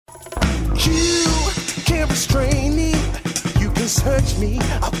restrain me. You can search me.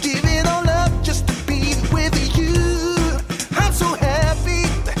 I'll give it all up just to be with you. I'm so happy.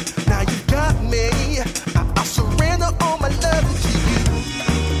 Now you got me. I'll surrender all my love to you.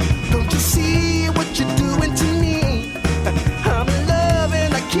 Don't you see what you're doing to me? I'm in love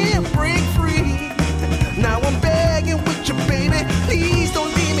and I can't break free. Now I'm begging with you, baby. Please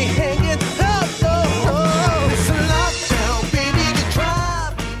don't leave me hanging. It's a lockdown, baby. You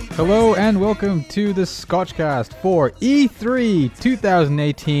drive me. Hello and welcome to the Scotchcast for E3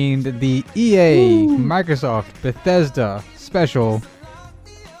 2018, the EA, Microsoft, Bethesda special.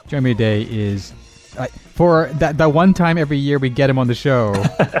 Jeremy Day is for that one time every year we get him on the show.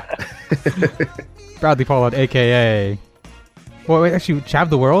 Bradley Pollard, aka. Well, wait, actually, Chav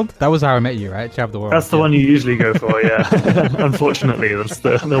the World? That was how I met you, right? Chav the World. That's the one you usually go for, yeah. Unfortunately, that's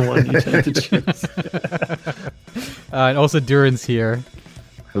the one you tend to choose. And also Duran's here.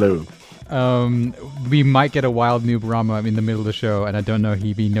 Hello. We might get a wild noob Rama in the middle of the show, and I don't know if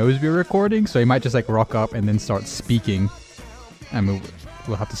he knows we're recording, so he might just rock up and then start speaking. And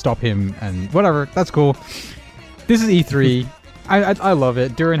we'll have to stop him and whatever. That's cool. This is E3. I love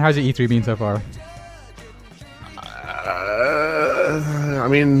it. Duran, how's your E3 been so far? I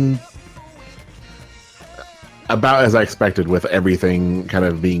mean, about as I expected, with everything kind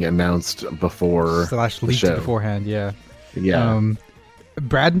of being announced before / leaked beforehand, yeah. Yeah.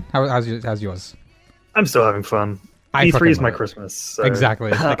 Brad, how's yours? I'm still having fun. E3 is my Christmas. So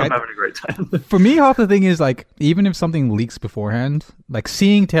exactly. I'm having a great time. For me, half the thing is even if something leaks beforehand,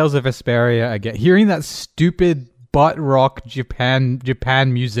 seeing Tales of Vesperia again, hearing that stupid butt rock Japan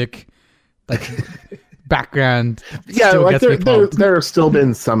music, background. Yeah, there have still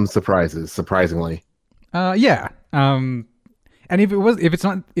been some surprises, surprisingly. Yeah. And if it's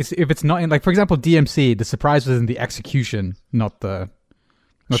not in for example DMC, the surprise was in the execution, not the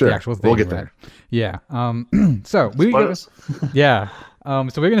actual thing. We'll get there. Yeah. So we yeah.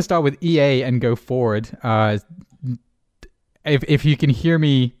 So we're gonna start with EA and go forward. If you can hear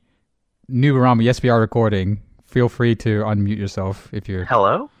me, Nubarama, yes, we are recording. Feel free to unmute yourself if you're.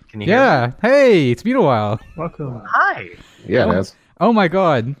 Hello. Can you hear me? Hey, it's been a while. Welcome. Hi. Yeah, it has. Oh my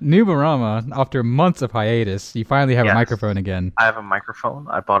god, Nubarama, after months of hiatus, you finally have a microphone again. I have a microphone.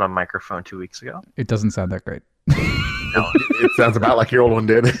 I bought a microphone 2 weeks ago. It doesn't sound that great. No, it sounds about like your old one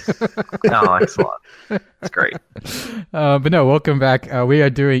did. no, excellent. It's great. But no, welcome back. We are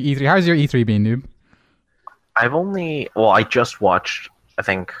doing E3. How's your E3 been, Noob? I just watched, I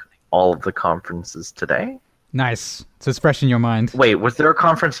think, all of the conferences today. Nice. So it's fresh in your mind. Wait, was there a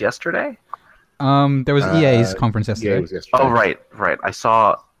conference yesterday? There was EA's conference yesterday. Yeah, it was yesterday. Oh, right. I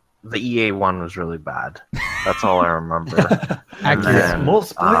saw the EA one was really bad. That's all I remember. Accurate. More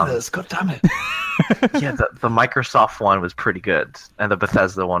spoilers, god damn it. Yeah, the Microsoft one was pretty good, and the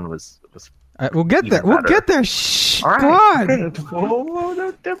Bethesda one was we'll get there. better. We'll get there. Shh. All right.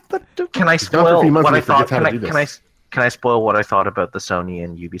 God. Can I spoil what I thought? Can I spoil what I thought about the Sony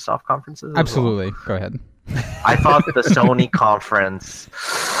and Ubisoft conferences? Absolutely. Go ahead. I thought the Sony conference.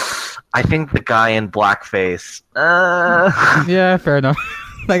 I think the guy in blackface. Yeah, fair enough.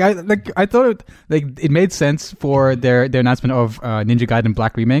 I thought it made sense for their announcement of Ninja Gaiden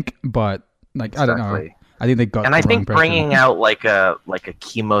Black Remake, but I don't know. I think they got. And I think bringing out a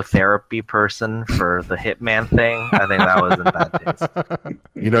chemotherapy person for the Hitman thing, I think that was in bad taste.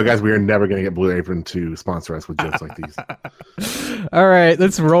 You know, guys, we are never going to get Blue Apron to sponsor us with jokes like these. All right,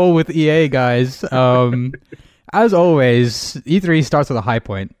 let's roll with EA, guys. As always, E3 starts with a high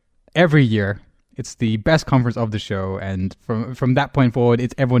point every year. It's the best conference of the show, and from that point forward,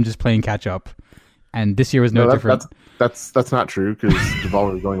 it's everyone just playing catch up. And this year was no different. That's not true, because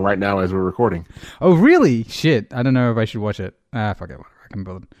Devolver is going right now as we're recording. Oh, really? Shit. I don't know if I should watch it. Fuck it. I can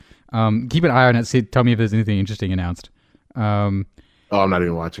build it. Keep an eye on it. Tell me if there's anything interesting announced. I'm not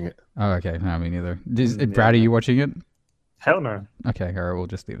even watching it. Oh, okay. No, me neither. Brad, are you watching it? Hell no. Okay, all right, we'll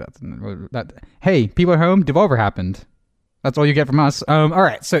just leave that. Hey, people at home, Devolver happened. That's all you get from us. All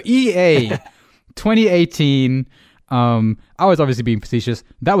right, so EA 2018. I was obviously being facetious.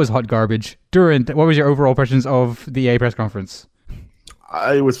 That was hot garbage. Duran, what was your overall impressions of the EA press conference?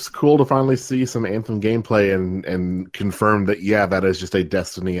 It was cool to finally see some Anthem gameplay and confirm that, that is just a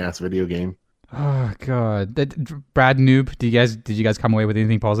Destiny-ass video game. Oh, God. Brad, Noob, did you guys come away with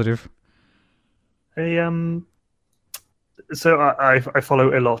anything positive? So I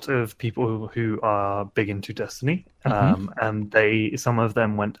follow a lot of people who are big into Destiny, and some of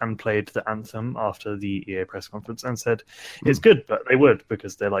them went and played the Anthem after the EA press conference and said it's good, but they would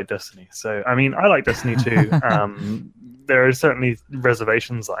because they like Destiny. So I mean, I like Destiny too. there are certainly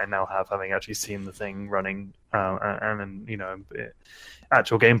reservations that I now have, having actually seen the thing running and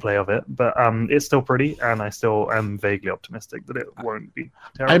actual gameplay of it. But it's still pretty, and I still am vaguely optimistic that it won't be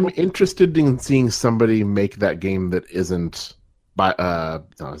terrible. I'm interested in seeing somebody make that game that isn't I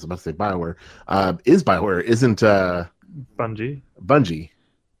was about to say BioWare. Is BioWare, isn't Bungie.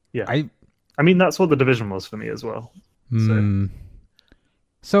 Yeah. I mean, that's what The Division was for me as well.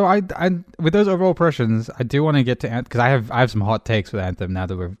 So I with those overall impressions, I do want to get to Anthem, because I have some hot takes with Anthem now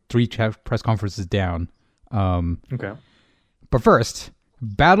that we're 3 press conferences down. Okay. But first,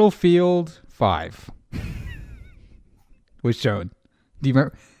 Battlefield 5 was shown. Do you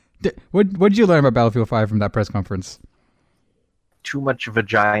remember? What did you learn about Battlefield 5 from that press conference? Too much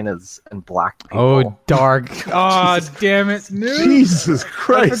vaginas and black people. Oh, dark. Oh, damn it. No. Jesus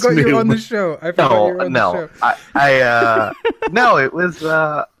Christ. I forgot you were on the show. No, no, it was,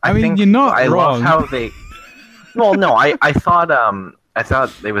 I mean, think you're not I wrong. love how they, well, no, I thought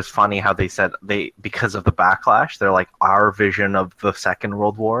it was funny how they said because of the backlash, they're like, our vision of the Second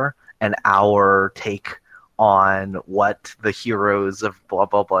World War and our take on what the heroes of blah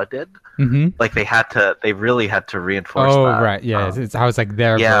blah blah did. Mm-hmm. Like they really had to reinforce that. Oh, right, yeah. It's how it's like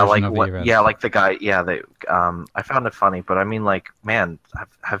their version of the event. Yeah, like the guy. Yeah, I found it funny, but I mean, like, man,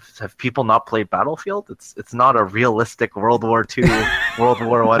 have people not played Battlefield? It's not a realistic World War II, World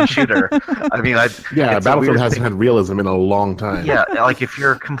War I shooter. I mean, Battlefield hasn't had realism in a long time. Yeah, like if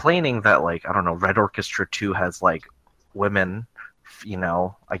you're complaining that, like, I don't know, Red Orchestra 2 has like women,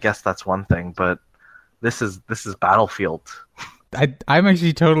 I guess that's one thing, but this is Battlefield. I'm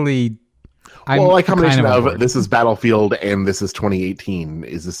actually totally. Like combination of this is Battlefield and this is 2018.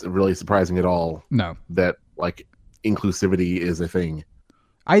 Is this really surprising at all? No. That like inclusivity is a thing.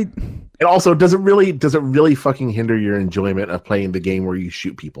 And also, does it really fucking hinder your enjoyment of playing the game where you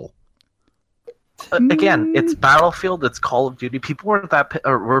shoot people? Again, it's Battlefield. It's Call of Duty. People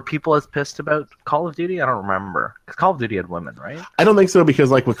were people as pissed about Call of Duty? I don't remember. Because Call of Duty had women, right? I don't think so, because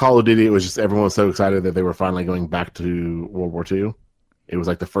like with Call of Duty, it was just everyone was so excited that they were finally going back to World War II. It was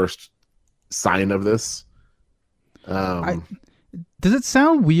like the first sign of this. Does it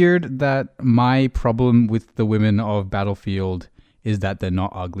sound weird that my problem with the women of Battlefield is that they're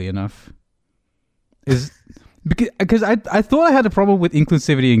not ugly enough? Because I thought I had a problem with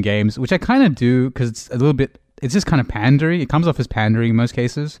inclusivity in games, which I kind of do, because it's just kind of pandering. It comes off as pandering in most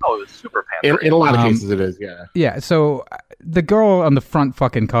cases. Oh, it's super pandering. In a lot of cases it is, yeah. Yeah, so the girl on the front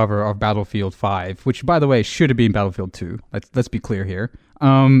fucking cover of Battlefield 5, which, by the way, should have been Battlefield 2. Let's be clear here.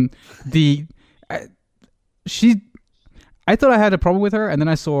 I thought I had a problem with her, and then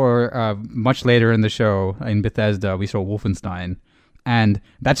I saw her much later in the show, in Bethesda, we saw Wolfenstein. And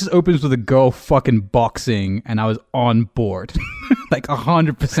that just opens with a girl fucking boxing, and I was on board. Like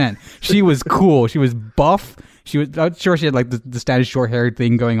 100%. She was cool. She was buff. I'm sure she had like the standard short hair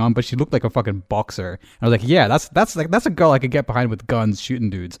thing going on, but she looked like a fucking boxer. And I was like, yeah, that's a girl I could get behind with guns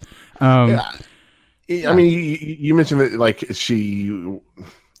shooting dudes. I mean, you mentioned that like she.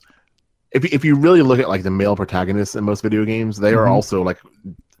 If you really look at like the male protagonists in most video games, they are also like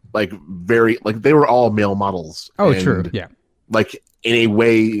very like they were all male models. Oh, true. Yeah. Like in a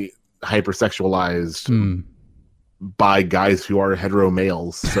way hypersexualized by guys who are hetero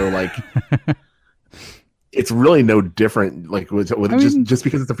males. So like it's really no different. Like just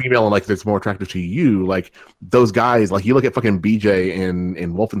because it's a female and like it's more attractive to you, like those guys, like you look at fucking BJ in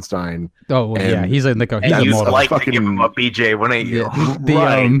Wolfenstein. Oh well, yeah, he's a model. Like fucking, to give him a BJ, wouldn't you?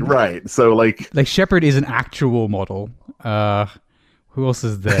 Yeah. Right. So like Shepard is an actual model. Who else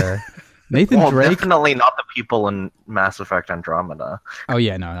is there? Nathan Drake? Definitely not the people in Mass Effect Andromeda. Oh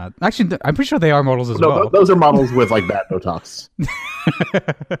yeah, no. Actually, I'm pretty sure they are models as well. Those are models with like bad Botox.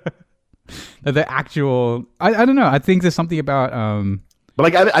 The actual, I don't know. I think there's something about. But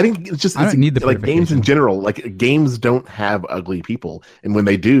like I think it's just I don't need the like games in general. Like games don't have ugly people, and when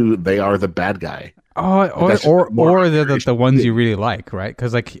they do, they are the bad guy. Or they're the ones you really like, right?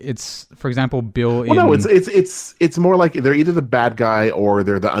 Because like it's, for example, Bill. No, it's more like they're either the bad guy or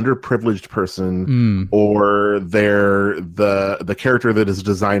they're the underprivileged person, or they're the character that is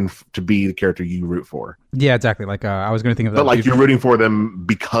designed to be the character you root for. Yeah, exactly. Like I was going to think of that. But like you're rooting for them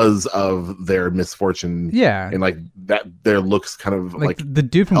because of their misfortune. Yeah, and like that their looks kind of like the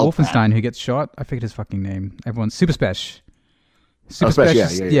dude from Wolfenstein who gets shot. I forget his fucking name. Everyone's Super Spesh.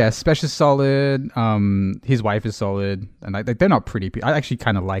 Spesh is solid. His wife is solid, and like they're not pretty. I actually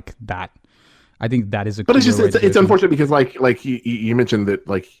kind of like that. I think that is a. But it's just it's unfortunate because like you mentioned that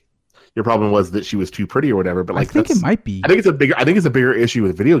like your problem was that she was too pretty or whatever. But like I think it might be. I think it's a bigger issue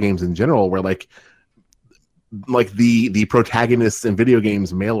with video games in general, where like the protagonists in video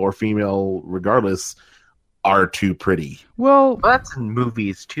games, male or female, regardless, are too pretty. Well, Well, that's in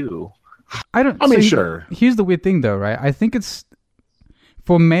movies too. I don't. I mean, so sure. Here's the weird thing, though, right? I think it's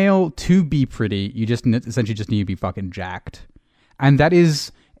for male to be pretty. You just essentially just need to be fucking jacked, and that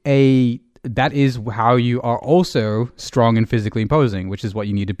is how you are also strong and physically imposing, which is what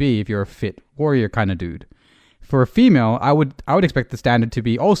you need to be if you're a fit warrior kind of dude. For a female, I would expect the standard to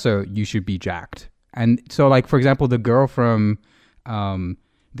be also you should be jacked. And so, like, for example, the girl from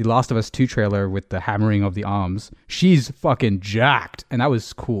the Last of Us 2 trailer with the hammering of the arms, she's fucking jacked, and that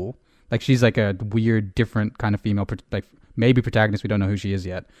was cool. Like, she's like a weird, different kind of female, like maybe protagonist. We don't know who she is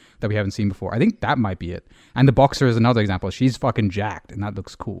yet, that we haven't seen before. I think that might be it. And the boxer is another example. She's fucking jacked, and that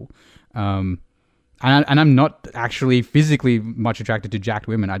looks cool. And I'm not actually physically much attracted to jacked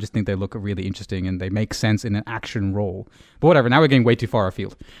women. I just think they look really interesting and they make sense in an action role. But whatever, now we're getting way too far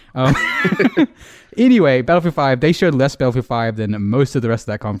afield. Anyway, Battlefield 5, they showed less Battlefield 5 than most of the rest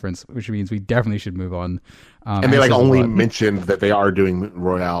of that conference, which means we definitely should move on. And they like only mentioned that they are doing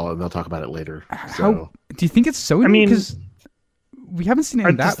Royale, and they'll talk about it later. So. Do you think it's Sony? I mean, because we haven't seen it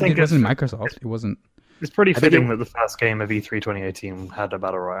in that. It wasn't Microsoft. It wasn't. It's pretty fitting that the first game of E3 2018 had a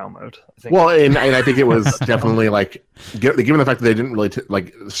battle royale mode. I think. Well, and I think it was definitely like, given the fact that they didn't really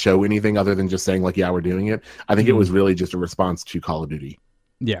show anything other than just saying like, yeah, we're doing it. I think it was really just a response to Call of Duty.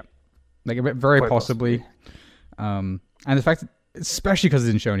 Yeah, like very Quite possibly. And the fact, especially because it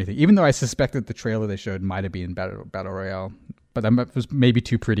didn't show anything, even though I suspect that the trailer they showed might have been battle royale, but that was maybe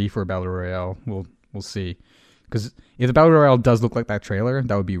too pretty for a battle royale. We'll see. Because if the battle royale does look like that trailer,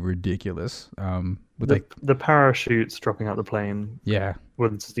 that would be ridiculous. The parachutes dropping out the plane, yeah,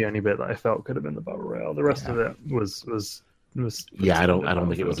 was the only bit that I felt could have been the battle royale. The rest of it was. Yeah, I don't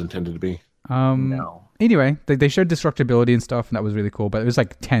think it was intended to be. No. Anyway, they showed destructibility and stuff, and that was really cool. But it was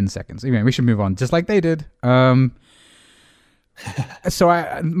like 10 seconds. Anyway, we should move on, just like they did. So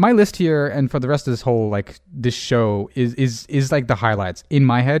my list here, and for the rest of this whole this show is like the highlights in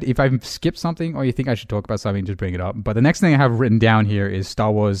my head. If I've skipped something or you think I should talk about something, just bring it up. But the next thing I have written down here is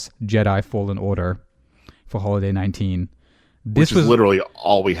Star Wars Jedi Fallen Order for Holiday 19. Which is literally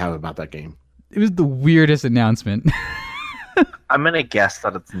all we have about that game. It was the weirdest announcement. I'm gonna guess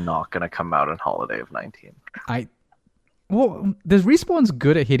that it's not gonna come out in Holiday of 19. Well, the Respawn's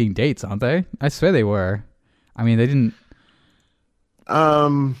good at hitting dates, aren't they? I swear they were. I mean, they didn't. I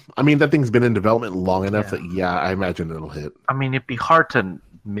mean, that thing's been in development long enough that I imagine it'll hit. I mean, it'd be hard to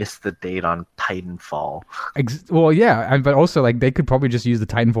miss the date on Titanfall. Well, yeah, but also they could probably just use the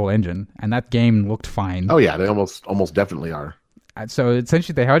Titanfall engine, and that game looked fine. Oh yeah, they almost definitely are. So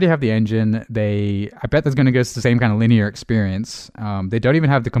essentially, they already have the engine. I bet there's going to go to the same kind of linear experience. They don't even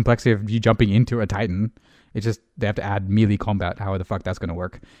have the complexity of you jumping into a Titan. It's just they have to add melee combat. How the fuck that's going to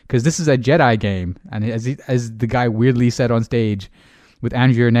work? Because this is a Jedi game, and as the guy weirdly said on stage, with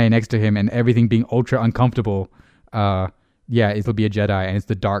Andrew Renee next to him and everything being ultra uncomfortable, it'll be a Jedi, and it's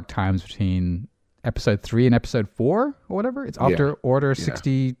the dark times between episode 3 and episode 4 or whatever. It's after Order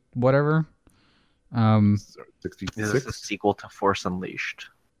 60 whatever. 66? This is a sequel to Force Unleashed.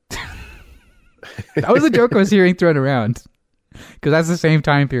 That was a joke I was hearing thrown around because that's the same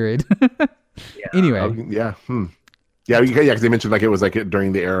time period. Anyway, because they mentioned it was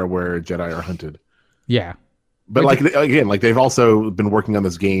during the era where Jedi are hunted. Yeah. But they've also been working on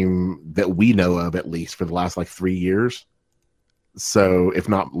this game that we know of at least for the last 3 years. So if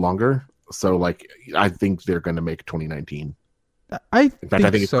not longer. So I think they're going to make 2019. I think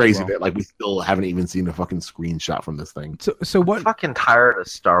it's crazy that we still haven't even seen a fucking screenshot from this thing. So what? I'm fucking tired of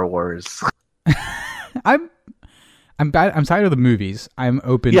Star Wars. I'm tired of the movies. I'm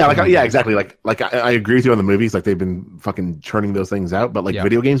open. Yeah, exactly. I agree with you on the movies. They've been fucking churning those things out. But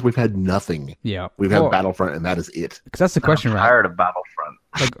video games, we've had nothing. Yeah, we've had Battlefront, and that is it. Because that's the question, I'm right? Tired of Battlefront.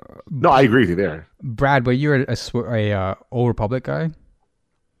 No, I agree with you there. Brad, were you a Old Republic guy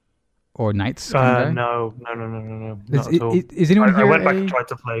or Knights? Guy? No. Not at all. Is anyone here? I went back and tried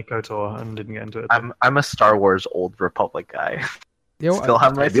to play KOTOR and didn't get into it. I'm a Star Wars Old Republic guy. Still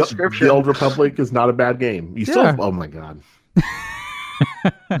have my subscription. The Old Republic is not a bad game. You still. Oh my god.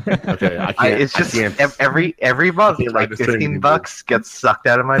 Okay, I can't. It's just every month, $15 gets sucked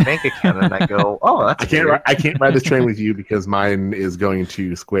out of my bank account, and I go, "Oh, that's." I can't ride this train with you because mine is going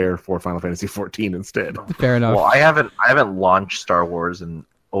to Square for Final Fantasy 14 instead. Fair enough. Well, I haven't launched Star Wars in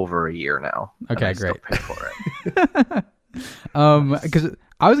over a year now. Okay, great. Still pay for it. Because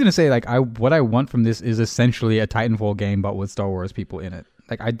I was gonna say what I want from this is essentially a Titanfall game, but with Star Wars people in it.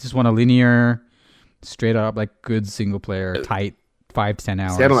 I just want a linear, straight up good single player, tight 5 to 10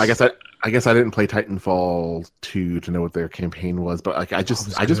 hours. See, I don't know. I guess I guess I didn't play Titanfall 2 to know what their campaign was, but like I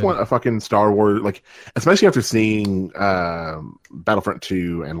just want a fucking Star Wars, like especially after seeing Battlefront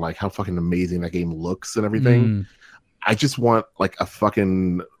 2 and like how fucking amazing that game looks and everything. I just want like a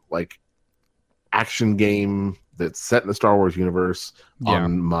fucking like action game that's set in the Star Wars universe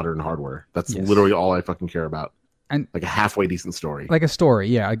on modern hardware. That's literally all I fucking care about. And like a halfway decent story. Like a story,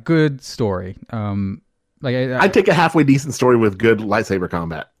 yeah, a good story. Like I'd take a halfway decent story with good lightsaber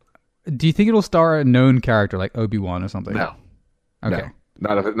combat. Do you think it'll star a known character like Obi-Wan or something? No. Okay.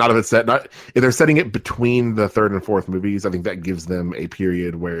 No. Not if it's set. Not if they're setting it between the third and fourth movies. I think that gives them a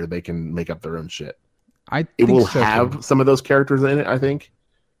period where they can make up their own shit. It will have some of those characters in it. I think.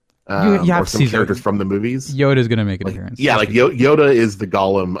 You have or some characters from the movies. Yoda's gonna make an appearance. Yeah, like Yoda is the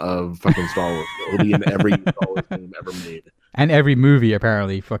Gollum of fucking Star Wars. It'll be in every Star Wars game ever made, and every movie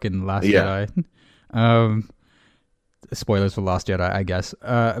apparently. Fucking Last Jedi. Spoilers for Last Jedi, I guess.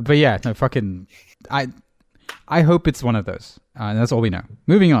 But yeah, no, fucking. I hope it's one of those. And that's all we know.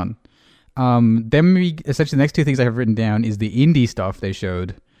 Moving on. Then essentially the next two things I have written down is the indie stuff they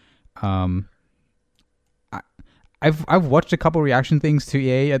showed. I've watched a couple reaction things to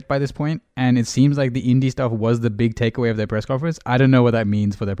EA by this point, and it seems like the indie stuff was the big takeaway of their press conference. I don't know what that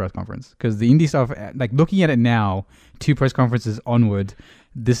means for their press conference, because the indie stuff, like looking at it now, 2 press conferences onward,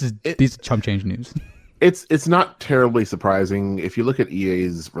 these are chump change news. It's not terribly surprising if you look at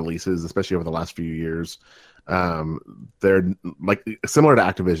EA's releases, especially over the last few years. They're like similar to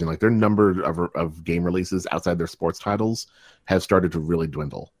Activision, like their number of game releases outside their sports titles have started to really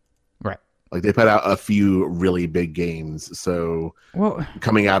dwindle. Right. Like they put out a few really big games, so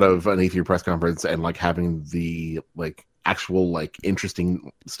coming out of an E3 press conference and like having the like actual like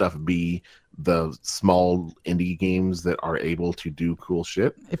interesting stuff be the small indie games that are able to do cool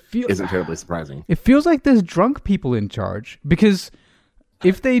shit isn't terribly surprising. It feels like there's drunk people in charge, because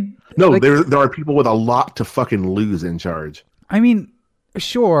if they there are people with a lot to fucking lose in charge. I mean,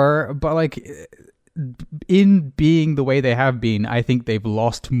 sure, but like in being the way they have been, I think they've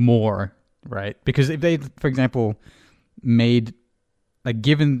lost more. Right, because if they, for example, made like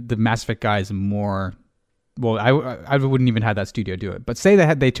given the Mass Effect guys more, well, I wouldn't even have that studio do it. But say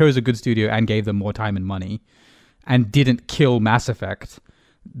they chose a good studio and gave them more time and money, and didn't kill Mass Effect,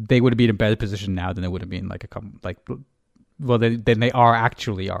 they would have been in a better position now than they would have been than they are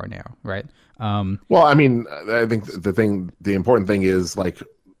now, right? Well, I mean, I think the important thing is like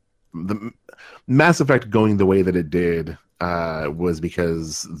the Mass Effect going the way that it did. Was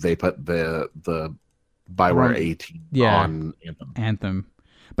because they put the Bioware A team on Anthem.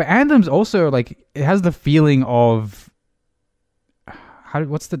 But Anthem's also like it has the feeling of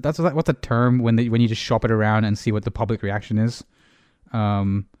what's the term when you just shop it around and see what the public reaction is. It's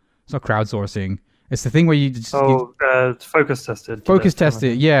not crowdsourcing. It's the thing where you just it's focus tested. Focus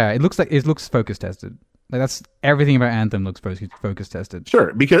tested, yeah. It looks focus tested. Like that's everything about Anthem looks focus tested.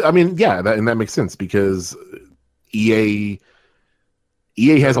 Sure, because I mean, yeah, that makes sense because EA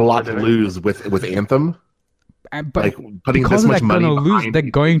has a lot to lose with Anthem, but like putting this much money they're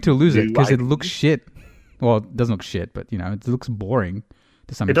going to lose it because it looks shit. Well, it doesn't look shit, but you know, it looks boring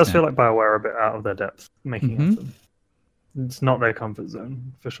to some extent. It does feel like BioWare are a bit out of their depth making Anthem. It's not their comfort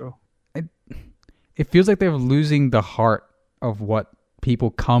zone for sure. It feels like they're losing the heart of what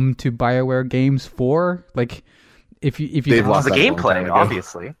people come to BioWare games for. Like if you lost the gameplay,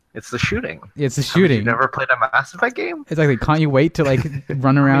 obviously. It's the shooting. It's the shooting. Have you never played a Mass Effect game? Exactly. Can't you wait to like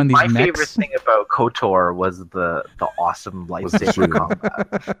run around these mechs? My favorite thing about KOTOR was the awesome lightsaber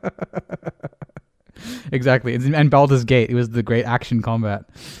combat. Exactly. And Baldur's Gate. It was the great action combat.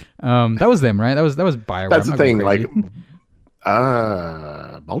 That was them, right? That was BioWare. That's the thing. Like,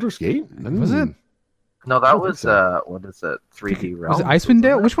 Baldur's Gate? Was it? No, that was what is it? 3D Realms. Was it Icewind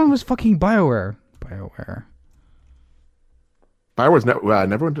Dale? Which one was fucking BioWare? BioWare's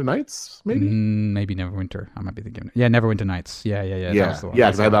Neverwinter Nights, maybe? Maybe Neverwinter. I might be thinking. Yeah, Neverwinter Nights. Yeah.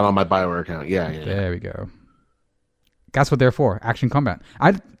 Because I had that on my BioWare account. Yeah. There we go. That's what they're for. Action combat.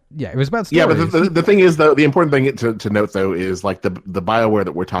 It was about stories. Yeah, but the thing is, though, the important thing to note, though, is like the BioWare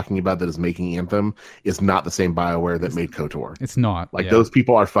that we're talking about that is making Anthem is not the same BioWare that made KOTOR. It's not. Like, those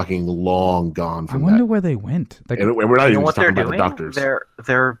people are fucking long gone from that. I wonder where they went. Like, and we're not even talking about the doctors.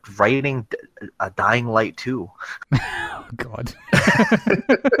 They're writing a Dying Light 2. Oh, God.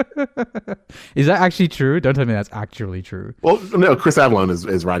 Is that actually true? Don't tell me that's actually true. Well, no, Chris Avellone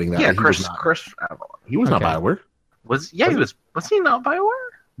is writing that. Yeah, Chris Avellone. He was not BioWare. Was he not BioWare?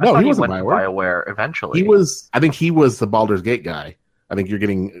 No, he wasn't BioWare eventually. I think he was the Baldur's Gate guy. I think you're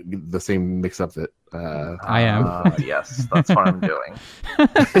getting the same mix up that I am. Yes, that's what I'm doing.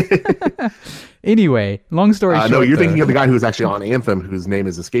 Anyway, long story short. No, you're thinking of the guy who's actually on Anthem, whose name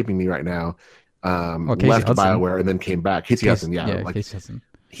is escaping me right now. Left Hudson. BioWare and then came back. Casey Hudson, Casey Hudson.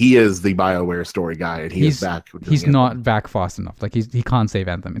 He is the BioWare story guy, and he's back. He's not back fast enough. Like he can't save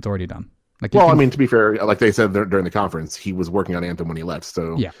Anthem. It's already done. Like, well, I mean, to be fair, like they said during the conference, he was working on Anthem when he left.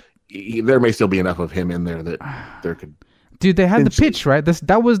 So yeah, there may still be enough of him in there that there could. Dude, they had the pitch, right?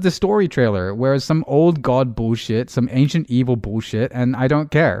 That was the story trailer, where it's some old god bullshit, some ancient evil bullshit, and I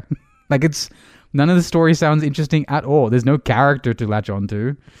don't care. Like, none of the story sounds interesting at all. There's no character to latch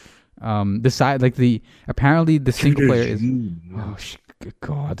onto. Apparently the single player is. Oh, good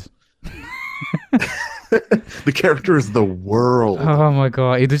God. The character is the world. Oh my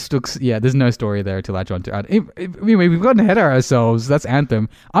God. It just looks, there's no story there to latch onto. Anyway, we've gotten ahead of ourselves. That's Anthem.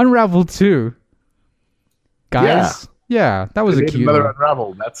 Unravel 2. Guys. Yeah, that was a cute another one.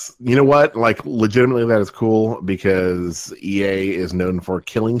 Unravel. That's, you know what? Like, legitimately, that is cool because EA is known for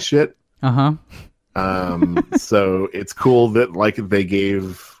killing shit. Uh-huh. So it's cool that, like, they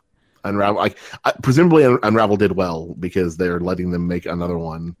gave Unravel, like, presumably Unravel did well because they're letting them make another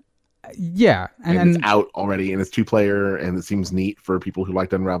one. Yeah, and it's out already, and it's 2-player, and it seems neat for people who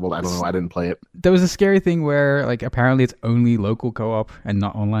liked Unraveled. I don't know, I didn't play it. There was a scary thing where, like, apparently it's only local co-op and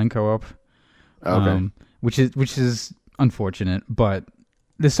not online co-op. Okay. Which is unfortunate, but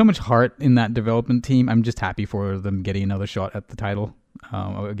there's so much heart in that development team. I'm just happy for them getting another shot at the title,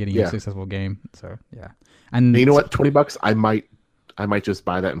 or getting a successful game. So yeah, and you know what? $20, I might just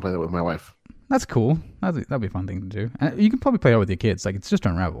buy that and play that with my wife. That's cool. That'd be a fun thing to do. And you can probably play it with your kids. Like, it's just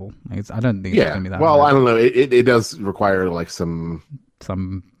Unravel. Like, I don't think it's gonna be that. Well, hard. I don't know. It does require like some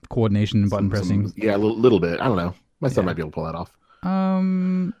coordination, button pressing. A little bit. I don't know. My son might be able to pull that off.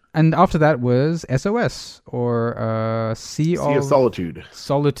 And after that was SOS or Sea of Solitude.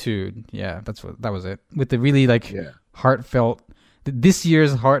 Solitude. Yeah, that was it. With the really heartfelt, this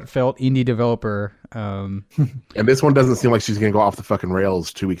year's heartfelt indie developer. And this one doesn't seem like she's gonna go off the fucking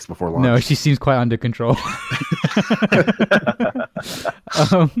rails 2 weeks before launch. No, she seems quite under control.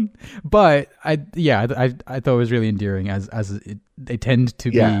 But I thought it was really endearing as they tend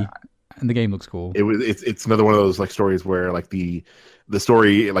to be, and the game looks cool. It's another one of those like stories where like the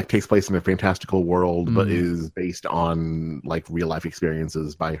story like takes place in a fantastical world, but is based on like real life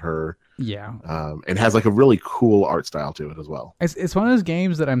experiences by her. Yeah. And has like a really cool art style to it as well. It's one of those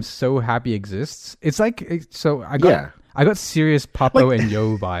games that I'm so happy exists. It's like, so I got serious Papo and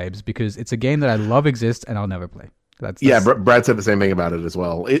Yo vibes because it's a game that I love exists and I'll never play. That's Brad said the same thing about it as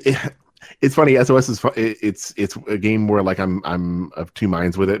well. It's funny. SOS is fun. It's a game where like I'm of two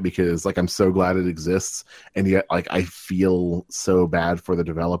minds with it because like I'm so glad it exists, and yet like I feel so bad for the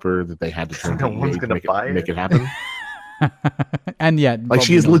developer that they had to turn to EA to make it happen. And yet, like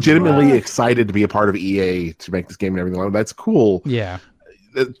she is legitimately excited to be a part of EA to make this game and everything. That's cool. Yeah.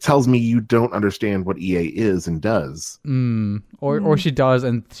 It tells me you don't understand what EA is and does. Or she does,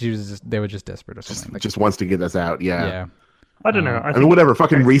 and they were just desperate or something. Just wants to get this out. Yeah. I don't know. I mean, whatever.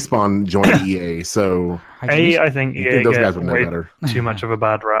 Fucking Respawn joined EA, so I think EA those guys get would know way better. too much of a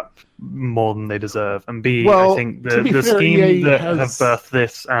bad rap, more than they deserve. And B, Well, I think to be the fair, scheme EA that has- have birthed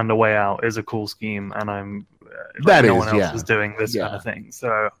this and A Way Out is a cool scheme, and I'm That no is, one else yeah. is doing this kind of thing.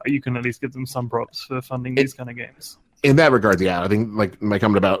 So you can at least give them some props for funding these kind of games. In that regard, yeah, I think like my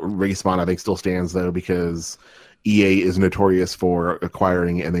comment about Respawn, I think still stands though because EA is notorious for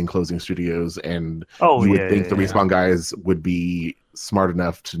acquiring and then closing studios, and you would think the Respawn guys would be smart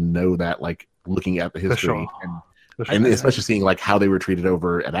enough to know that, like looking at the history and especially seeing like how they were treated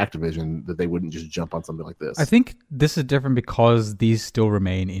over at Activision, that they wouldn't just jump on something like this. I think this is different because these still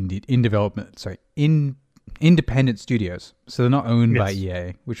remain in development. Sorry, independent studios, so they're not owned by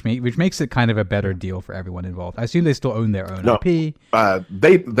EA, which makes it kind of a better deal for everyone involved. I assume they still own their own IP.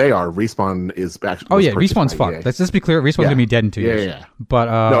 They are. Respawn is actually. Oh yeah, Respawn's fucked. Let's just be clear. Respawn's gonna be dead in 2 years. Yeah. But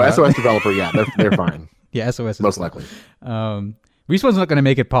no, SOS developer, they're fine. Yeah, SOS is most fine. likely. Respawn's not going to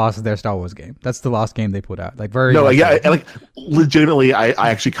make it past their Star Wars game. That's the last game they put out. Like legitimately, I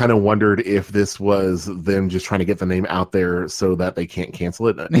actually kind of wondered if this was them just trying to get the name out there so that they can't cancel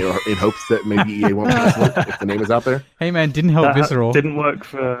it, in hopes that maybe EA won't cancel it if the name is out there. Hey man, didn't help Visceral. Didn't work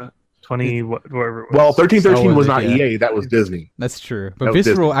for 20 whatever it was. Well, 1313 was not EA. That was Disney. That's true. But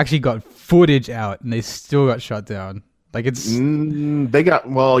Visceral actually got footage out, and they still got shut down. Like it's they got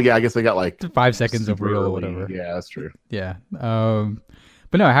I guess they got like 5 seconds of real or whatever. Yeah, that's true. Yeah.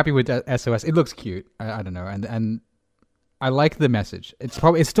 But no, happy with SOS. It looks cute. I don't know, and I like the message. It's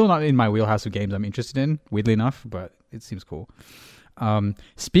still not in my wheelhouse of games I'm interested in, weirdly enough, but it seems cool.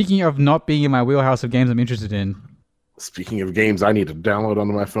 Speaking of not being in my wheelhouse of games I'm interested in, Speaking of games, I need to download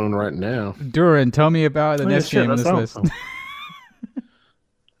onto my phone right now. Duran, tell me about the next game on this list.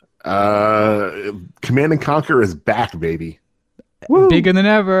 Command and Conquer is back, baby. Woo! Bigger than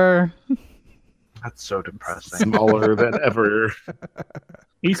ever. That's so depressing. Smaller than ever.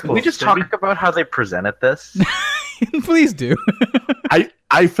 Can we just talk about how they presented this? Please do.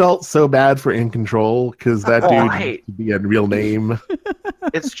 I felt so bad for In Control because that dude needs to be a real name.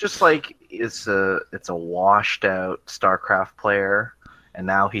 It's just like it's a washed out StarCraft player, and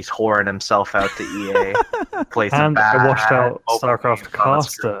now he's whoring himself out to EA. Plays and bad, a washed out StarCraft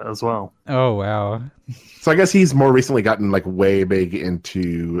caster as well. Oh wow! So I guess he's more recently gotten like way big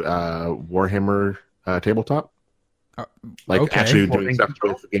into Warhammer tabletop, actually doing stuff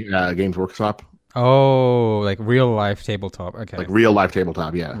with Games Workshop. Oh, like real life tabletop. Okay, like real life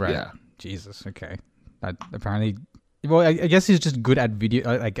tabletop. Yeah, right. Yeah. Jesus. Okay. Apparently, well, I guess he's just good at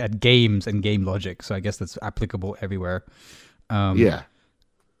video, like at games and game logic. So I guess that's applicable everywhere. Yeah.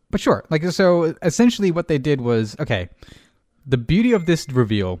 But sure, like so. Essentially, what they did was okay. The beauty of this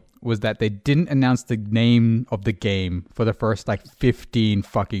reveal was that they didn't announce the name of the game for the first like 15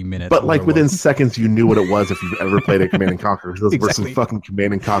 fucking minutes. But like within seconds, you knew what it was if you've ever played a Command and Conquer. Those were some fucking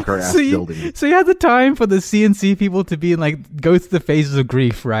Command and Conquer ass buildings. So you had the time for the CNC people to be go through the phases of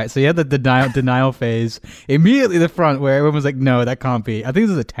grief, right? So you had the denial phase immediately the front where everyone was like, no, that can't be. I think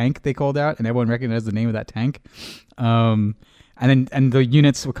this was a tank they called out, and everyone recognized the name of that tank. And the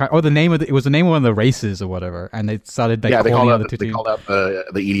units were it was the name of one of the races or whatever, and they started calling out the two teams. They called out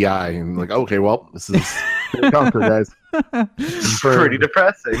the EDI and like, okay, well, this is Conquer, guys. Pretty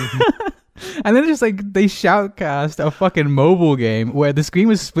depressing. And then just like they shoutcast a fucking mobile game where the screen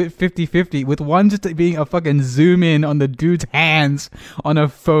was split 50-50 with one just being a fucking zoom in on the dude's hands on a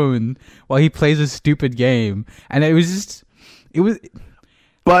phone while he plays a stupid game, and it was.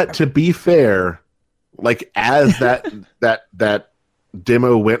 But to be fair, like as that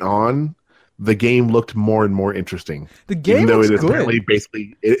demo went on, the game looked more and more interesting. The game looks good.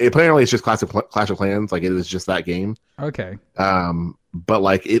 Apparently it's just classic Clash of Clans. Like it is just that game. Okay. But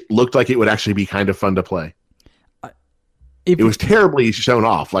like it looked like it would actually be kind of fun to play. It was terribly shown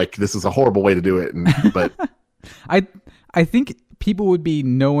off. Like this is a horrible way to do it. But I think people would be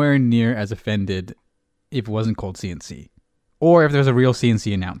nowhere near as offended if it wasn't called CNC. Or if there's a real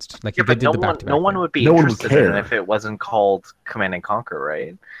CNC announced, like if they did the back-to-back. No one would be interested in it if it wasn't called Command and Conquer,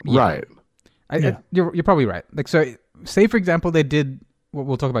 right? Yeah. Right. You're probably right. Like so, say for example, they did.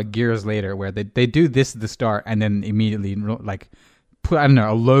 We'll talk about Gears later, where they do this at the start and then immediately like put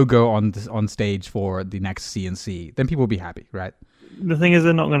a logo on stage for the next CNC. Then people will be happy, right? The thing is,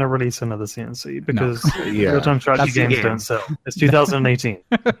 they're not going to release another CNC because real-time strategy games don't sell. It's 2018.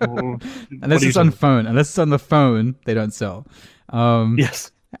 Unless it's on phone. Unless it's on the phone, they don't sell.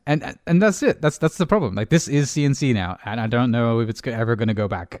 Yes. And that's it. That's the problem. Like this is CNC now, and I don't know if it's ever going to go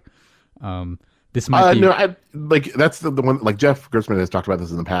back. This might be... that's the one. Like Jeff Gerstmann has talked about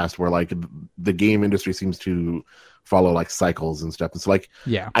this in the past, where like the game industry seems to follow like cycles and stuff. It's like,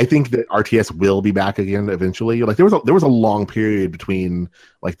 I think that RTS will be back again eventually. Like there was a long period between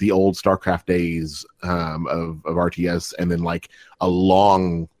like the old StarCraft days of RTS and then like a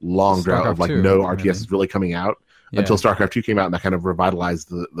long drought of like no RTS is really coming out until StarCraft 2 came out, and that kind of revitalized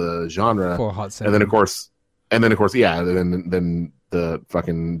the genre. For a hot second. And then of course, then the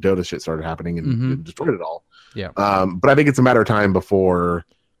fucking Dota shit started happening and destroyed it all. Yeah. But I think it's a matter of time before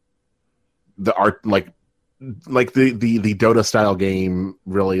the art like the Dota style game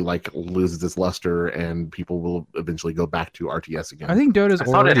really like loses its luster and people will eventually go back to RTS again. I think Dota's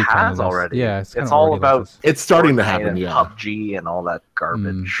already. Yeah, it's all about it's starting to happen. Yeah, PUBG and all that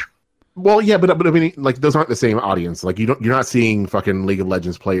garbage. Well, yeah, but I mean, like those aren't the same audience. Like you're not seeing fucking League of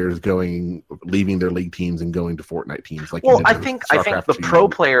Legends players leaving their league teams and going to Fortnite teams. Like, well, I think the pro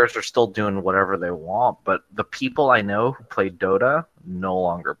players are still doing whatever they want, but the people I know who play Dota no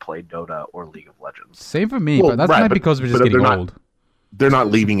longer play Dota or League of Legends. Same for me, but that's not because we're just getting old. They're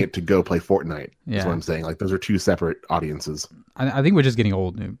not leaving it to go play Fortnite. Yeah. Is what I'm saying. Like those are two separate audiences. I think we're just getting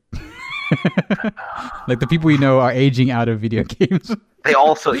old, dude. Like the people we know are aging out of video games. They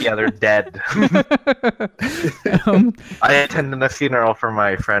also, they're dead. I attended a funeral for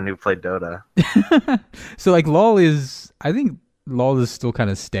my friend who played Dota. So like I think LOL is still kind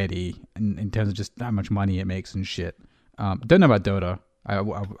of steady in terms of just how much money it makes and shit. Don't know about Dota. I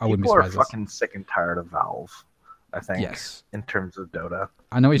wouldn't be surprised. People are fucking sick and tired of Valve, I think. Yes. In terms of Dota.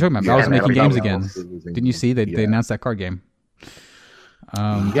 I know what you're talking about. Valve's making games again. Didn't you see? They announced that card game.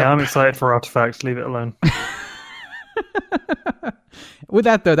 I'm excited for Artifact. Leave it alone. With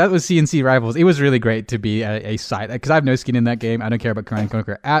that though, that was CNC Rivals. It was really great to be a site because I have no skin in that game. I don't care about Command &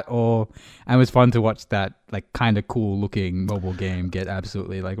 Conquer at all, and it was fun to watch that like kind of cool looking mobile game get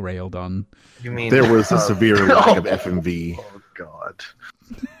absolutely like railed on. You mean There was a severe lack of FMV. Oh God.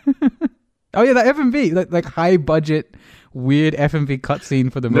 Oh yeah, that FMV, like high budget, weird FMV cutscene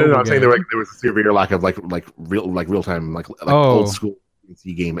for the No, mobile I'm saying game. there was a severe lack of like real time old school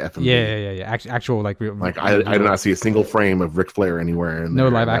CNC game FMV. Yeah. Actual like real. Like I did not see a single frame of Ric Flair anywhere. No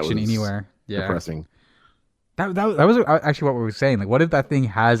there, live and that action was anywhere. Yeah. Depressing. That was actually what we were saying. Like, what if that thing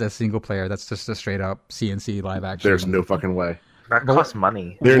has a single player that's just a straight up CNC live action? There's no fucking way. That costs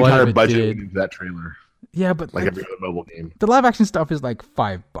money. Their What entire if it budget did? went into that trailer, Yeah, but like every other mobile game. the live action stuff is like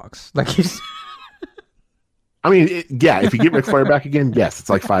 $5. Like, I mean, if you get Ric Flair back again, yes, it's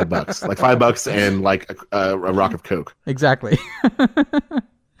like $5, like $5 and like a rock of Coke. exactly.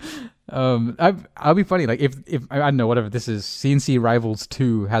 I'll be funny. Like if I don't know, whatever this is, CNC Rivals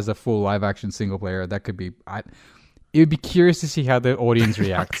 2 has a full live action single player. That could be. It would be curious to see how the audience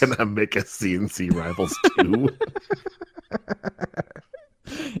reacts. Can I make a CNC Rivals 2?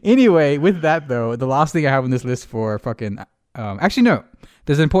 Anyway, with that though, the last thing I have on this list for fucking actually no,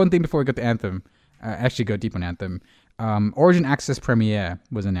 there's an important thing before we go to Anthem. Actually, go deep on Anthem. Origin Access Premiere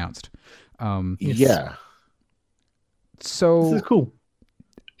was announced. Yeah. So This is cool.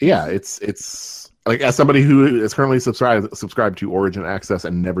 Yeah, it's like as somebody who is currently subscribed to Origin Access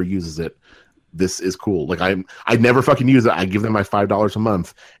and never uses it, this is cool. Like I never fucking use it. I give them my $5 a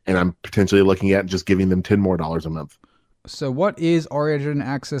month, and I'm potentially looking at just giving them $10 more a month. So what is Origin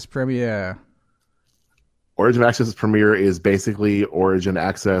Access Premiere? Origin Access Premiere is basically Origin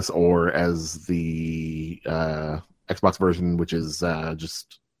Access, or as the Xbox version, which is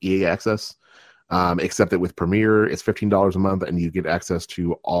just EA Access. Except that with Premiere, it's $15 a month, and you get access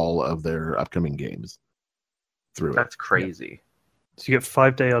to all of their upcoming games through it. That's crazy. So you get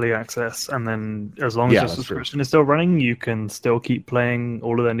 5-day early access, and then as long as Yeah, your that's subscription is still running, you can still keep playing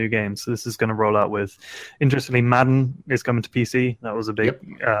all of their new games. So this is going to roll out with, interestingly, Madden is coming to PC. That was a big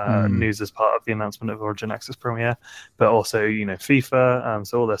news as part of the announcement of Origin Access Premiere. But also, FIFA,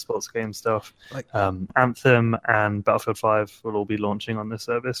 so all their sports game stuff. Like- Anthem and Battlefield 5 will all be launching on this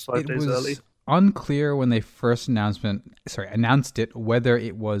service 5 days early. Unclear when they first announced it whether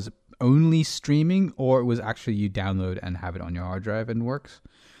it was only streaming or it was actually you download and have it on your hard drive and works.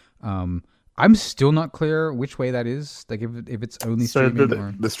 I'm still not clear which way that is. Like if it's only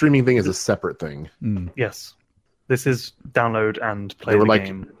streaming. The streaming thing is a separate thing. Yes. This is download and play They were the like,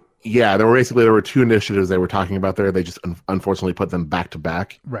 game. yeah, there were two initiatives they were talking about there. They just unfortunately put them back to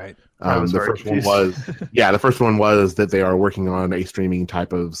back. Right. The first one was that they are working on a streaming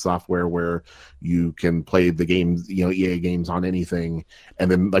type of software where you can play the games, EA games on anything, and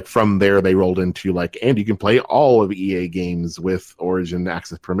then like from there they rolled into and you can play all of EA games with Origin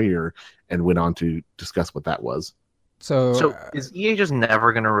Access Premiere, and went on to discuss what that was. So is EA just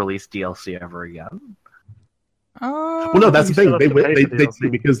never going to release DLC ever again? Well, no, that's the thing. They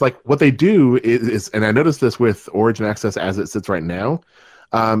because what they do is, and I noticed this with Origin Access as it sits right now.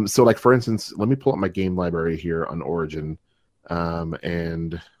 So for instance, let me pull up my game library here on Origin,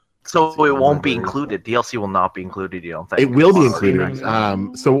 and so it won't be included. DLC will not be included. You don't think? It will be included.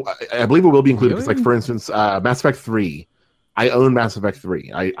 So I believe it will be included because, for instance, Mass Effect 3. I own Mass Effect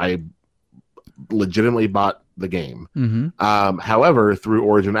 3. I legitimately bought the game. Mm-hmm. However, through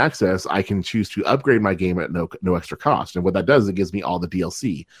Origin Access, I can choose to upgrade my game at no extra cost. And what that does, it gives me all the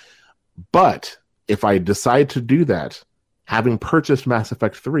DLC. But if I decide to do that, having purchased Mass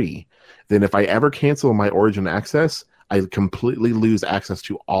Effect 3, then if I ever cancel my Origin Access, I completely lose access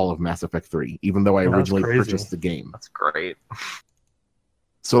to all of Mass Effect 3, even though I originally purchased the game. That's great.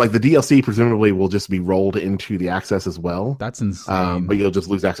 So the DLC presumably will just be rolled into the access as well. That's insane. But you'll just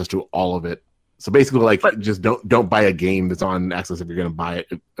lose access to all of it. So basically, just don't buy a game that's on access if you're going to buy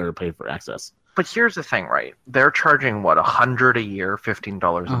it or pay for access. But here's the thing, right? They're charging $100 a year,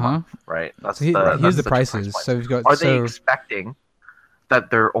 $15 a month, right? That's here's the prices. So we've got. Are they expecting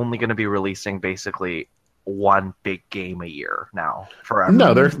that they're only going to be releasing basically one big game a year now forever?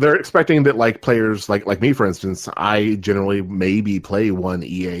 No, they're expecting that players like me, for instance, I generally maybe play one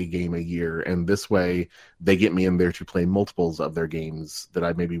EA game a year, and this way they get me in there to play multiples of their games that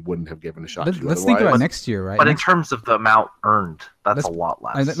I maybe wouldn't have given a shot to. Let's think about next year, right? But in terms of the amount earned, that's a lot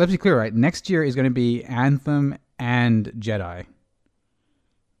less. Let's be clear, right? Next year is going to be Anthem and Jedi.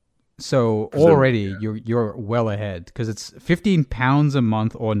 So already you're well ahead because it's £15 a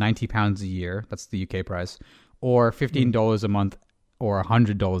month or £90 a year. That's the UK price, or $15 a month or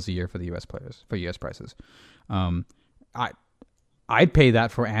 $100 a year for the US players for US prices. I'd pay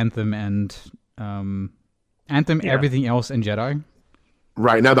that for Anthem and Yeah. everything else and Jedi.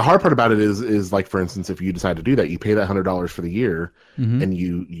 Right. Now the hard part about it is like, for instance, if you decide to do that, you pay that $100 for the year, and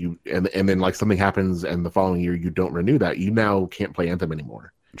you then like something happens and the following year you don't renew that, you now can't play Anthem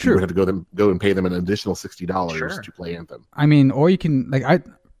anymore. True. You would have to go and pay them an additional $60 to play Anthem. I mean, or you can like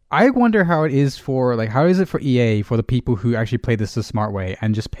I wonder how it is for how is it for EA for the people who actually play this the smart way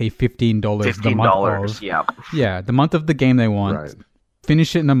and just pay $15 the month of, yeah, the month of the game they want, Right.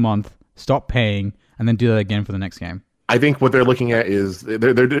 Finish it in a month, stop paying, and then do that again for the next game. I think what they're looking at is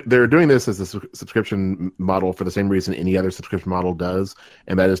they're doing this as a subscription model for the same reason any other subscription model does,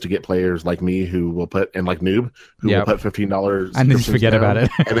 and that is to get players like me who will put, and like Noob, who will put $15 and then just forget about it,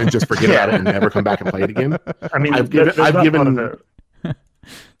 and then just forget about it and never come back and play it again. I mean, I've given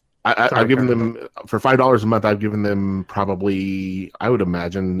them for $5 a month. I've given them probably, I would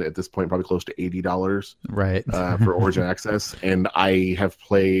imagine at this point, probably close to $80, right, for Origin Access, and I have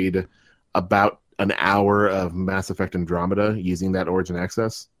played about an hour of Mass Effect Andromeda using that Origin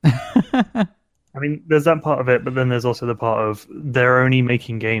Access. I mean, there's that part of it, but then there's also the part of they're only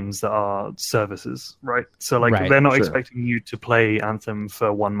making games that are services, right? So they're not expecting you to play Anthem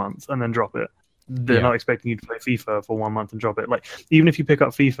for 1 month and then drop it. They're not expecting you to play FIFA for 1 month and drop it. Like, even if you pick up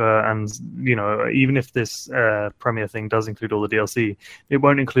FIFA and, even if this Premier thing does include all the DLC, it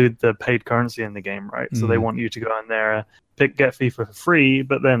won't include the paid currency in the game, right? So they want you to go in there, get FIFA for free,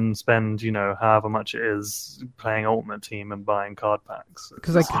 but then spend, however much it is playing Ultimate Team and buying card packs.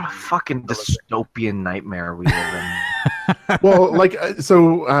 Because what a fucking dystopian nightmare we live in. Well,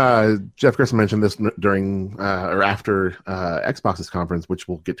 Jeff Grissom mentioned this during or after Xbox's conference, which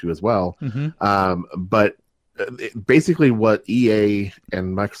we'll get to as well. But basically, what EA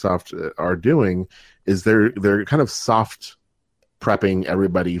and Microsoft are doing is they're kind of soft prepping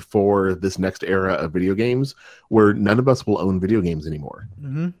everybody for this next era of video games, where none of us will own video games anymore.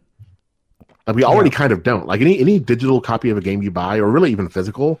 We already kind of don't. Like any digital copy of a game you buy, or really even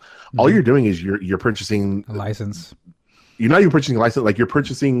physical, all you're doing is you're purchasing a license. You're not even purchasing a license, like you're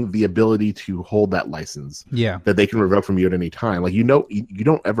purchasing the ability to hold that license. Yeah. That they can revoke from you at any time. Like, you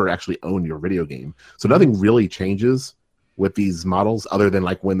don't ever actually own your video game. So nothing really changes with these models other than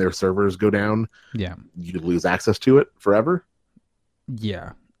like when their servers go down. Yeah. You lose access to it forever.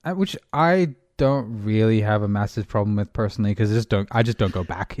 Yeah. Which I don't really have a massive problem with personally, because I just don't go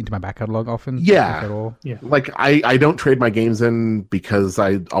back into my back catalog often. Yeah. At all. Yeah. Like I don't trade my games in because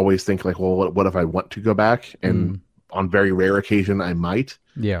I always think like, well, what if I want to go back? And on very rare occasion, I might.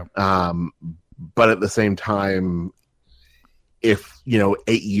 Yeah. But at the same time, if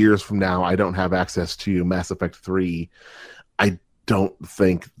 8 years from now I don't have access to Mass Effect 3, I don't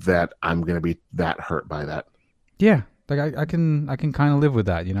think that I'm going to be that hurt by that. Yeah. Like I can kind of live with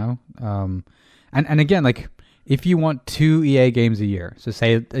that, and again, like if you want 2 EA games a year, so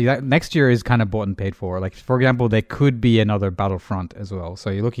say next year is kind of bought and paid for. Like, for example, there could be another Battlefront as well. So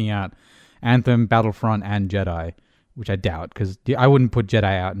you're looking at Anthem, Battlefront, and Jedi, which I doubt, because I wouldn't put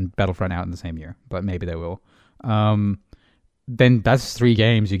Jedi out and Battlefront out in the same year, but maybe they will. Then that's 3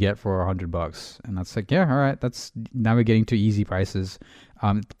 games you get for $100, and that's like, yeah, all right. That's now we're getting to easy prices.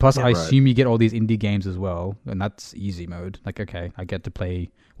 Plus, I assume you get all these indie games as well, and that's easy mode. Like, okay, I get to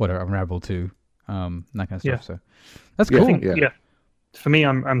play Unravel 2, that kind of stuff. So that's cool. For me,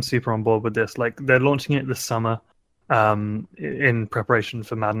 I'm super on board with this. Like, they're launching it this summer, in preparation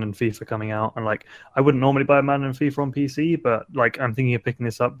for Madden and FIFA coming out. And like, I wouldn't normally buy Madden and FIFA on PC, but like, I'm thinking of picking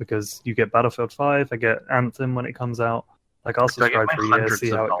this up because you get Battlefield 5, I get Anthem when it comes out. Like, I'll subscribe for a year, see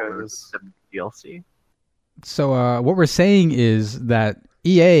how it goes. DLC. So what we're saying is that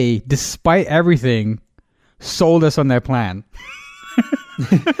EA, despite everything, sold us on their plan.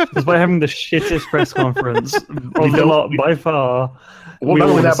 Despite having the shittest press conference of the lot by far. Well, not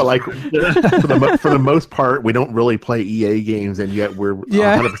only that, but like for the most part, we don't really play EA games, and yet we're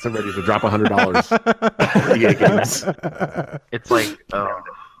 100% ready to drop $100 for EA games. It's like,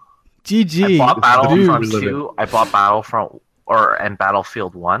 GG. I bought Battlefront 2. I bought Battlefront and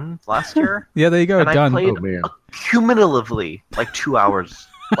Battlefield 1 last year. Yeah, there you go. And Done. I played cumulatively like 2 hours.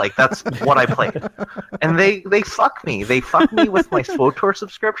 Like, that's what I played. And they fuck me. They fuck me with my SWTOR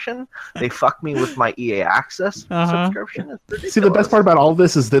subscription. They fuck me with my EA Access subscription. It's ridiculous. See, the best part about all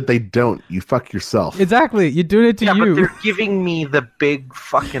this is that they don't. You fuck yourself. Exactly. You're doing it to you. But they're giving me the big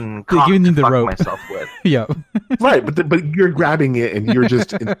fucking cock to fuck rope. Myself with. Yeah. Right, but you're grabbing it and you're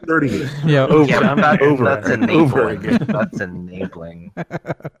just inserting it. Yeah. That's enabling. That's enabling.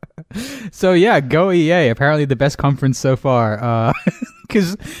 So yeah, go EA. Apparently the best conference so far.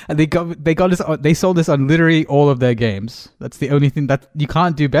 Because they sold this on literally all of their games. That's the only thing that you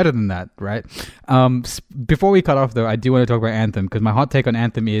can't do better than that, right? Before we cut off, though, I do want to talk about Anthem, because my hot take on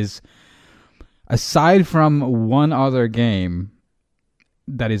Anthem is, aside from one other game,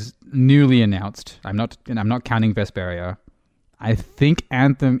 that is newly announced. I'm not counting Vesperia. I think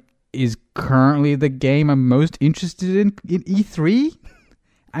Anthem is currently the game I'm most interested in E3,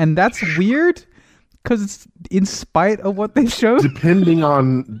 and that's weird because it's in spite of what they showed. Depending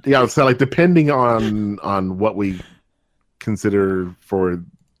on what we consider for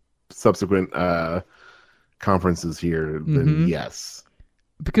subsequent conferences here, then yes.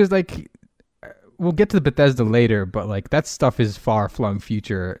 Because we'll get to the Bethesda later, but that stuff is far-flung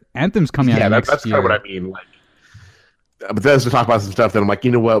future. Anthem's coming out next year. That's kind of what I mean. Bethesda talk about some stuff that I'm like,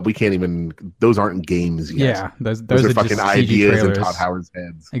 you know what? We can't even. Those aren't games yet. Yeah, those are are fucking just ideas CG in Todd Howard's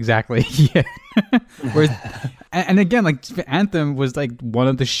heads. Exactly. Yeah. Whereas, and again, Anthem was one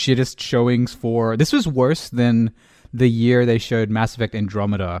of the shittest showings for. This was worse than the year they showed Mass Effect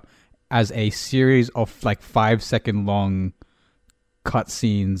Andromeda as a series of 5-second long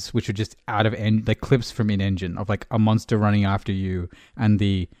cutscenes, which are just out of clips from in-engine of a monster running after you and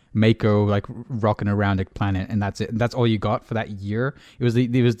the Mako rocking around a planet, and that's it. And that's all you got for that year. It was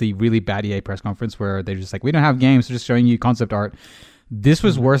the really bad EA press conference where they're just we don't have games, we're just showing you concept art. This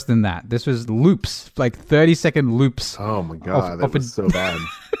was worse than that. This was loops, 30-second loops. Oh my god, that was so bad.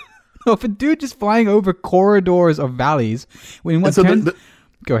 Of a dude just flying over corridors of valleys.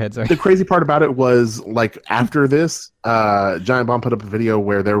 Go ahead, sorry. The crazy part about it was, after this, Giant Bomb put up a video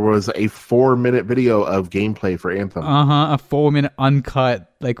where there was a 4-minute video of gameplay for Anthem. A 4-minute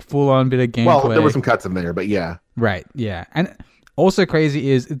uncut, full-on bit of gameplay. Well, there were some cuts in there, but yeah. Right, yeah. And also crazy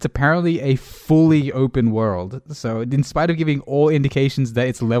is it's apparently a fully open world. So in spite of giving all indications that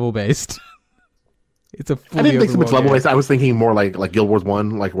it's level-based, it's a fully open world. I didn't think so much level-based. I was thinking more like Guild Wars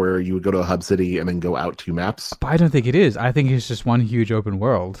 1, where you would go to a hub city and then go out 2 maps. But I don't think it is. I think it's just one huge open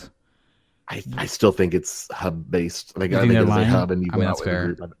world. I still think it's hub-based. I think it's a hub and you go out that's with fair.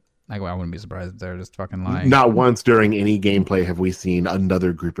 a group. I wouldn't be surprised if they're just fucking lying. Not once during any gameplay have we seen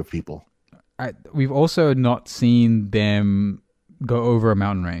another group of people. We've also not seen them go over a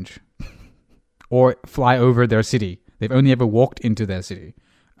mountain range or fly over their city. They've only ever walked into their city.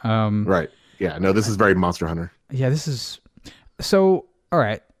 Right. Yeah, no, this is very Monster Hunter. Yeah, this is... So, all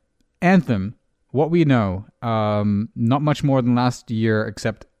right. Anthem, what we know, not much more than last year,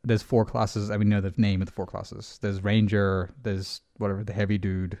 except there's 4 classes. I mean, know the name of the 4 classes. There's Ranger, there's the heavy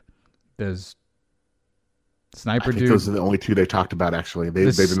dude, there's Sniper dude. Those are the only 2 they talked about, actually.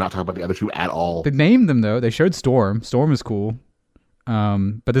 They did not talk about the other 2 at all. They named them, though. They showed Storm. Storm is cool.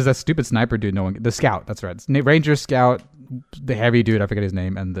 But there's that stupid Sniper dude. The Scout, that's right. It's Ranger, Scout, the heavy dude, I forget his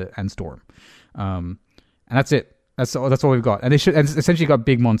name, and Storm. And that's it. That's all we've got. And they essentially got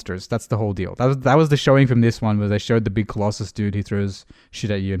big monsters. That's the whole deal. That was the showing from this one, where they showed the big Colossus dude who throws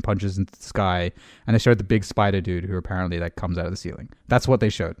shit at you and punches into the sky, and they showed the big spider dude who apparently comes out of the ceiling. That's what they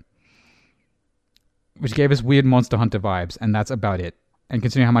showed, which gave us weird Monster Hunter vibes, and that's about it. And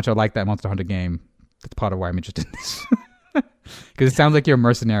considering how much I like that Monster Hunter game, that's part of why I'm interested in this. Because it sounds like you're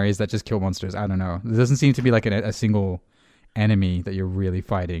mercenaries that just kill monsters. I don't know. There doesn't seem to be a single enemy that you're really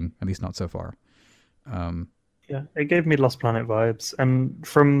fighting, at least not so far. Yeah, it gave me Lost Planet vibes, and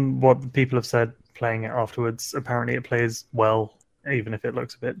from what people have said playing it afterwards, apparently it plays well, even if it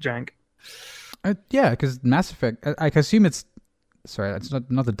looks a bit jank. Yeah, because Mass Effect, I assume it's... Sorry, it's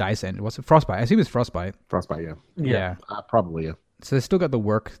not the DICE engine. What's it? Frostbite. I assume it's Frostbite. Frostbite, yeah. Yeah. Probably, yeah. So they still got the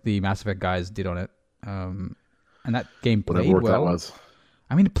work the Mass Effect guys did on it. And that game played Whatever work well. that was.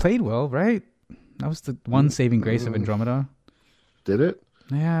 I mean, it played well, right? That was the one saving grace of Andromeda. Did it?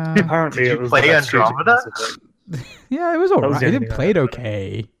 Yeah. Apparently, Did it you was play the best Andromeda? Yeah, it was alright. the only It thing I played heard.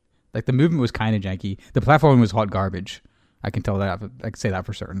 okay. The movement was kind of janky. The platforming was hot garbage. I can tell that. I can say that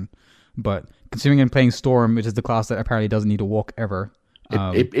for certain. But considering I'm playing Storm, which is the class that apparently doesn't need to walk ever.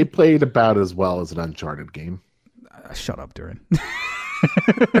 It played about as well as an Uncharted game. Shut up, Duran.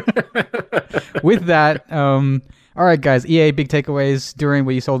 With that, all right, guys. EA big takeaways. Duran,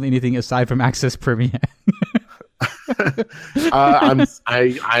 were you sold anything aside from Access Premier? I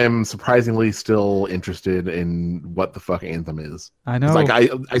am surprisingly still interested in what the fuck Anthem is. I know.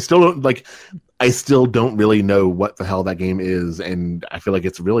 I still don't really know what the hell that game is, and I feel like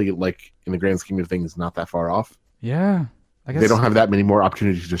it's really in the grand scheme of things not that far off. Yeah, I guess they don't have that many more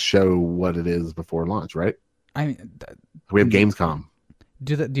opportunities to show what it is before launch, right? I mean, we have Gamescom.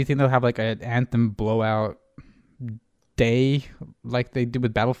 Do you think they'll have an Anthem blowout day like they did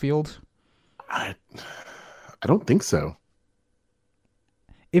with Battlefield? I don't think so.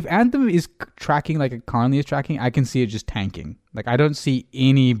 If Anthem is tracking like it currently is tracking, I can see it just tanking. I don't see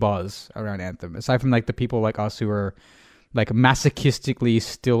any buzz around Anthem, aside from the people like us who are masochistically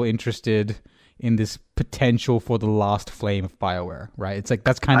still interested in this potential for the last flame of BioWare, right? It's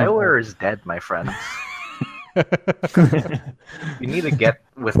that's kind BioWare is dead, my friends. You need to get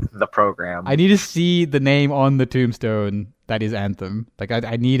with the program. I need to see the name on the tombstone that is Anthem. Like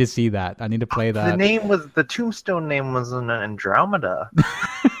I need to see that. I need to play that. The tombstone name was an Andromeda.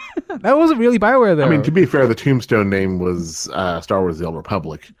 That wasn't really BioWare though. I mean, to be fair, the tombstone name was Star Wars: The Old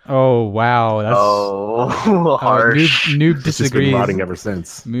Republic. Oh wow, that's harsh. Noob It's just been disagrees. rotting ever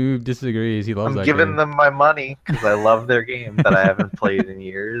since. Noob disagrees. He loves I'm that giving game. them my money because I love their game that I haven't played in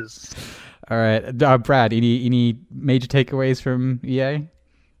years. All right, Brad. Any major takeaways from EA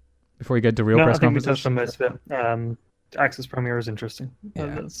before we get to real No, I press think we conferences? touched on most of it. Access Premier is interesting.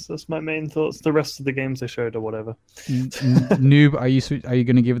 Yeah. That's my main thoughts. The rest of the games they showed or whatever. Noob, are you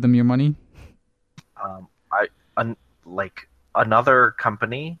going to give them your money? Another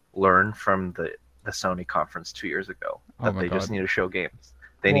company learned from the Sony conference 2 years ago that they just need to show games.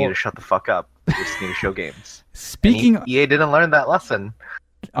 They need to shut the fuck up. They just need to show games. Speaking, EA didn't learn that lesson.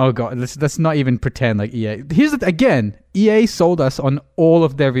 oh god, let's not even pretend like EA. Here's again, EA sold us on all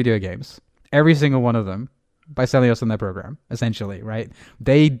of their video games, every single one of them, by selling us on their program. Essentially, right?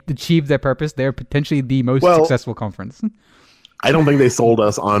 They achieved their purpose. They're potentially the most successful conference. I don't think they sold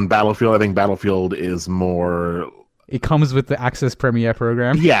us on Battlefield. I think Battlefield is more. It comes with the Access Premier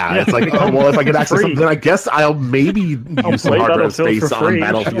program. Yeah, it's like, oh, well, if I get access to something, then I guess I'll maybe use some hardware space on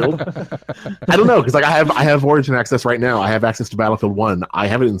Battlefield. I don't know, because like I have Origin access right now. I have access to Battlefield 1. I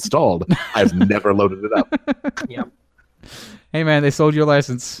have it installed. I've never loaded it up. Yep. Hey man, they sold your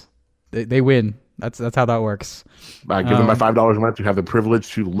license. They win. That's how that works. I give them my $5 a month to have the privilege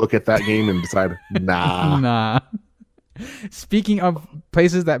to look at that game and decide, nah. Speaking of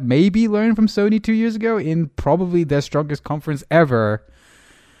places that maybe learned from Sony 2 years ago in probably their strongest conference ever,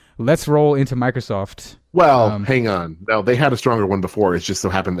 let's roll into Microsoft. Well, hang on. No, they had a stronger one before. It just so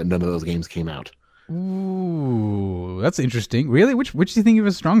happened that none of those games came out. Ooh, that's interesting. Really? Which do you think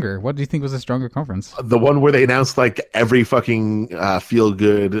was stronger? What do you think was a stronger conference? The one where they announced like every fucking feel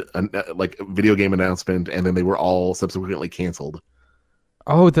good like video game announcement, and then they were all subsequently canceled.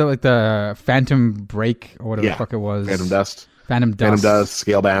 Oh, the Phantom Break or whatever the fuck it was. Phantom Dust,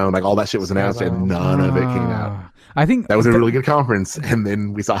 Scalebound, like all that shit was announced, and none of it came out. I think that was a really good conference, and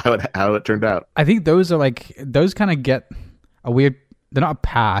then we saw how it turned out. I think those kind of get a weird. They're not a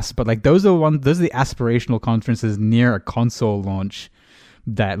pass, but like those are the aspirational conferences near a console launch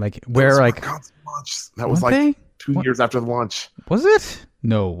that like where like console launch. That was like 2 years after the launch. Was it?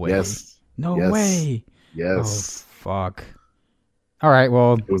 No way. Yes. No way. Yes. Oh, fuck. All right.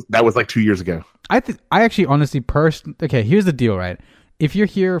 Well, that was like 2 years ago. I actually honestly okay. Here's the deal, right? If you're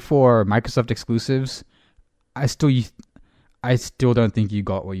here for Microsoft exclusives, I still don't think you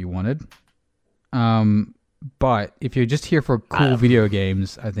got what you wanted. But if you're just here for cool video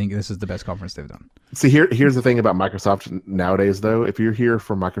games, I think this is the best conference they've done. See, here's the thing about Microsoft nowadays, though. If you're here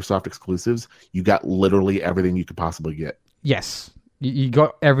for Microsoft exclusives, you got literally everything you could possibly get. Yes, you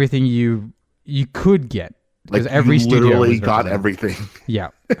got everything you could get. Like every you studio literally got everything. Yeah.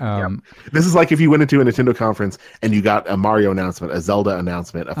 This is like if you went into a Nintendo conference and you got a Mario announcement, a Zelda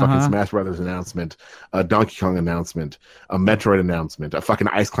announcement, a fucking Smash Brothers announcement, a Donkey Kong announcement, a Metroid announcement, a fucking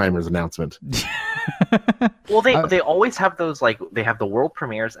Ice Climbers announcement. Well, they always have those, like, they have the world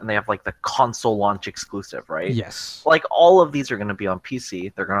premieres and they have like the console launch exclusive, right? Yes. Like all of these are going to be on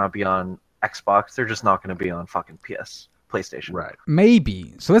PC. They're going to be on Xbox. They're just not going to be on fucking PlayStation. Right.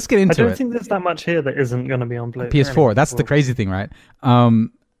 Maybe. So let's get into it. I don't think there's that much here that isn't going to be on PS4. That's the crazy thing, right?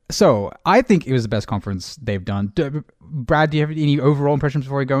 So I think it was the best conference they've done. Brad, do you have any overall impressions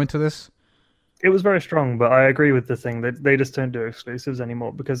before we go into this? It was very strong, but I agree with the thing that they just don't do exclusives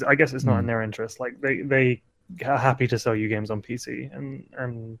anymore because I guess it's not in their interest. Like they are happy to sell you games on PC,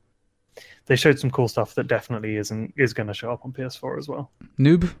 and they showed some cool stuff that definitely is going to show up on PS4 as well.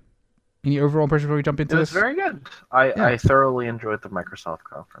 Noob, any overall impressions before we jump into this? It was very good. I thoroughly enjoyed the Microsoft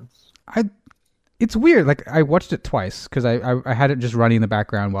conference. It's weird. Like I watched it twice because I had it just running in the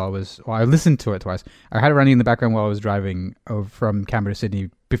background while I listened to it twice. I had it running in the background while I was driving over from Canberra to Sydney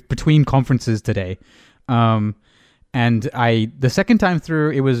between conferences today. And the second time through,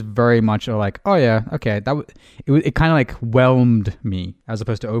 it was very much like, oh yeah, okay, it kind of like whelmed me as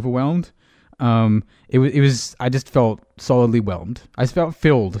opposed to overwhelmed. It was I just felt solidly whelmed. I felt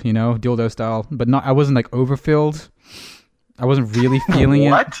filled, dildo style, but not. I wasn't like overfilled. I wasn't really feeling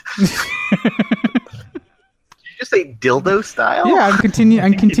it. What? Did you just say dildo style? Yeah, I'm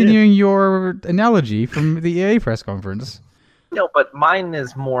continuing your analogy from the EA press conference. No, but mine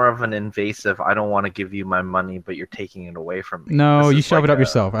is more of an invasive. I don't want to give you my money, but you're taking it away from me. No, you shove it up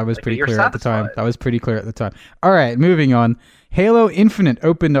yourself. I was pretty clear at the time. That was pretty clear at the time. All right, moving on. Halo Infinite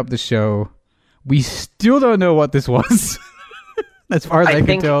opened up the show. We still don't know what this was, as far as I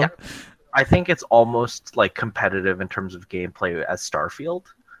can tell. I think it's almost like competitive in terms of gameplay as Starfield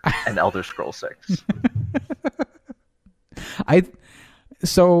and Elder Scrolls 6.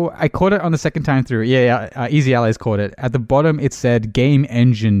 So I caught it on the second time through. Easy Allies caught it. At the bottom, it said Game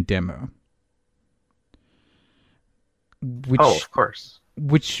Engine Demo. Of course.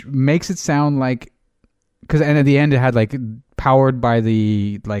 Which makes it sound like... and at the end, it had like powered by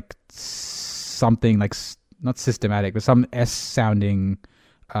the like something like not systematic, but some S-sounding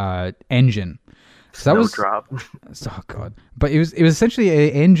engine. So that was Snowdrop. Oh god! But it was essentially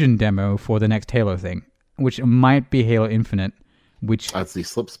an engine demo for the next Halo thing, which might be Halo Infinite. Which that's the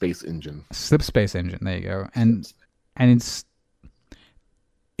Slipspace engine. Slipspace engine. There you go. And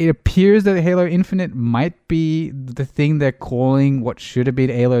it appears that Halo Infinite might be the thing they're calling what should have been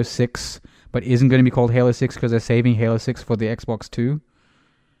Halo 6, but isn't going to be called Halo 6 because they're saving Halo 6 for the Xbox 2.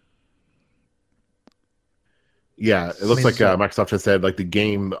 Yeah, it looks like Microsoft has said like the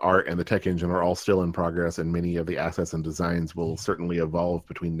game art and the tech engine are all still in progress, and many of the assets and designs will certainly evolve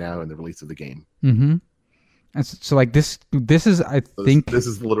between now and the release of the game. Mm-hmm. And so like this is this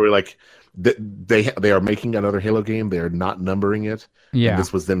is literally like they are making another Halo game. They are not numbering it. Yeah, and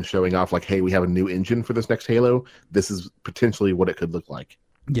this was them showing off like, hey, we have a new engine for this next Halo. This is potentially what it could look like.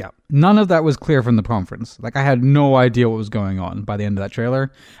 Yeah, none of that was clear from the conference. Like, I had no idea what was going on by the end of that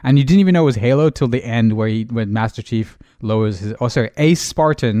trailer, and you didn't even know it was Halo till the end, when Master Chief lowers a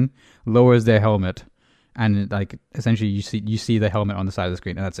Spartan lowers their helmet, and like essentially you see the helmet on the side of the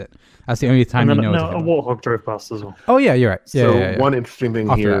screen, and that's it. That's the only time you know. No, a Warthog drove past as well. Oh yeah, you're right. Yeah, one interesting thing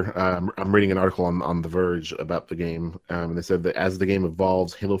here, I'm reading an article on The Verge about the game, and they said that as the game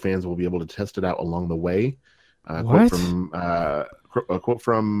evolves, Halo fans will be able to test it out along the way. What? A quote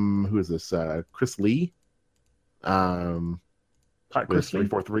from who is this? Chris Lee. Chris Lee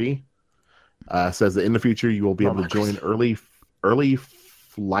 343 says that in the future you will be able to join early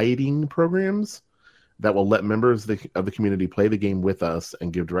flighting programs that will let members of the community play the game with us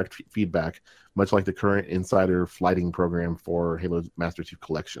and give direct feedback, much like the current insider flighting program for Halo Master Chief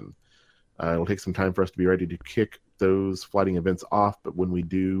Collection. It will take some time for us to be ready to kick those flighting events off, but when we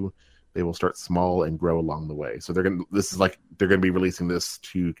do, they will start small and grow along the way. So they're gonna be releasing this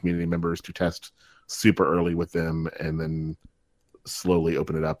to community members to test super early with them, and then slowly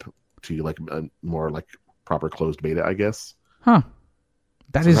open it up to like a more like proper closed beta, I guess. Huh.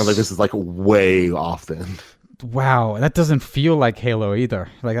 Sounds like this is like way off then. Wow, that doesn't feel like Halo either.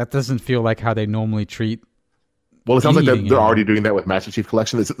 Like that doesn't feel like how they normally treat. Well, it sounds like they're already doing that with Master Chief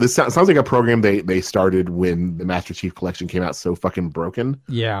Collection. This sounds like a program they started when the Master Chief Collection came out so fucking broken.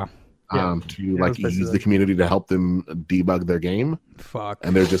 Yeah. To like use the community to help them debug their game. Fuck.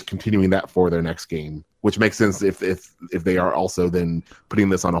 And they're just continuing that for their next game, which makes sense if they are also then putting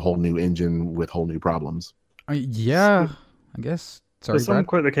this on a whole new engine with whole new problems. Yeah, I guess. Sorry, there's some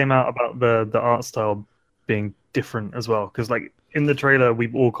quote that came out about the art style being different as well, because like in the trailer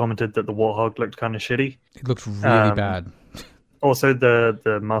we've all commented that the Warthog looked kind of shitty. It looked really bad. Also,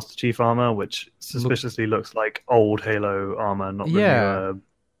 the Master Chief armor, which suspiciously looks like old Halo armor, not the new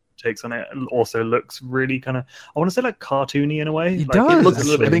takes on it, also looks really kind of, I want to say like cartoony in a way. It does. It looks a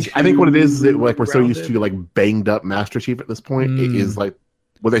little bit I think what it is like we're so used to like banged up Master Chief at this point. It is like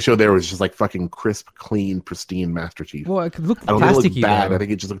what they showed there was just like fucking crisp, clean, pristine Master Chief. Well, it looked I don't think it looked plasticky. bad. I think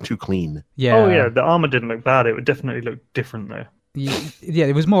it just looked too clean. Yeah. Oh yeah, the armor didn't look bad. It would definitely look different though. Yeah,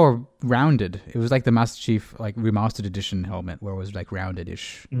 it was more rounded. It was like the Master Chief like remastered edition helmet, where it was like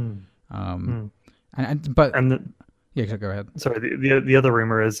rounded-ish. Yeah, go ahead. Sorry, the other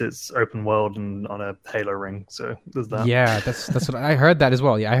rumor is it's open world and on a Halo ring, so there's that. Yeah, that's what I heard that as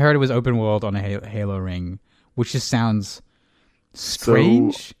well. Yeah, I heard it was open world on a Halo ring, which just sounds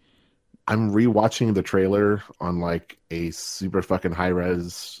strange. So, I'm rewatching the trailer on like a super fucking high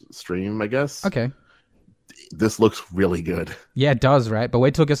res stream, I guess. Okay. This looks really good. Yeah, it does, right? But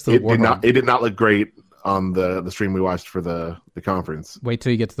wait till it gets to the Warthog. It did not look great on the stream we watched for the conference. Wait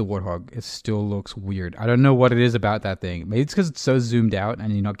till you get to the Warthog. It still looks weird. I don't know what it is about that thing. Maybe it's because it's so zoomed out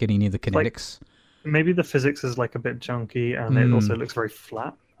and you're not getting any of the kinetics. Like, maybe the physics is like a bit junky and it also looks very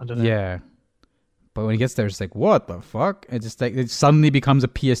flat. I don't know. Yeah. But when it gets there, it's like, what the fuck? It just like it suddenly becomes a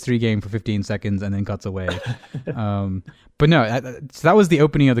PS3 game for 15 seconds and then cuts away. But no, so that was the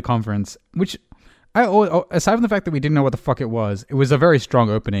opening of the conference, which aside from the fact that we didn't know what the fuck it was a very strong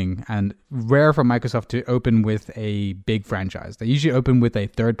opening and rare for Microsoft to open with a big franchise. They usually open with a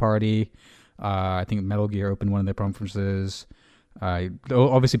third party. I think Metal Gear opened one of their conferences.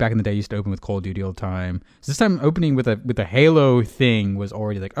 Obviously back in the day, used to open with Call of Duty all the time. So this time opening with a Halo thing was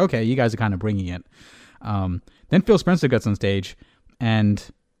already like, okay, you guys are kind of bringing it. Then Phil Spencer gets on stage, and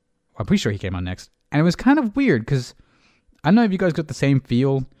I'm pretty sure he came on next. And it was kind of weird because I don't know if you guys got the same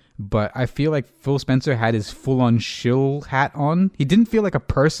feel, but I feel like Phil Spencer had his full-on shill hat on. He didn't feel like a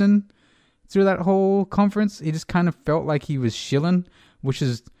person through that whole conference. He just kind of felt like he was shilling, which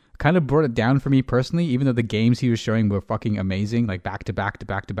is kind of brought it down for me personally, even though the games he was showing were fucking amazing, like back to back to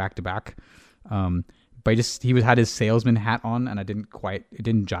back to back to back. But he had his salesman hat on, and it didn't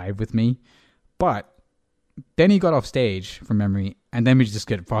jive with me. But then he got off stage from memory, and then we just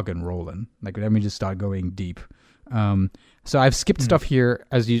get fucking rolling. Like then we just start going deep. So I've skipped stuff here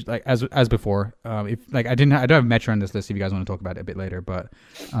as before. If like I don't have Metro on this list. If you guys want to talk about it a bit later, but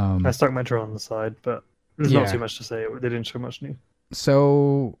I stuck Metro on the side, but there's not too much to say. They didn't show much new.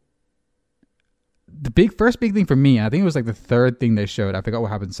 So the first big thing for me, I think it was like the third thing they showed. I forgot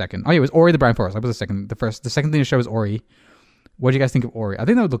what happened second. Oh yeah, it was Ori the Blind Forest. That was the second. The second thing they showed was Ori. What did you guys think of Ori? I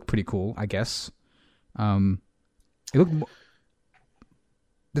think that would look pretty cool. I guess. It looked.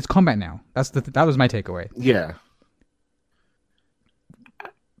 It's combat now. That was my takeaway. Yeah.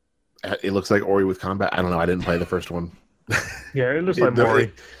 It looks like Ori with combat. I don't know. I didn't play the first one. Yeah, it looks like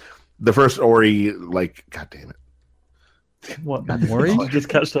Ori. The first Ori, like, god damn it. What? Mori? Did you just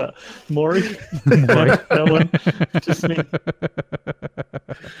catch that? Mori? That one? Just me.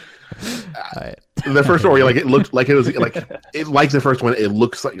 The first Ori, like, it looked like it was like the first one. It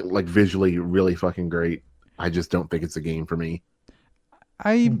looks like visually really fucking great. I just don't think it's a game for me.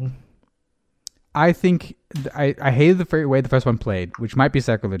 I think I hated the way the first one played, which might be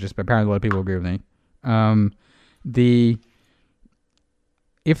sacrilegious, but apparently a lot of people agree with me.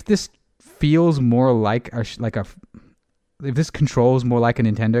 If this feels more like if this controls more like a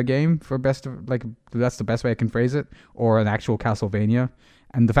Nintendo game that's the best way I can phrase it, or an actual Castlevania,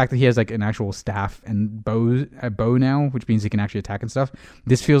 and the fact that he has like an actual staff and a bow now, which means he can actually attack and stuff.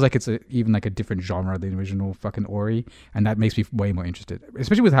 This feels like it's even like a different genre than the original fucking Ori, and that makes me way more interested,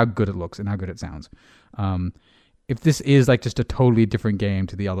 especially with how good it looks and how good it sounds. If this is like just a totally different game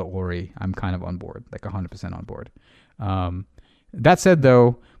to the other Ori, I'm kind of on board, like 100% on board. That said,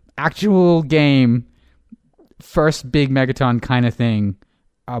 though, actual game, first big Megaton kind of thing.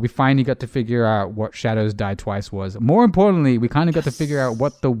 We finally got to figure out what Shadows Die Twice was. More importantly, we kind of got to figure out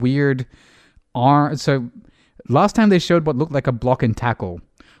what the weird arm. So last time they showed what looked like a block and tackle,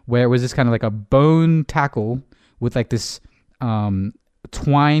 where it was this kind of like a bone tackle with like this twine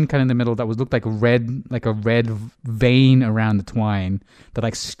kind of in the middle that looked like a red vein around the twine that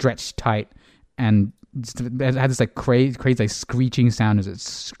like stretched tight, and it had this like crazy like screeching sound as it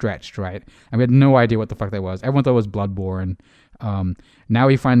stretched, right? And we had no idea what the fuck that was. Everyone thought it was Bloodborne. Now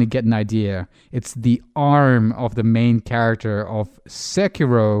we finally get an idea. It's the arm of the main character of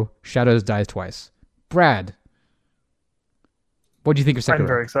Sekiro Shadows Die Twice. Brad, what do you think of Sekiro? I'm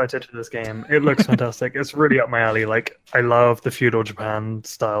very excited for this game. It looks fantastic. It's really up my alley. Like, I love the feudal Japan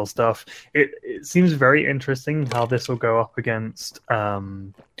style stuff. It seems very interesting how this will go up against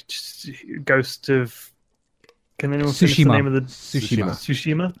Ghost of... Can anyone finish the name of the...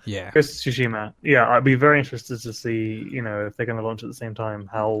 Tsushima? Yeah. Ghost of Tsushima. Yeah, I'd be very interested to see, if they're going to launch at the same time,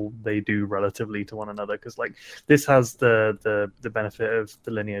 how they do relatively to one another. Because, like, this has the benefit of the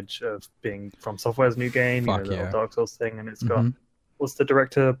lineage of being From Software's new game, the old Dark Souls thing, and it's got... What's the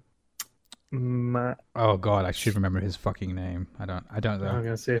director? Oh god, I should remember his fucking name. I don't know. I'm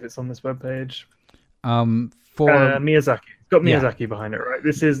gonna see if it's on this webpage. For Miyazaki. It's got Miyazaki behind it, right?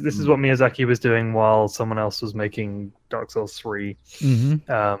 This is what Miyazaki was doing while someone else was making Dark Souls 3. He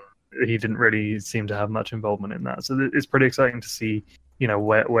didn't really seem to have much involvement in that, so it's pretty exciting to see,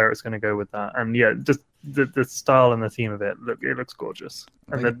 where it's going to go with that. And yeah, just the style and the theme of it looks gorgeous,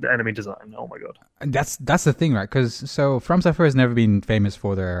 and the enemy design. Oh my god! And that's the thing, right? Because From Software has never been famous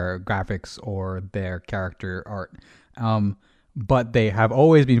for their graphics or their character art, but they have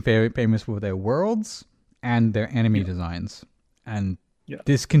always been famous for their worlds and their enemy designs, and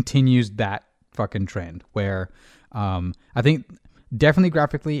this continues that fucking trend. Where I think definitely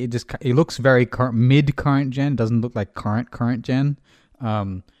graphically, it looks very mid-current gen. It doesn't look like current gen,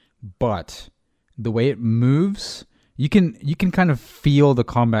 but the way it moves, you can kind of feel the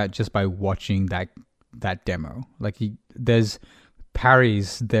combat just by watching that demo. Like there's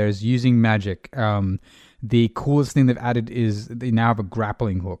parries, there's using magic. The coolest thing they've added is they now have a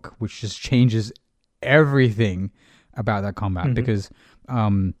grappling hook, which just changes everything about that combat. Because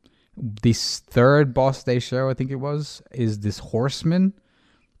this third boss they show, I think it was, is this horseman,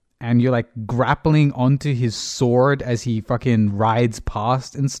 and you're like grappling onto his sword as he fucking rides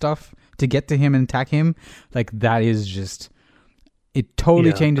past and stuff to get to him and attack him. Like, that is just, it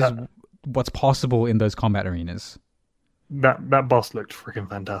totally changes what's possible in those combat arenas. That boss looked freaking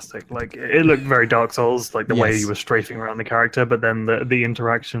fantastic. Like, it looked very Dark Souls, like the way he was strafing around the character, but then the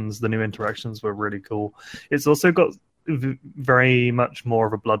new interactions were really cool. It's also got very much more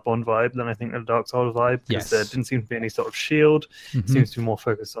of a Bloodborne vibe than I think a Dark Souls vibe, because there didn't seem to be any sort of shield. Seems to be more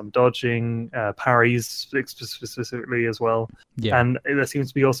focused on dodging, parries specifically as well. And there seems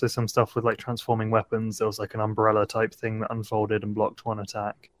to be also some stuff with like transforming weapons. There was like an umbrella type thing that unfolded and blocked one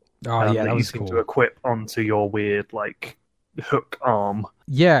attack. That you was seem cool. to equip onto your weird like hook arm.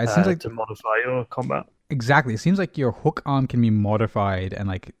 It seems like to modify your combat. Exactly. It seems like your hook arm can be modified, and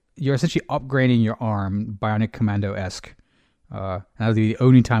like you're essentially upgrading your arm, Bionic Commando-esque. That'll be the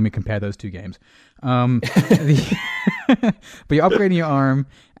only time we compare those two games. But you're upgrading your arm,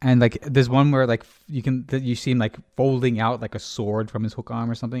 and like there's one where like you see him like folding out like a sword from his hook arm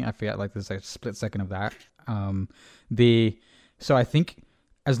or something. I forget. Like there's like a split second of that. So I think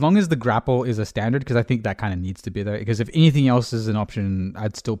as long as the grapple is a standard, because I think that kind of needs to be there. Because if anything else is an option,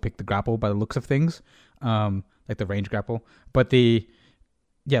 I'd still pick the grapple by the looks of things, like the range grapple. But like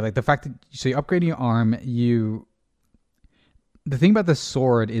the fact that so you're upgrading your arm, the thing about the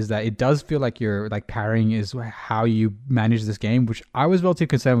sword is that it does feel like you're like parrying is how you manage this game, which I was relatively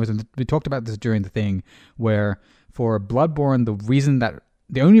concerned with. And we talked about this during the thing where for Bloodborne,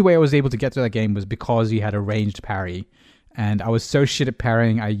 the only way I was able to get through that game was because you had a ranged parry. And I was so shit at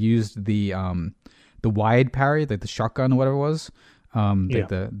parrying, I used the wide parry, like the shotgun or whatever it was, like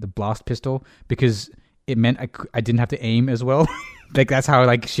the blast pistol, because it meant I didn't have to aim as well. Like that's how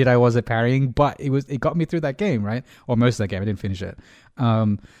like shit I was at parrying, but it got me through that game, right? Or most of that game, I didn't finish it.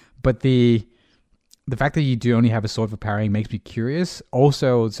 But the fact that you do only have a sword for parrying makes me curious.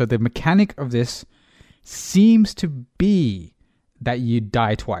 Also, so the mechanic of this seems to be that you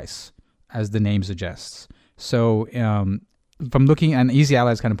die twice, as the name suggests. So from looking, and Easy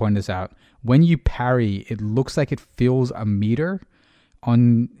Allies kind of pointed this out, when you parry, it looks like it fills a meter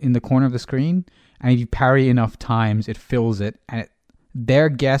in the corner of the screen, and if you parry enough times, it fills it. And their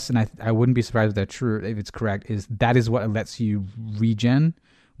guess, and I wouldn't be surprised if they're true, if it's correct, is that is what lets you regen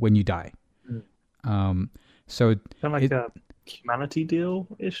when you die. So kind of like a humanity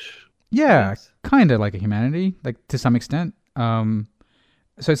deal-ish? Yeah, kind of like a humanity, like to some extent.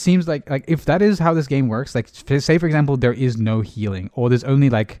 So it seems like if that is how this game works, like say for example there is no healing, or there's only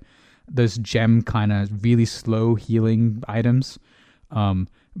like those gem kind of really slow healing items,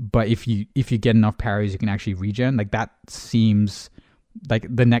 but if you get enough parries you can actually regen, like that seems like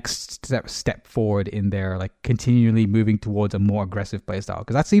the next step forward in their like continually moving towards a more aggressive playstyle,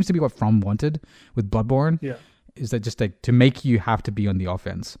 because that seems to be what From wanted with Bloodborne. Is that just like to make you have to be on the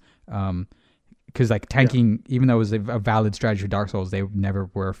offense. Because like tanking, even though it was a valid strategy for Dark Souls, they never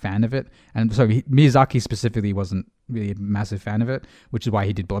were a fan of it. And so Miyazaki specifically wasn't really a massive fan of it, which is why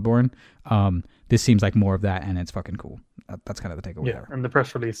he did Bloodborne. This seems like more of that, and it's fucking cool. That's kind of the takeaway. Yeah, and the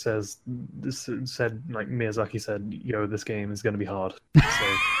press release said like Miyazaki said, "Yo, this game is going to be hard."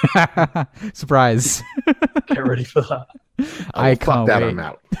 So surprise! Get ready for that. I can't wait. I'm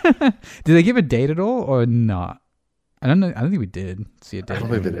out. Did they give a date at all or not? I don't know. I don't think we did see a date. I don't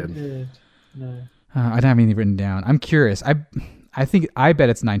think they did. No. I don't have anything written down. I'm curious. I bet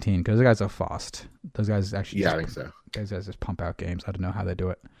it's 19 because those guys are fast. Those guys actually. Yeah, I think so. Those guys just pump out games. I don't know how they do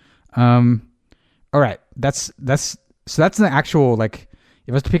it. All right. That's an actual like.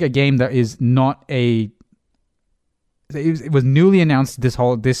 If I was to pick a game that is not a. It was newly announced this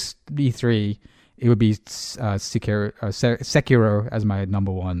E3. It would be Sekiro as my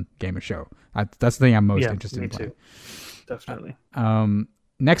number one game of show. That's the thing I'm most interested in playing. Too. Definitely.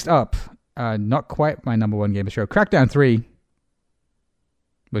 Next up. Not quite my number one game of show. Crackdown 3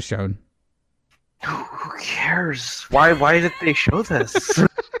 was shown. Who cares? Why did they show this?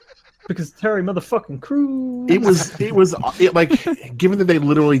 Because Terry motherfucking Crews. It was like, given that they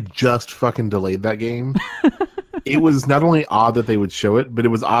literally just fucking delayed that game, it was not only odd that they would show it, but it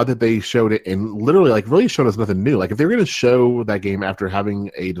was odd that they showed it and literally like really showed us nothing new. Like if they were going to show that game after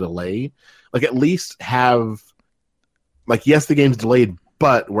having a delay, like at least have like, yes, the game's delayed,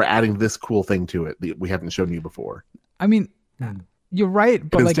 but we're adding this cool thing to it that we haven't shown you before. I mean, you're right,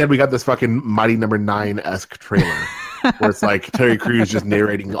 but instead we got this fucking Mighty Number 9-esque trailer where it's like Terry Crews just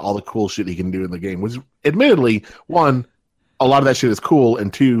narrating all the cool shit he can do in the game, which admittedly, one, a lot of that shit is cool,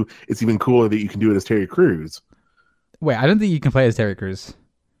 and two, it's even cooler that you can do it as Terry Crews. Wait, I don't think you can play as Terry Crews.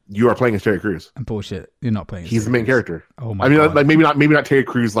 You are playing as Terry Crews. Bullshit. You're not playing as He's Terry the main Crews. character. Oh my God. I mean, God. like maybe not Terry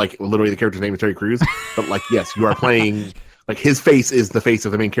Crews, like literally the character's name is Terry Crews, but like yes, you are playing. Like his face is the face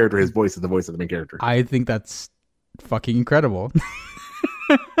of the main character. His voice is the voice of the main character. I think that's fucking incredible.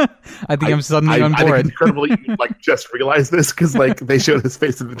 I think I'm suddenly on board. I think it's incredible that you like just realized this because like they showed his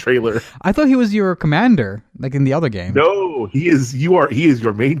face in the trailer. I thought he was your commander, like in the other game. No, he is. He is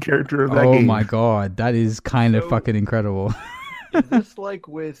your main character of that game. Oh my God, that is kind of fucking incredible. Is this like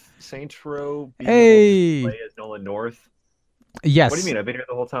with Saints Row being Hey! able to play as Nolan North? Yes. What do you mean? I've been here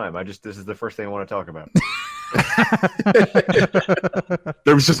the whole time. This is the first thing I want to talk about.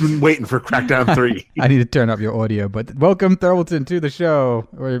 There was just been waiting for Crackdown 3. I need to turn up your audio, but welcome, Thurlton, to the show.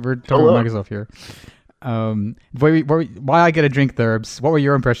 We're talking about Microsoft here. While I get a drink, Thurbs, what were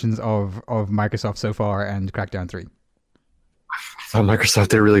your impressions of Microsoft so far and Crackdown 3? I thought Microsoft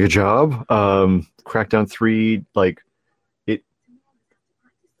did a really good job. Crackdown 3, like it.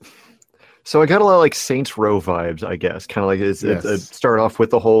 So I got a lot of like Saints Row vibes, I guess. Kind of like it started off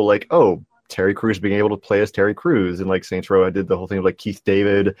with the whole like, oh, Terry Crews being able to play as Terry Crews, and like Saints Row, I did the whole thing of like Keith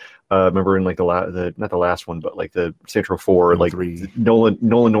David. Remember in like the not the last one, but like the Saints Row 4, like 3. Nolan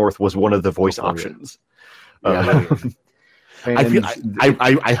North was one of the voice options. Yeah.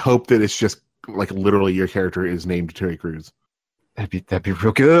 I hope that it's just like literally your character is named Terry Crews. That'd be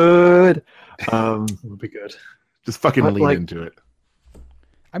real good. Would be good. Just fucking lean into it.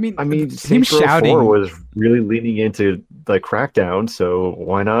 I mean, him Saints Row shouting 4 was really leaning into like Crackdown, so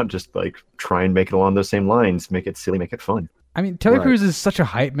why not just like try and make it along those same lines, make it silly, make it fun. I mean, Terry Crews is such a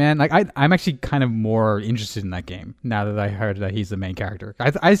hype man. Like, I'm actually kind of more interested in that game now that I heard that he's the main character.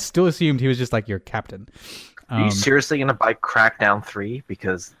 I still assumed he was just like your captain. Are you seriously gonna buy Crackdown 3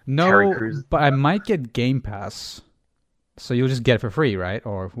 because no? Terry Crews? But I might get Game Pass, so you'll just get it for free, right?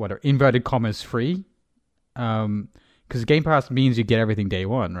 Or whatever, inverted commas free. Because Game Pass means you get everything day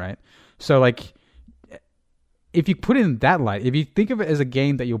one, right? So like, if you put it in that light, if you think of it as a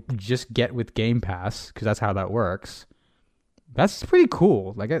game that you'll just get with Game Pass, because that's how that works, that's pretty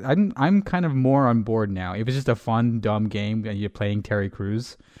cool. Like I'm kind of more on board now. If it's just a fun, dumb game and you're playing Terry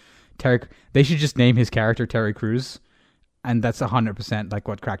Crews, they should just name his character Terry Crews, and that's 100% like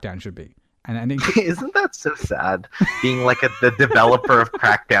what Crackdown should be. And Isn't that so sad? Being like the developer of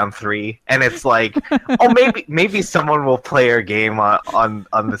Crackdown 3, and it's like, oh, maybe someone will play our game on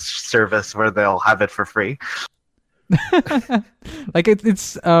this service where they'll have it for free. Like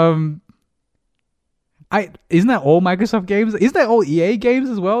it's isn't that all Microsoft games? Isn't that all EA games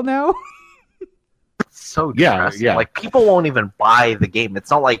as well now? It's so depressing. Yeah. Like people won't even buy the game.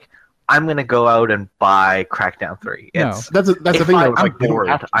 It's not like I'm gonna go out and buy Crackdown 3. It's, that's the thing. I'm like, bored,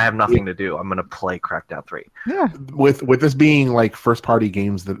 I have nothing to do. I'm gonna play Crackdown 3. Yeah. With this being like first party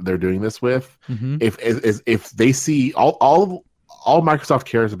games that they're doing this with, if they see all Microsoft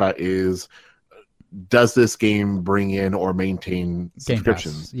cares about is, does this game bring in or maintain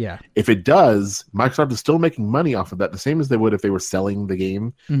subscriptions? Yeah. If it does, Microsoft is still making money off of that, the same as they would if they were selling the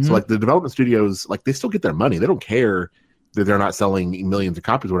game. So like the development studios, like they still get their money. They don't care that they're not selling millions of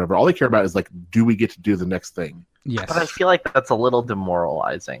copies or whatever. All they care about is like, do we get to do the next thing? Yes. But I feel like that's a little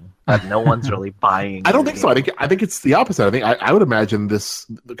demoralizing that no one's really buying. I don't think so. I think it's the opposite. I would imagine this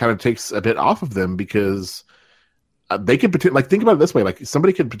kind of takes a bit off of them because they could think about it this way. Like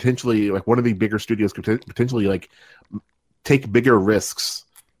somebody could potentially, like one of the bigger studios could potentially like take bigger risks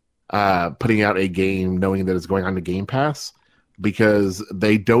putting out a game knowing that it's going on to Game Pass, because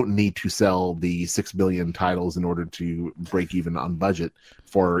they don't need to sell the 6 million titles in order to break even on budget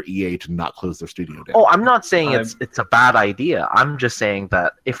for EA to not close their studio down. Oh, I'm not saying it's a bad idea. I'm just saying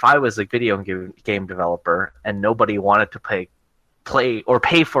that if I was a video game developer and nobody wanted to play or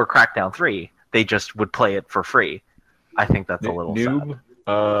pay for Crackdown 3, they just would play it for free. I think that's a little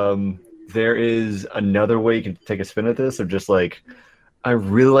sad. There is another way you can take a spin at this of just like, I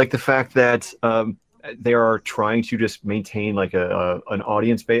really like the fact that they are trying to just maintain like an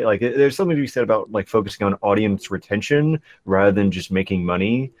audience base. Like there's something to be said about like focusing on audience retention rather than just making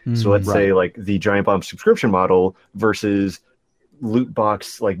money. So let's say like the Giant Bomb subscription model versus loot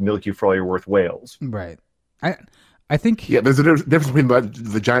box, like milk you for all you're worth whales. Right. I think there's a difference between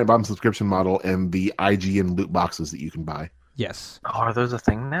the Giant Bomb subscription model and the IGN loot boxes that you can buy. Yes. Oh, are those a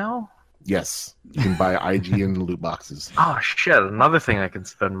thing now? Yes, you can buy IGN loot boxes. Oh shit! Another thing I can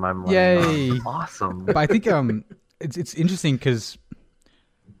spend my money Yay. on. Awesome. But I think it's interesting because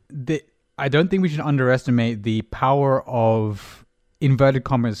I don't think we should underestimate the power of inverted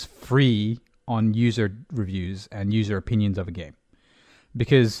commas free on user reviews and user opinions of a game,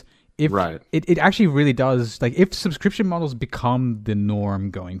 because if it actually really does, like if subscription models become the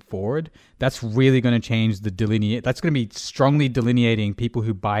norm going forward, that's really going to change that's going to be strongly delineating people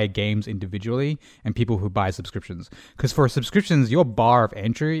who buy games individually and people who buy subscriptions. Because for subscriptions, your bar of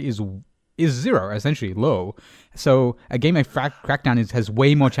entry is zero, essentially low. So a game like Crackdown has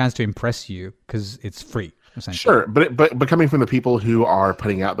way more chance to impress you because it's free. Sure, but coming from the people who are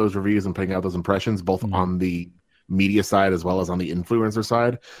putting out those reviews and putting out those impressions, both on the media side as well as on the influencer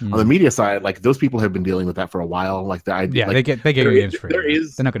side. On the media side, like those people have been dealing with that for a while. Like the idea, they get games free.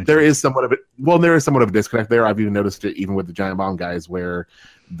 They're not going to. There is somewhat of it. Well, there is somewhat of a disconnect there. I've even noticed it even with the Giant Bomb guys, where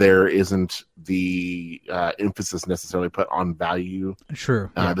there isn't the emphasis necessarily put on value. True.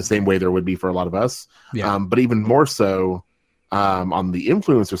 The same way there would be for a lot of us. Yeah. But even more so. On the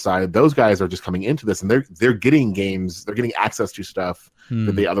influencer side, those guys are just coming into this, and they're getting games, they're getting access to stuff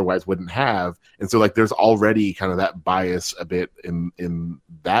that they otherwise wouldn't have, and so like there's already kind of that bias a bit in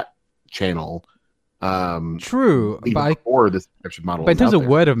that channel. True, before this subscription model. But in terms of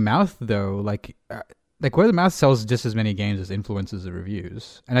word of mouth, though, like word of mouth sells just as many games as influencers or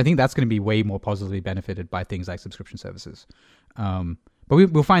reviews, and I think that's going to be way more positively benefited by things like subscription services. But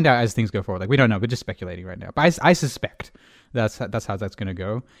we'll find out as things go forward. Like we don't know, we're just speculating right now. But I suspect. That's how that's going to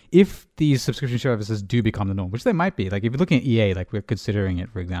go. If these subscription services do become the norm, which they might be, like if you're looking at EA, like we're considering it,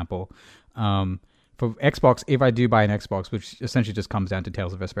 for example, for Xbox, if I do buy an Xbox, which essentially just comes down to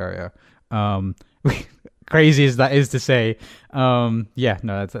Tales of Vesperia, crazy as that is to say,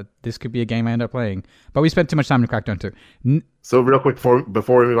 this could be a game I end up playing. But we spent too much time in Crackdown 2. So real quick,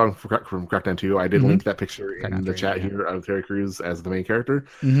 before we move on from Crackdown 2, I did link that picture in the chat here of Terry Crews as the main character.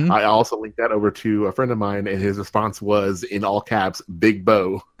 I also linked that over to a friend of mine, and his response was, in all caps, Big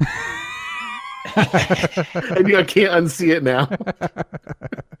Bo. And I can't unsee it now.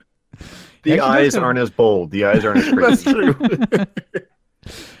 The eyes aren't as bold. The eyes aren't as crazy. That's true.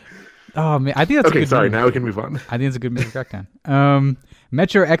 Oh man, I think that's okay. A good Sorry, movie. now we can move on. I think it's a good movie. Crackdown.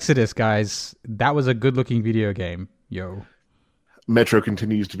 Metro Exodus, guys, that was a good-looking video game. Yo, Metro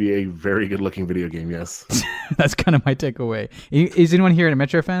continues to be a very good-looking video game. Yes, that's kind of my takeaway. Is anyone here a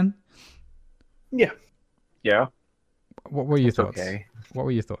Metro fan? Yeah. What were your thoughts? Okay. What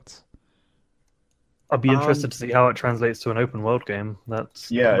were your thoughts? I'd be interested to see how it translates to an open world game. That's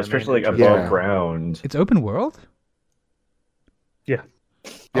especially like above above ground. It's open world. Yeah.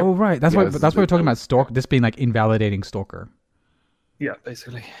 Yep. Oh right, that's why we're talking about Stalker. This being like invalidating Stalker. Yeah,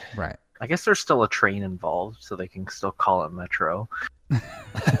 basically. Right. I guess there's still a train involved, so they can still call it Metro.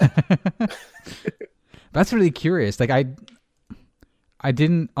 That's really curious. Like I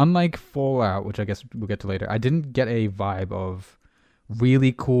didn't, unlike Fallout, which I guess we'll get to later, I didn't get a vibe of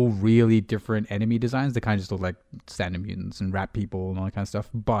really cool, really different enemy designs that kind of just look like standard mutants and rat people and all that kind of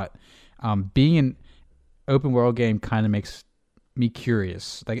stuff. But being an open world game kind of makes me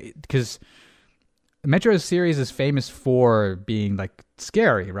curious, like, because Metro series is famous for being like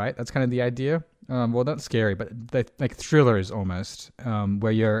scary, right? That's kind of the idea. Well, not scary, but like thrillers almost,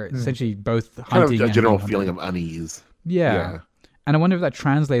 where you're essentially both hunting kind of a general and feeling of unease. Yeah. And I wonder if that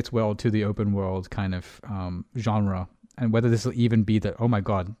translates well to the open world kind of genre, and whether this will even be the, oh my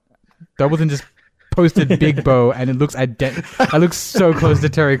god, Doubleton just posted Big Bo, and it looks I look so close to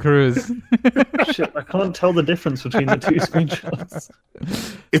Terry Crews. Shit, I can't tell the difference between the two screenshots.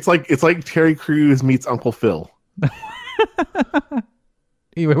 It's like Terry Crews meets Uncle Phil.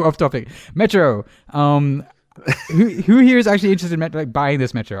 Anyway, we're off topic. Metro. Who here is actually interested in like buying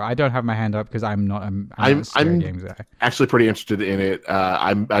this Metro? I don't have my hand up because I'm not a scary games guy. Actually pretty interested in it.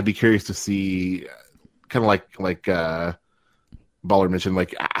 I'd be curious to see, kind of like Baller mentioned,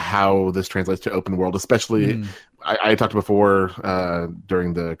 like how this translates to open world, especially. I talked before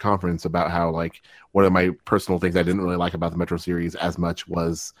during the conference about how, like, one of my personal things I didn't really like about the Metro series as much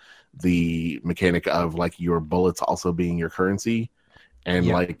was the mechanic of like your bullets also being your currency, and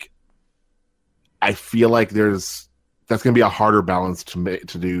like I feel like that's going to be a harder balance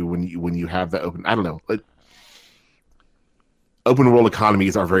to do when you have the open. I don't know. Like, open world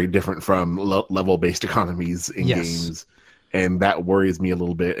economies are very different from level based economies in games. And that worries me a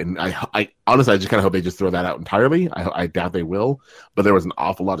little bit. And I honestly, I just kind of hope they just throw that out entirely. I doubt they will. But there was an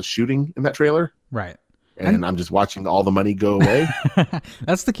awful lot of shooting in that trailer. Right. And I'm just watching all the money go away.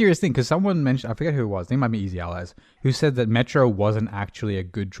 That's the curious thing, because someone mentioned, I forget who it was, they might be Easy Allies, who said that Metro wasn't actually a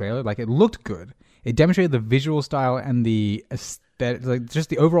good trailer. Like, it looked good. It demonstrated the visual style and the aesthetic, like just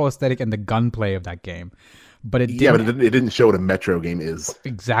the overall aesthetic and the gunplay of that game. But it didn't show what a Metro game is.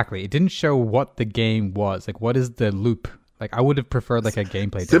 Exactly. It didn't show what the game was. Like, what is the loop? Like, I would have preferred like a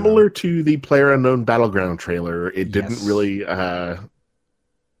gameplay similar to the PlayerUnknown Battleground trailer. It didn't really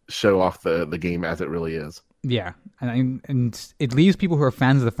show off the game as it really is. Yeah, and it leaves people who are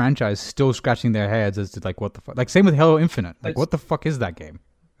fans of the franchise still scratching their heads as to like, what the fuck. Like, same with Halo Infinite. Like, what the fuck is that game?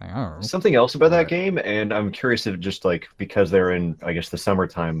 Like, I don't know. Something else about that game, and I'm curious if just like because they're in, I guess, the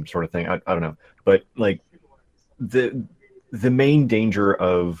summertime sort of thing. I don't know, but like the main danger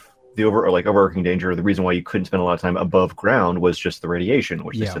of the overarching danger, the reason why you couldn't spend a lot of time above ground was just the radiation,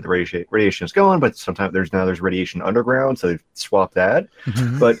 which they said the radiation is gone, but sometimes there's radiation underground, so they've swapped that.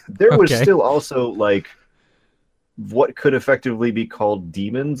 But there was still also like what could effectively be called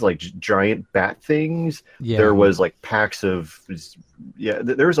demons, like giant bat things. Yeah. There was like packs of,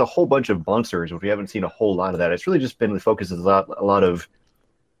 there's a whole bunch of monsters, but we haven't seen a whole lot of that. It's really just been the focus of a lot of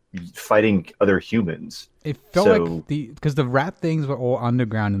fighting other humans. It felt like because the rat things were all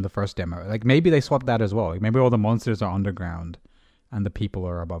underground in the first demo. Like maybe they swapped that as well. Like maybe all the monsters are underground and the people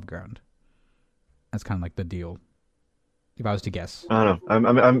are above ground. That's kind of like the deal. If I was to guess, I don't know.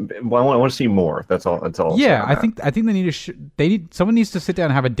 I want to see more. That's all. Yeah, I think they need to. Someone needs to sit down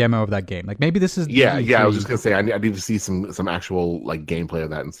and have a demo of that game. Like maybe this is. Yeah. I was just gonna say I need to see some actual like gameplay of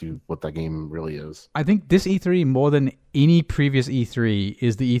that and see what that game really is. I think this E3 more than any previous E3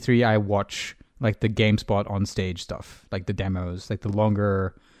 is the E3 I watch, like the GameSpot on stage stuff, like the demos, like the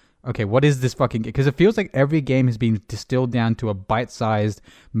longer. Okay, what is this fucking game? Because it feels like every game has been distilled down to a bite-sized,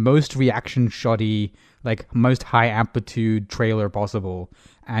 most reaction-shotty, like most high-amplitude trailer possible.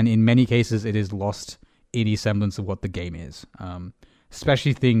 And in many cases, it has lost any semblance of what the game is.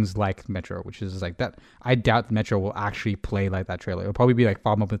 Especially things like Metro, which is like that. I doubt Metro will actually play like that trailer. It'll probably be like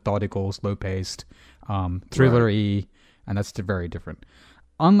far more methodical, slow-paced, thriller-y, and that's very different.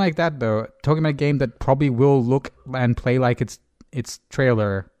 Unlike that, though, talking about a game that probably will look and play like its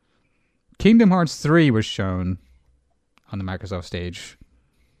trailer... Kingdom Hearts 3 was shown on the Microsoft stage.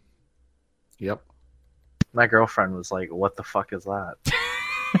 Yep. My girlfriend was like, "What the fuck is that?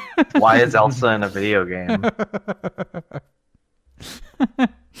 Why is Elsa in a video game?"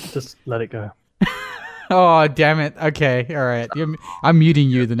 Just let it go. Oh, damn it. Okay, all right. I'm muting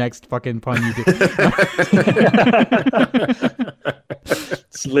you the next fucking pun you do.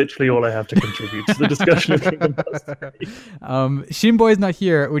 It's literally all I have to contribute to the discussion of Kingdom Hearts. Shinboy is not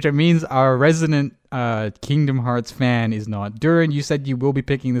here, which means our resident Kingdom Hearts fan is not. Duran, you said you will be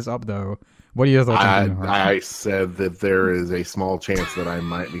picking this up, though. What are your thoughts on Kingdom Hearts? I said that there is a small chance that I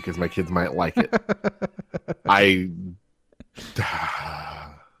might, because my kids might like it.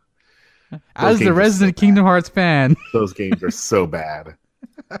 As the resident Kingdom Hearts fan. Those games are so bad.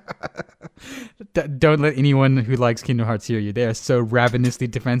 Don't let anyone who likes Kingdom Hearts hear you. They are so ravenously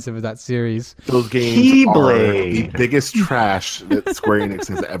defensive of that series. Those games are the biggest trash that Square Enix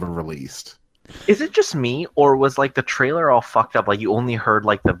has ever released. Is it just me, or was like the trailer all fucked up? Like you only heard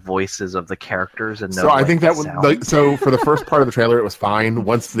like the voices of the characters and no. So I think that was so for the first part of the trailer, it was fine.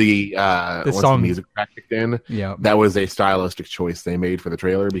 Once the music track kicked in, that was a stylistic choice they made for the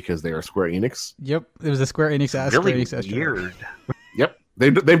trailer because they are Square Enix. Yep, it was a Square Enix. Really Square Enix weird. Yep,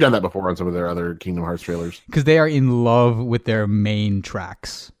 they've done that before on some of their other Kingdom Hearts trailers because they are in love with their main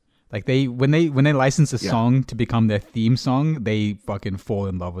tracks. Like when they license a song to become their theme song, they fucking fall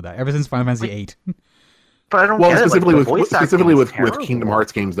in love with that. Ever since Final Fantasy VIII. But I don't get specifically with Kingdom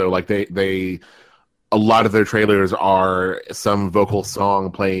Hearts games though, like they a lot of their trailers are some vocal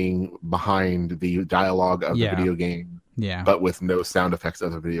song playing behind the dialogue of the video game. Yeah. But with no sound effects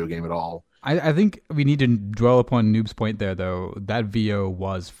of the video game at all. I think we need to dwell upon Noob's point there though. That VO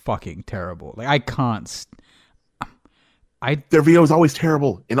was fucking terrible. Like I can't their VO is always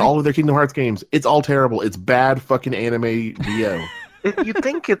terrible in all of their Kingdom Hearts games. It's all terrible. It's bad fucking anime VO. You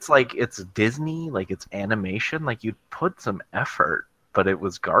think it's like it's Disney, like it's animation, like you'd put some effort, but it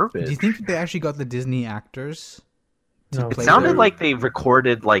was garbage. Do you think they actually got the Disney actors? It sounded like they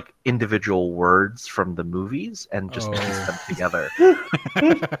recorded like individual words from the movies and just pieced them together.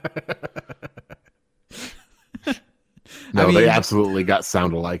 No, they absolutely got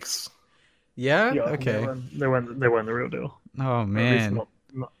sound-alikes. Yeah? Okay. They weren't the real deal. Oh man,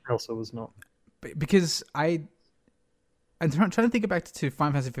 Elsa was not. Because I'm trying to think back to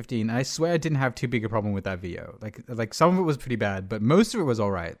Final Fantasy 15. I swear I didn't have too big a problem with that VO. Like some of it was pretty bad, but most of it was all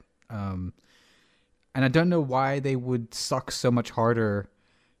right. And I don't know why they would suck so much harder.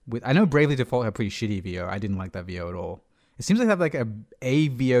 I know Bravely Default had pretty shitty VO. I didn't like that VO at all. It seems like they have like a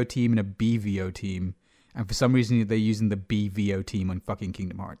VO team and a B VO team. And for some reason, they're using the BVO team on fucking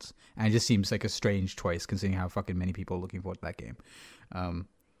Kingdom Hearts. And it just seems like a strange choice, considering how fucking many people are looking forward to that game.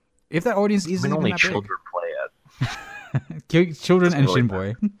 If that audience isn't even that children big. Play it. Children and really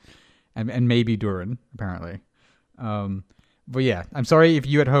Shinboy. and maybe Duran, apparently. But yeah, I'm sorry if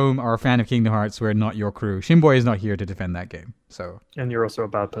you at home are a fan of Kingdom Hearts. We're not your crew. Shinboy is not here to defend that game. And you're also a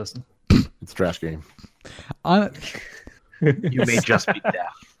bad person. It's a trash game. You may just be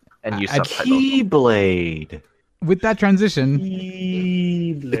deaf. And you Keyblade. With that transition, no,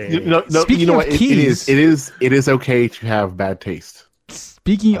 you know what? It is okay to have bad taste.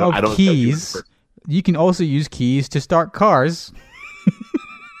 Speaking of keys, you can also use keys to start cars.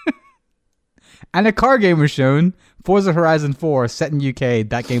 And a car game was shown, Forza Horizon 4, set in UK.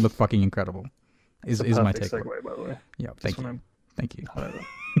 That game looked fucking incredible. Is my take. Segue, by the way. Yeah, thank you.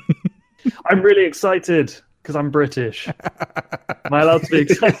 I'm really excited Because I'm British. Am I allowed to be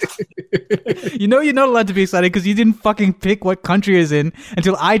excited? You know you're not allowed to be excited because you didn't fucking pick what country is in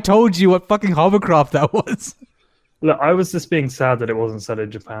until I told you what fucking hovercraft that was. Look, I was just being sad that it wasn't set in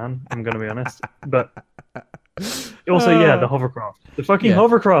Japan, I'm going to be honest. But also, yeah, the hovercraft. The fucking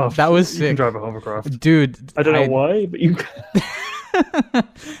hovercraft. That was You sick. can drive a hovercraft. Dude. I don't know why, but you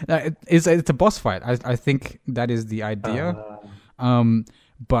it's a boss fight. I think that is the idea.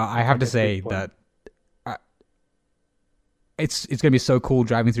 But I have to say that it's going to be so cool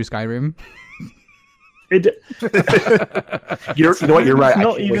driving through Skyrim. You know what? You're right. I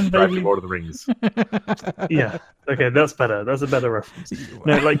Not can't wait even to drive vaguely- Lord of the Rings. Yeah. Okay, that's better. That's a better reference.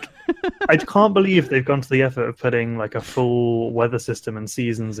 No, like, I can't believe they've gone to the effort of putting like a full weather system and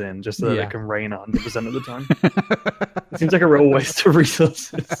seasons in just so that Yeah. it can rain 100% of the time. It seems like a real waste of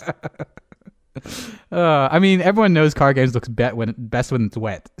resources. I mean, everyone knows car games looks best when it's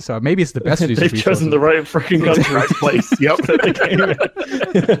wet. So maybe it's the best use of They've chosen the right freaking country. Right place. Yep.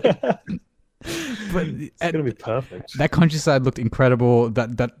 But It's gonna be perfect. that countryside looked incredible.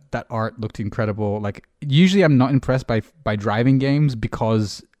 That art looked incredible. Like usually, I'm not impressed by driving games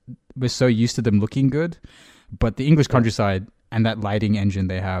because we're so used to them looking good. But the English countryside and that lighting engine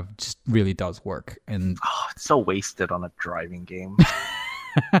they have just really does work. And Oh, it's so wasted on a driving game.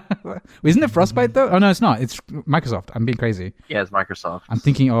 isn't it Frostbite though? Oh no, it's not. It's Microsoft. I'm being crazy. Yeah, it's Microsoft. I'm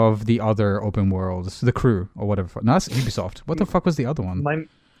thinking of the other open worlds, The Crew or whatever. No, that's Ubisoft. What the fuck was the other one?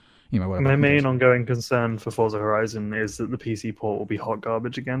 Whatever. My main ongoing concern for Forza Horizon is that the PC port will be hot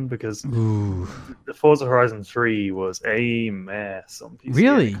garbage again because Ooh. the Forza Horizon 3 was a mess on PC.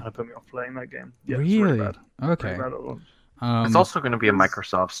 Really? It kind of put me off playing that game. Yeah, it's really Really? bad. Okay. Really bad at launch. It's also going to be a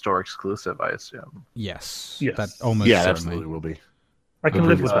Microsoft Store exclusive, I assume. Yes. Yes. That almost Yeah, it certainly. absolutely will be. I can The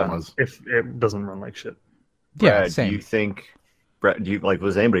live with previous that one was. if it doesn't run like shit. Yeah, Brad, same. do you think, Brad,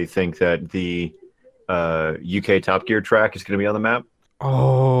 does anybody think that the UK Top Gear track is going to be on the map?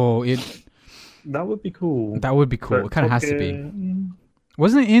 Oh, That would be cool. that would be cool. But It kind of has to Top be. Gear,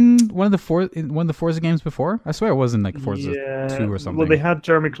 Wasn't it in one of the Forza games before? I swear it was in like Forza 2 or something. Well, they had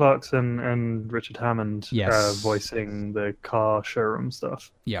Jeremy Clarkson and Richard Hammond Yes. voicing the car showroom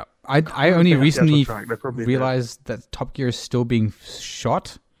stuff. Yeah, I only they had the recently actual track. They probably did. realized that Top Gear is still being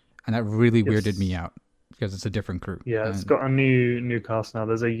shot, and that really weirded Yes. me out because it's a different crew. Yeah, it's And- got a new cast now.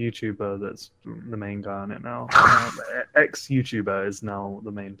 There's a YouTuber that's the main guy on it now. Ex-YouTuber is now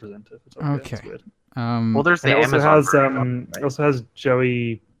the main presenter for Top Gear. It's Okay. weird. Well, there's And the it also Amazon has version, it right? also has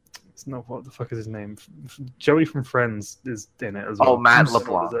Joey. It's not what the fuck is his name. Joey from Friends is in it as well. Oh, Matt I don't know what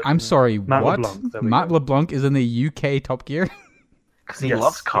LeBlanc. his I'm actual sorry, Matt what? LeBlanc, there we Matt go. LeBlanc is in the UK Top Gear? Because he Yes,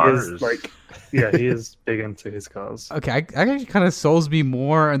 loves he cars. is, he is big into his cars. Okay, I actually kind of souls me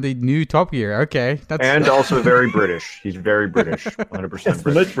more on the new Top Gear. Okay, that's And also very British. He's very British. 100% Yes, the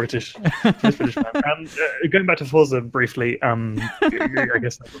British. most British man. Going back to Forza briefly, I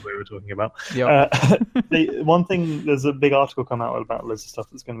guess that's what we were talking about. yeah. One thing, there's a big article come out about loads of stuff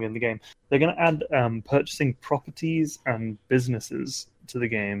that's going to be in the game. They're going to add purchasing properties and businesses to the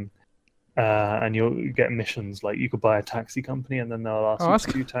game. And you'll get missions like you could buy a taxi company and then they'll ask Oh, you that's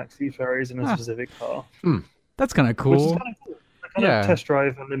to do taxi ferries in a Ah. specific car. That's kind of Which is cool. kind of cool. The kind Yeah. of Test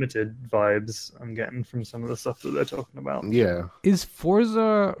Drive Unlimited vibes I'm getting from some of the stuff that they're talking about. Yeah. Is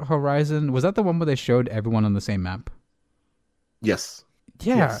Forza Horizon, was that the one where they showed everyone on the same map? Yes.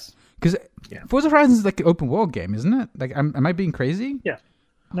 Yeah. Yes. Because Yeah. Forza Horizon is like an open world game, isn't it? Like, am I being crazy? Yeah.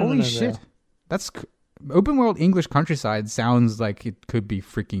 No, Holy no, shit. no. That's open world English countryside sounds like it could be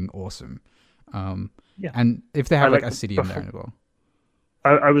freaking awesome. Yeah. And if they have I like like a city the in there as well.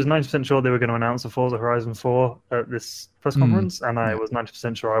 I was 90% sure they were going to announce a Forza Horizon 4 at this press conference, and I was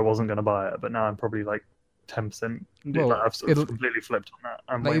 90% sure I wasn't going to buy it, but now I'm probably like 10%. Well, I've sort it'll- of completely flipped on that.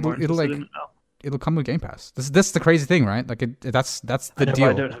 I'm like, way more it'll, interested like, in it now. It'll come with Game Pass. That's the crazy thing, right? Like that's the I know, deal. but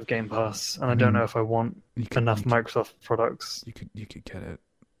I don't have Game Pass, and I don't know if I want You could- enough you could- Microsoft products. You could get it.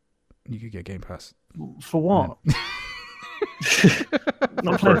 You could get Game Pass. For what?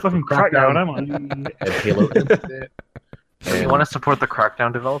 Not playing fucking Crackdown, am I? And Halo. You want to support the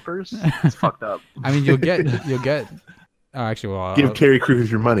Crackdown developers? It's fucked up. I mean, you'll get. Oh, actually, well, Give Terry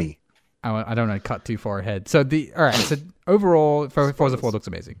Crews your money. I don't want to cut too far ahead. So all right. So overall, Forza 4 looks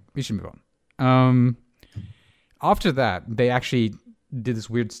amazing. We should move on. After that, they actually did this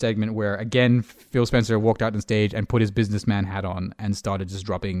weird segment where again Phil Spencer walked out on stage and put his businessman hat on and started just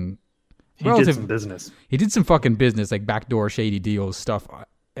dropping. He did some business. He did some fucking business, like backdoor shady deals stuff,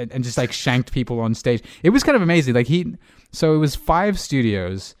 and just like shanked people on stage. It was kind of amazing. Like so it was 5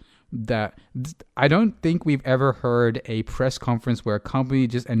 studios that I don't think we've ever heard a press conference where a company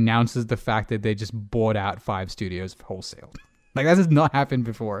just announces the fact that they just bought out 5 studios wholesale. Like that has not happened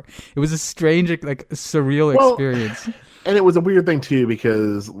before. It was a strange, like surreal experience. And it was a weird thing too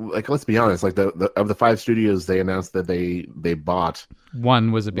because, like, let's be honest, like the of the 5 studios they announced that they bought,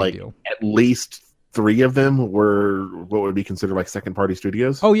 one was a big deal. At least 3 of them were what would be considered like second party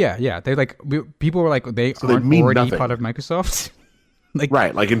studios. Oh yeah. They people were like they aren't already nothing. Part of Microsoft. Like,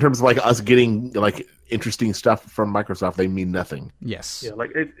 right, like in terms of like us getting like interesting stuff from Microsoft, they mean nothing. Yes. Yeah,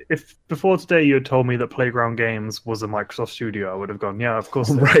 like if before today you had told me that Playground Games was a Microsoft studio, I would have gone, yeah, of course.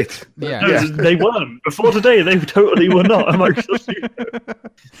 Right. Yeah. No, they weren't. Before today, they totally were not a Microsoft studio.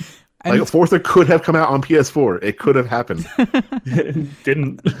 And like Forza could have come out on PS4. It could have happened. It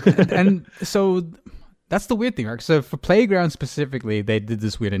didn't. And so that's the weird thing, right? So for Playground specifically, they did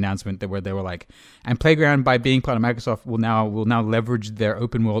this weird announcement where they were like, and Playground, by being part of Microsoft, will now leverage their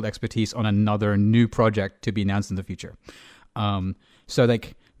open world expertise on another new project to be announced in the future. So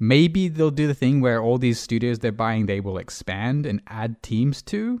like maybe they'll do the thing where all these studios they're buying, they will expand and add teams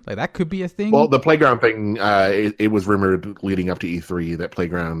to. Like that could be a thing. Well, the Playground thing, it was rumored leading up to E3 that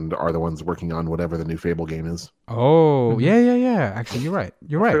Playground are the ones working on whatever the new Fable game is. Oh, yeah. Actually, you're right.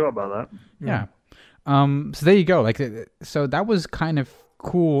 I forgot about that. Yeah. So there you go. Like, so that was kind of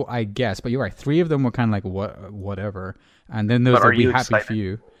cool, I guess. But you're right. 3 of them were kind of like whatever. And then those will be happy excited? For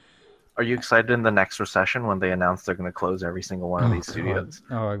you. Are you excited in the next recession when they announce they're going to close every single one of these studios?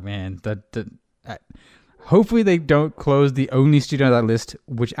 Oh man, hopefully they don't close the only studio on that list,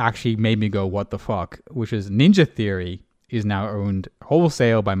 which actually made me go, "What the fuck?" Which is Ninja Theory is now owned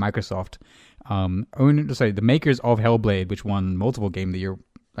wholesale by Microsoft. The makers of Hellblade, which won multiple Game of the Year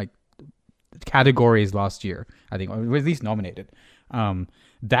categories last year, I think, or at least nominated.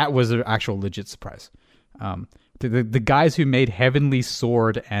 That was an actual legit surprise. The guys who made Heavenly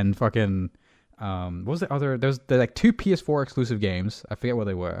Sword and fucking what was the other? There's like 2 PS4 exclusive games. I forget what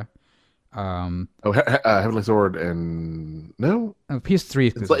they were. Heavenly Sword and PS3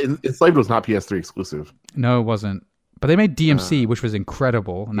 exclusive. Enslaved was not PS3 exclusive. No, it wasn't. But they made DMC, which was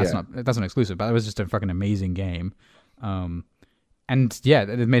incredible, and that's not exclusive, but it was just a fucking amazing game. And yeah,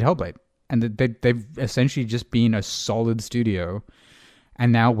 they made Hellblade. And they've essentially just been a solid studio,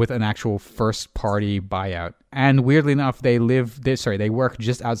 and now with an actual first-party buyout. And weirdly enough, they work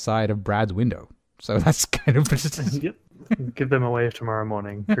just outside of Brad's window. So that's kind of just... Yep. Give them a wave tomorrow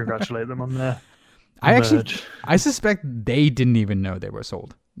morning. Congratulate them on their merge. I suspect they didn't even know they were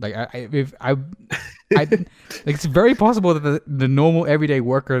sold. Like it's very possible that the normal everyday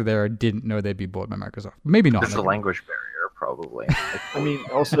worker there didn't know they'd be bought by Microsoft. Maybe not. It's a language barrier. Probably. I mean,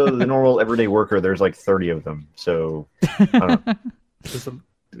 also the normal everyday worker, there's like 30 of them. So, I don't know.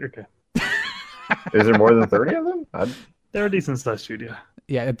 Okay. Is there more than 30 of them? They're a decent sized studio.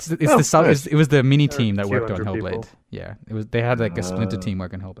 Yeah, it was the mini team that worked on 200 Hellblade. people. Yeah, they had like a splinter team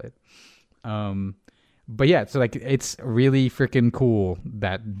working on Hellblade. But yeah, so like it's really freaking cool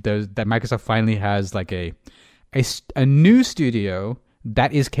that Microsoft finally has like a new studio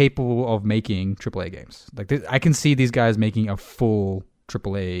that is capable of making AAA games. Like I can see these guys making a full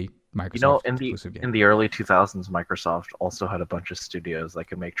AAA Microsoft exclusive game. In the early 2000s, Microsoft also had a bunch of studios that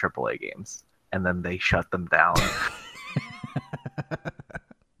could make AAA games, and then they shut them down.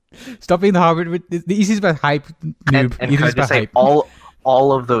 Stop being the Harvard. The easiest about hype noob. And can I just say,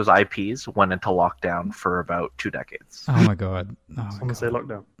 all of those IPs went into lockdown for about 2 decades. Oh my god! Someone say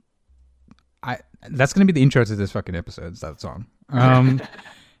lockdown. That's gonna be the intro to this fucking episode. That song.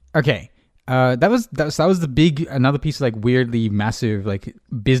 Okay. That was the big another piece of like weirdly massive like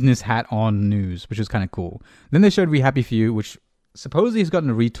business hat on news, which was kind of cool. Then they showed We Happy Few, which supposedly has gotten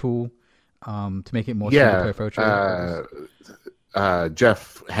a retool to make it more single player photo.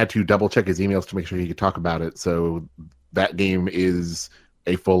 Jeff had to double check his emails to make sure he could talk about it. So that game is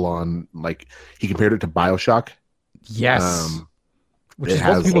a full on like he compared it to BioShock. Yes. Which is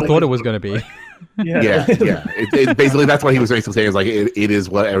what people thought it was going to be. Yeah. It basically, that's what he was basically saying. Is like it is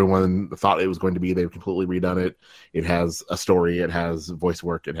what everyone thought it was going to be. They've completely redone it. It has a story. It has voice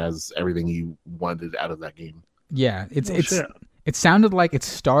work. It has everything you wanted out of that game. Yeah, it sounded like it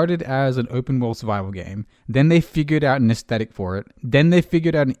started as an open world survival game. Then they figured out an aesthetic for it. Then they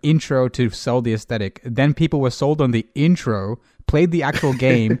figured out an intro to sell the aesthetic. Then people were sold on the intro, played the actual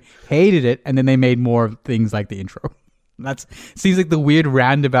game, hated it, and then they made more things like the intro. That seems like the weird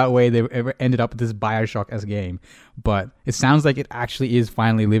roundabout way they ever ended up with this BioShock as a game, but it sounds like it actually is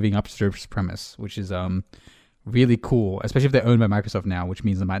finally living up to its premise, which is really cool. Especially if they're owned by Microsoft now, which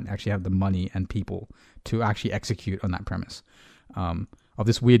means they might actually have the money and people to actually execute on that premise of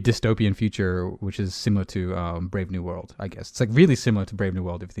this weird dystopian future, which is similar to Brave New World. I guess it's like really similar to Brave New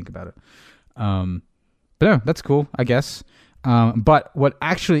World if you think about it. But no, that's cool, I guess. But what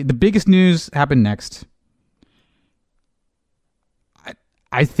actually the biggest news happened next.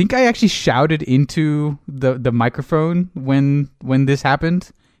 I think I actually shouted into the microphone when this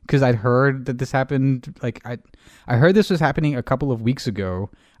happened, because I'd heard that this happened. Like I heard this was happening a couple of weeks ago.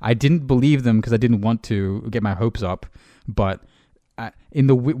 I didn't believe them because I didn't want to get my hopes up. But one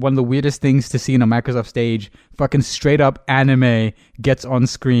of the weirdest things to see in a Microsoft stage, fucking straight up anime gets on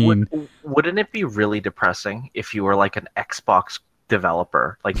screen. Wouldn't it be really depressing if you were like an Xbox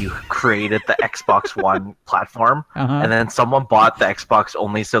developer, like you created the Xbox One platform, and then someone bought the Xbox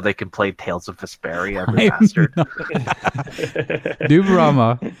only so they can play Tales of Vesperia remastered?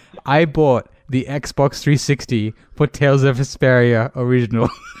 Nuberama, I bought the Xbox 360 for Tales of Vesperia original.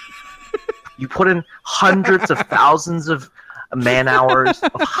 You put in hundreds of thousands of man hours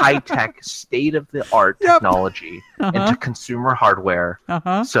of high-tech, state-of-the-art technology into consumer hardware,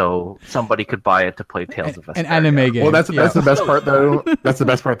 so somebody could buy it to play Tales of Vesperia. An anime game. Well, that's the best part, though. That's the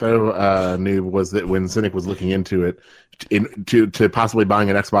best part, though. Noob, was that when Cynic was looking into it, to possibly buying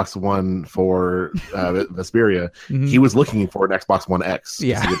an Xbox One for Vesperia, he was looking for an Xbox One X to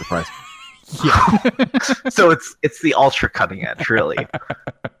get the price. Yeah. So it's the ultra cutting edge, really.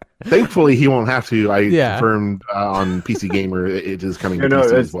 Thankfully, he won't have to. I confirmed on PC Gamer it is coming to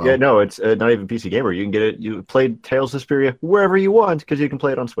PC as well. Yeah, no, it's not even PC Gamer. You can get it. You play Tales of Vesperia wherever you want because you can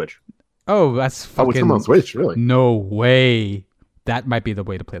play it on Switch. Oh, that's fucking... Oh, it's on Switch, really? No way. That might be the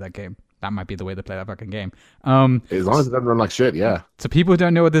way to play that game. That might be the way to play that fucking game. As long as it doesn't run like shit, yeah. So people who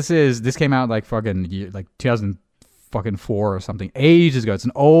don't know what this is, this came out like fucking 2004 or something, ages ago. It's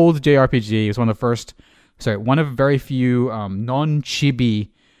an old JRPG. It was one of very few non-chibi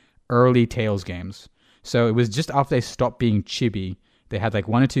early Tales games. So it was just after they stopped being chibi. They had like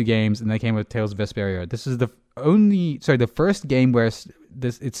 1 or 2 games, and they came with Tales of Vesperia. This is the first game where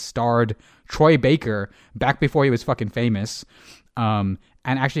it starred Troy Baker back before he was fucking famous, and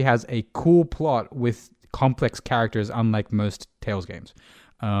actually has a cool plot with complex characters, unlike most Tales games.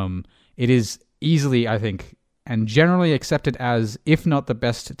 It is easily, I think, and generally accepted as, if not the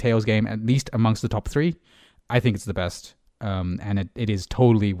best Tales game, at least amongst the top 3. I think it's the best. And it is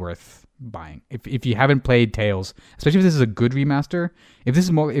totally worth buying. If you haven't played Tales, especially if this is a good remaster, if this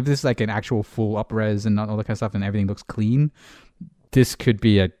is like an actual full up-res and all that kind of stuff and everything looks clean, this could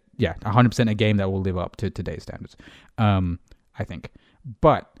be 100% a game that will live up to today's standards. I think.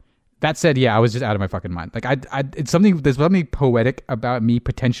 But that said, I was just out of my fucking mind. Like there's something poetic about me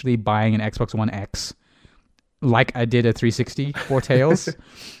potentially buying an Xbox One X, like I did a 360 for Tales.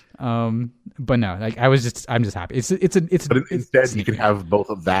 But no, like I'm just happy. But instead you can have both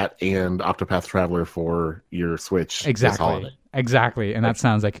of that and Octopath Traveler for your Switch. Exactly. And that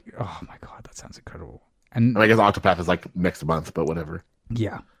sounds like, oh my god, that sounds incredible. And I guess Octopath is like next month, but whatever.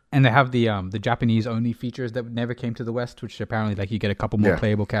 Yeah. And they have the Japanese only features that never came to the West, which apparently like you get a couple more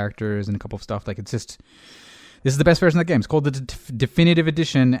playable characters and a couple of stuff. Like it's just, this is the best version of the game. It's called the Definitive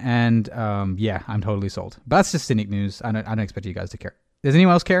Edition, and I'm totally sold. But that's just Cynic news. I don't expect you guys to care. Does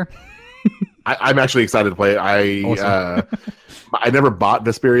anyone else care? I'm actually excited to play it. Awesome. I never bought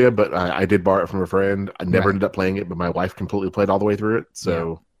Vesperia, but I did borrow it from a friend. I never ended up playing it, but my wife completely played all the way through it.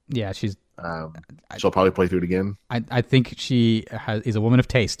 So she's she'll probably play through it again. I think she is a woman of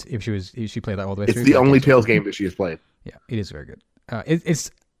taste if she played that all the way through. It's the only Tales game that she has played. Yeah, it is very good.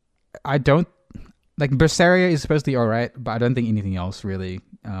 I don't like Berseria is supposed to be all right, but I don't think anything else really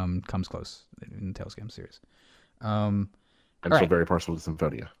comes close in the Tales game series. I'm still very partial to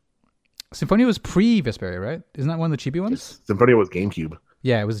Symphonia. Symphonia was pre-Vesperia, right? Isn't that one of the chibi ones? Yes. Symphonia was GameCube.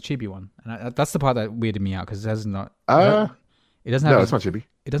 Yeah, it was a chibi one, and that's the part that weirded me out because it has not. It doesn't have. No, it's not chibi.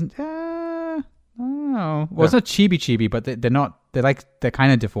 It doesn't. Oh, well, it's not chibi, but they're not. They're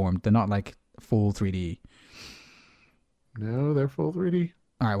kind of deformed. They're not like full 3D. No, they're full 3D.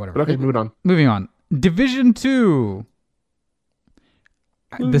 All right, whatever. But okay, moving on. Division 2.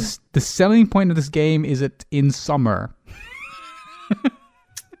 The selling point of this game is it in summer.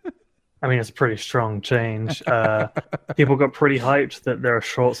 I mean, it's a pretty strong change. People got pretty hyped that there are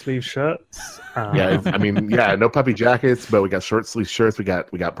short sleeve shirts. No puppy jackets, but we got short sleeve shirts. We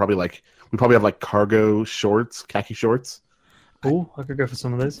probably have like cargo shorts, khaki shorts. Oh, I could go for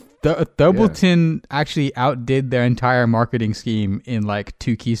some of those. Dobleton actually outdid their entire marketing scheme in like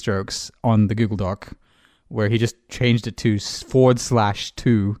 2 keystrokes on the Google Doc, where he just changed it to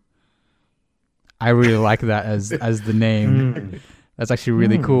 /2. I really like that as the name. That's actually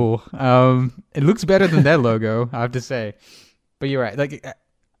really cool. It looks better than their logo, I have to say. But you're right. Like,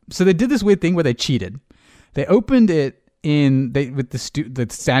 so they did this weird thing where they cheated. They opened it with the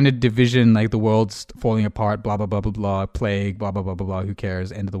standard division, like the world's falling apart, blah blah blah blah blah, plague, blah blah blah blah blah. Who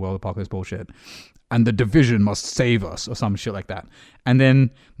cares? End of the world, apocalypse bullshit. And the division must save us, or some shit like that. And then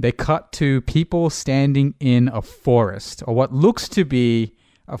they cut to people standing in a forest, or what looks to be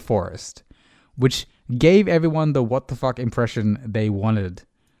a forest, which gave everyone the what the fuck impression they wanted.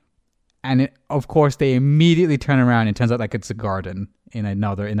 And of course, they immediately turn around and it turns out like it's a garden in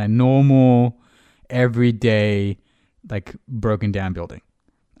a normal, everyday, like broken down building.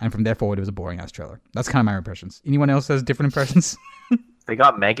 And from there forward, it was a boring ass trailer. That's kind of my impressions. Anyone else has different impressions? They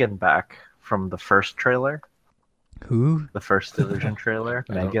got Megan back from the first trailer. Who? The first Division trailer.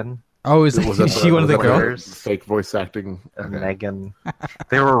 Megan. Oh, is she one of the the girls? girls? Fake voice acting. And Okay. Megan.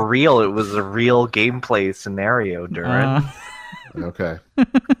 They were real. It was a real gameplay scenario, Duran. Okay.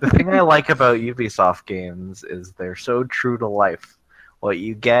 The thing I like about Ubisoft games is they're so true to life. What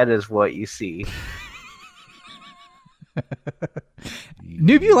you get is what you see.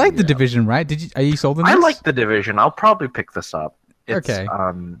 Noob, you like The Division, right? Are you sold on this? I like The Division. I'll probably pick this up. It's, Okay.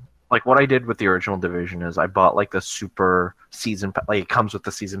 Like what I did with the original Division is I bought like the super season, like it comes with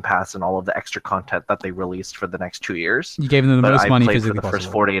the season pass and all of the extra content that they released for the next 2 years. You gave them the But most I money played for physically the first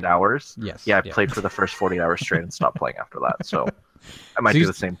possible. 48 hours. Yes. Yeah, I played for the first 48 hours straight and stopped playing after that. So I might So do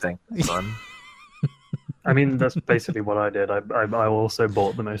the same thing. Fun. I mean, that's basically what I did. I also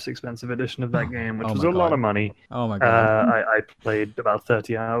bought the most expensive edition of that game, which Oh was my a lot God. of money. Oh my god. I played about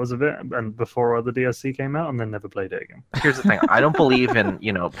 30 hours of it, and before the DLC came out, and then never played it again. Here's the thing: I don't believe in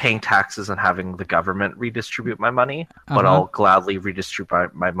paying taxes and having the government redistribute my money, but Uh-huh. I'll gladly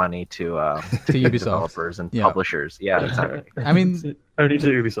redistribute my money to Ubisoft. developers and Yeah. publishers. Yeah, exactly. I mean, Only to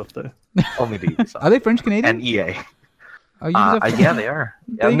Ubisoft though. Only to Ubisoft are they French Canadian? and EA. Oh, Ubisoft? Yeah, they are.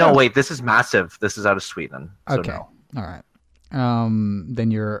 There you No, go. wait, this is massive. This is out of Sweden. So Okay. no. All right.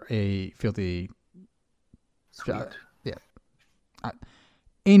 Then you're a filthy. Sweet.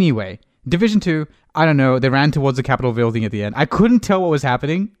 Anyway, Division 2, I don't know. They ran towards the Capitol building at the end. I couldn't tell what was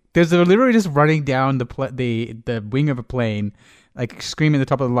happening. They're literally just running down the wing of a plane, like screaming at the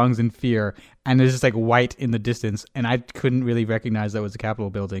top of the lungs in fear, and there's just like white in the distance, and I couldn't really recognize that was the Capitol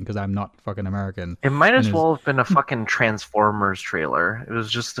building because I'm not fucking American. It might as And well have been a fucking Transformers trailer. It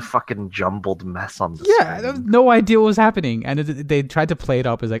was just a fucking jumbled mess on the Yeah, I screen. have no idea what was happening, and they tried to play it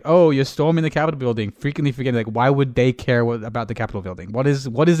up as like, "Oh, you're storming the Capitol building," frequently forgetting like, why would they care about the Capitol building? What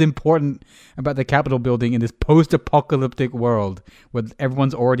is important about the Capitol building in this post-apocalyptic world where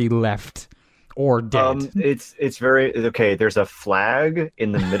everyone's already left or dead? It's very okay. There's a flag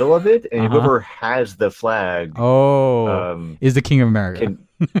in the middle of it, and Uh-huh. whoever has the flag, Is the King of America? can,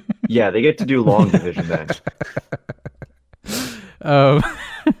 yeah, they get to do long division then. Um,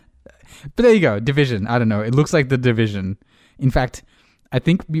 but there you go, Division. I don't know. It looks like the Division. In fact, I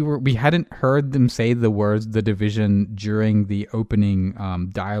think we hadn't heard them say the words "the Division" during the opening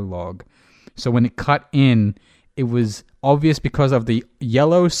dialogue. So when it cut in, it was obvious because of the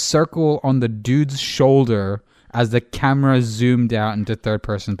yellow circle on the dude's shoulder as the camera zoomed out into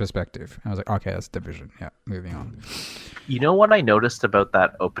third-person perspective. I was like, okay, that's Division. Yeah, moving on. You know what I noticed about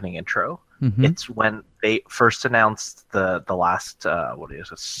that opening intro? Mhm. It's when they first announced the last what is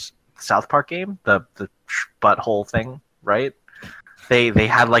this South Park game, the butthole thing, right? They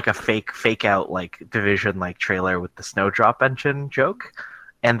had like a fake out like Division like trailer with the Snowdrop engine joke,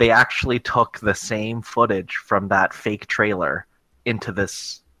 and they actually took the same footage from that fake trailer into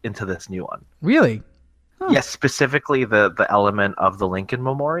this new one. Really? Huh. Yes, specifically the element of the Lincoln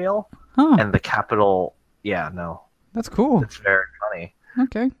Memorial Huh. and the Capitol. Yeah, no, That's cool. it's very funny.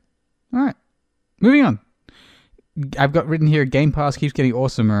 Okay. All right. Moving on. I've got written here, Game Pass keeps getting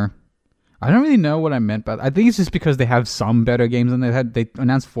awesomer. I don't really know what I meant, but I think it's just because they have some better games than they've had. They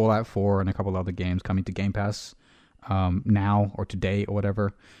announced Fallout 4 and a couple other games coming to Game Pass now or today or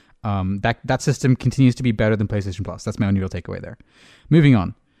whatever. That system continues to be better than PlayStation Plus. That's my only real takeaway there. Moving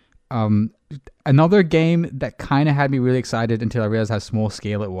on. Another game that kind of had me really excited until I realized how small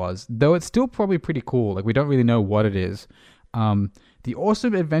scale it was, though it's still probably pretty cool. Like, we don't really know what it is. The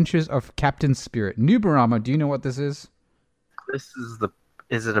Awesome Adventures of Captain Spirit. Nubarama, do you know what this is?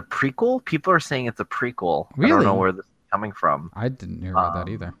 Is it a prequel? People are saying it's a prequel. I Really? don't know where this is coming from. I didn't hear about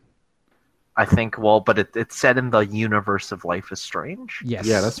that either. I think, but it's set in the universe of Life is Strange. Yes.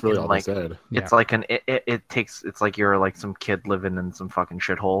 Yeah, that's really all Like- they said. It's like it's like you're like some kid living in some fucking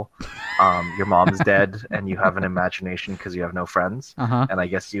shithole. Your mom's dead and you have an imagination because you have no friends. Uh-huh. And I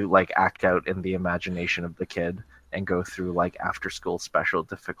guess you like act out in the imagination of the kid and go through like after school special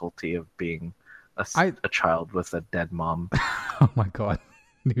difficulty of being a child with a dead mom. Oh my god.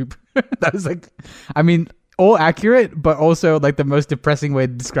 Noob. That was like, I mean, all accurate, but also like the most depressing way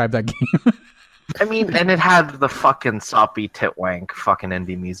to describe that game. I mean, and it had the fucking soppy titwank fucking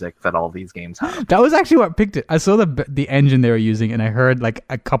indie music that all these games have. That was actually what picked it. I saw the engine they were using, and I heard like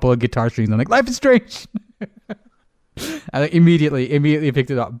a couple of guitar strings. I'm like, Life is Strange. I immediately picked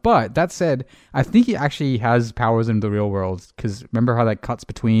it up. But that said, I think he actually has powers in the real world, because remember how that cuts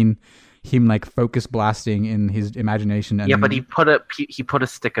between him like focus blasting in his imagination and but he put a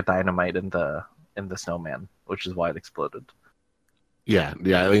stick of dynamite in the snowman, which is why it exploded. Yeah.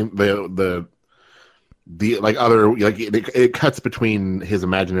 I mean the like other like it cuts between his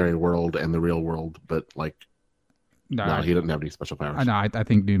imaginary world and the real world, but like no, he doesn't have any special powers. No, I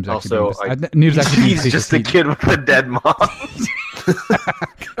think Noob's actually Also, Noob's actually He's just a kid with a dead mom.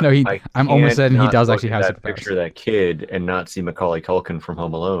 No, I'm almost certain he does actually have that picture of that kid and not see Macaulay Culkin from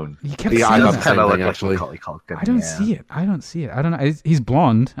Home Alone. He kept Yeah, I saying love that. the same Kinda thing, look actually. Macaulay Culkin, I don't see it. I don't know. He's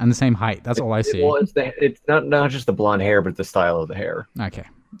blonde and the same height. That's all I see. Well, it's not just the blonde hair, but the style of the hair. Okay.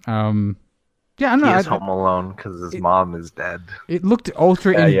 Yeah, I don't know. He is home alone because his mom is dead. It looked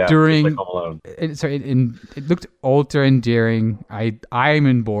ultra Yeah, enduring. just like Home Alone. It looked ultra endearing. I'm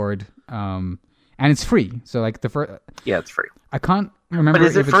on board. And it's free. So like the first. Yeah, it's free. I can't remember. But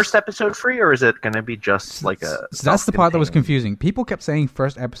is it if first episode free, or is it going to be just like a? So that's the part that was self-contained- confusing. People kept saying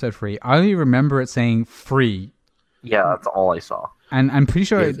first episode free. I only remember it saying free, Yeah, that's all I saw. and I'm pretty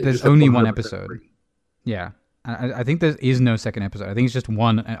sure It's there's just only 100% one episode. free. Yeah, I think there is no second episode. I think it's just a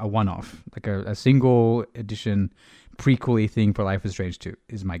one-off, like a single edition prequel-y thing for Life is Strange 2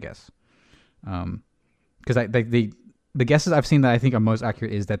 is my guess. Because the guesses I've seen that I think are most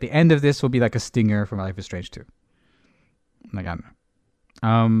accurate is that the end of this will be like a stinger from Life is Strange 2. Like, I don't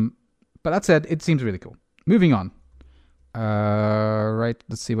know. But that said, it seems really cool. Moving on. Right,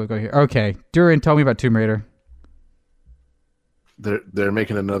 let's see what goes here. Okay, Durin, tell me about Tomb Raider. They're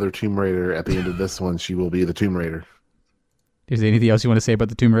making another Tomb Raider at the end of this one. She will be the Tomb Raider. Is there anything else you want to say about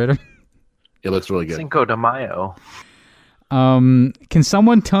the Tomb Raider? It looks really good. Cinco de Mayo. Can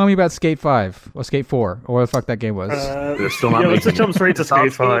someone tell me about Skate 5 or Skate 4 or what the fuck that game was? They're still not let's making jump straight to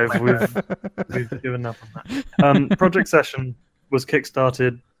Skate Skate 5. We've given up on that. Project Session was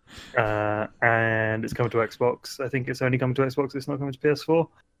kickstarted, and it's coming to Xbox. I think it's only coming to Xbox. It's not coming to PS4.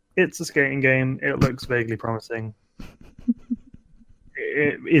 It's a skating game. It looks vaguely promising.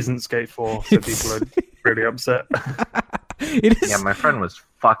 It isn't Skate 4, so people are really upset. It is. Yeah, my friend was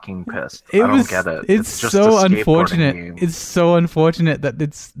fucking pissed. It I don't was, get it. It's just so a skateboarding unfortunate. game. It's so unfortunate that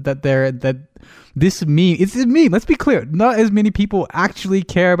this meme. It's a meme. Let's be clear. Not as many people actually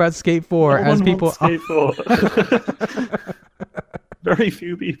care about Skate 4 No as one people. wants Skate 4. Very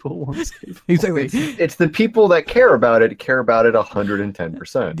few people want Skate 4. Exactly. It's the people that care about it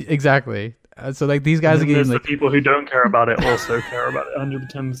 110%. Exactly. So like these guys are And getting there's like the people who don't care about it also care about it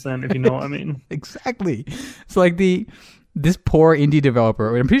 110%, if you know what I mean. exactly. So like this poor indie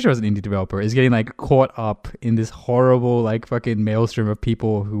developer, I'm pretty sure it's an indie developer, is getting like caught up in this horrible like fucking maelstrom of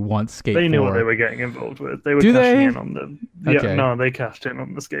people who want Skate 4. They knew what they were getting involved with. They were Do cashing they? in on the. Okay. Yeah, no, they cashed in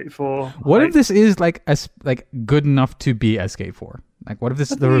on the Skate 4. What hype. if this is like good enough to be a Skate 4? Like what if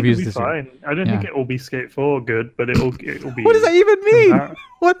this I the think reviews it'll be this year? fine. I don't think Yeah. it will be Skate 4 good, but it'll be. What does that even mean? compar-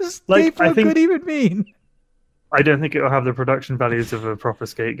 What does Like, Skate 4 I think- good even mean? I don't think it will have the production values of a proper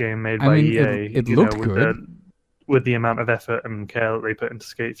skate game made I by mean, EA. it you looked know, with good. with the amount of effort and care that they put into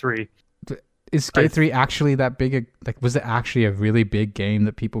Skate 3. Is Skate 3 actually that big? Was it actually a really big game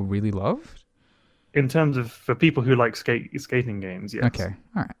that people really loved? In terms of for people who like skating games, yes. Okay,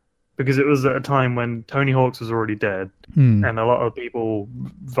 all right. Because it was at a time when Tony Hawk's was already dead, Hmm. and a lot of people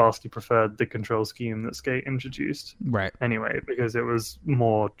vastly preferred the control scheme that Skate introduced. Right. Anyway, because it was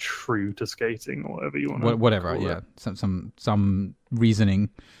more true to skating or whatever you want to Whatever. call Yeah. it. Some reasoning.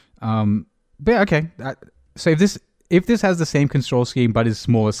 But yeah, okay. So if this has the same control scheme but is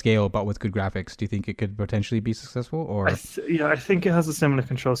smaller scale but with good graphics, do you think it could potentially be successful? Or I think it has a similar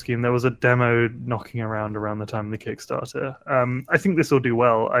control scheme. There was a demo knocking around the time of the Kickstarter. I think this will do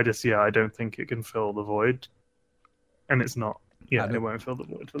well. I don't think it can fill the void, and it's not. Yeah, it won't fill the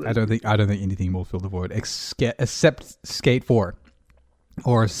void for this. I don't think anything will fill the void except Skate 4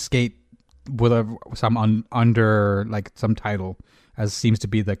 or Skate with some under like some title, as seems to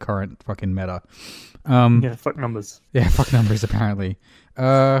be the current fucking meta. Yeah, fuck numbers. Yeah, fuck numbers apparently.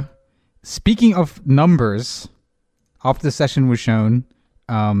 Speaking of numbers, after the session was shown,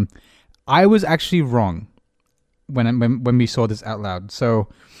 I was actually wrong when we saw this out loud. So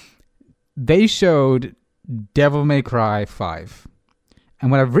they showed Devil May Cry 5. And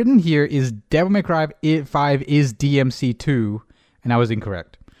what I've written here is Devil May Cry 5 is DMC2, and I was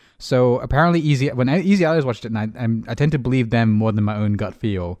incorrect. So apparently when Easy Allies watched it, and I tend to believe them more than my own gut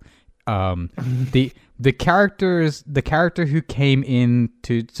feel. The character who came in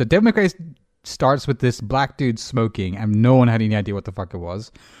to Devil May Cry starts with this black dude smoking, and no one had any idea what the fuck it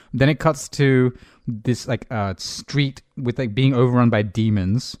was. Then it cuts to this like street with like being overrun by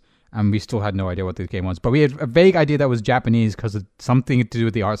demons, and we still had no idea what this game was. But we had a vague idea that was Japanese because of something to do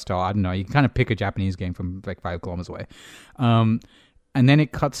with the art style. I don't know. You can kind of pick a Japanese game from like 5 kilometers away. And then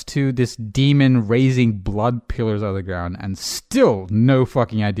it cuts to this demon raising blood pillars out of the ground, and still no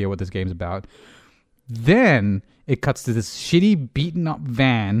fucking idea what this game's about. Then it cuts to this shitty, beaten up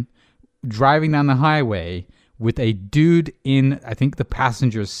van driving down the highway with a dude in, I think, the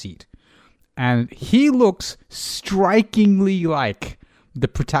passenger seat. And he looks strikingly like the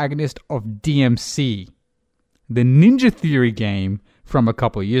protagonist of DMC, the Ninja Theory game from a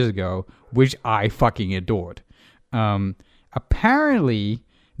couple of years ago, which I fucking adored. Apparently,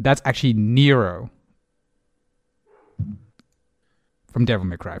 that's actually Nero from Devil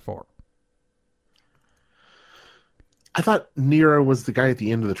May Cry 4. I thought Nero was the guy at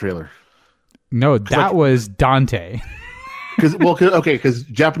the end of the trailer. No, that was Dante. Because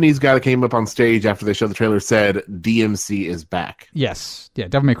Japanese guy that came up on stage after they showed the trailer said DMC is back. Yes. Yeah,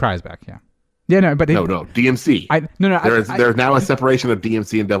 Devil May Cry is back, yeah. Yeah, no, but... No, DMC. There's now a separation of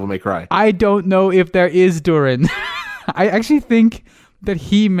DMC and Devil May Cry. I don't know if there is, Durin. I actually think that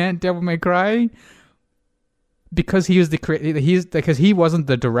he meant Devil May Cry because he was because he wasn't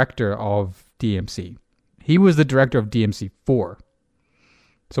the director of DMC. He was the director of DMC 4.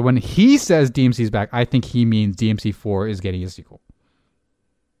 So when he says DMC's back, I think he means DMC 4 is getting a sequel.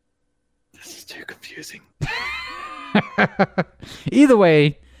 This is too confusing. Either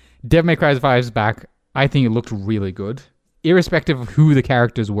way, Devil May Cry 5 is back. I think it looked really good, irrespective of who the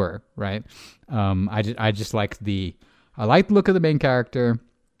characters were, right? I just like the look of the main character.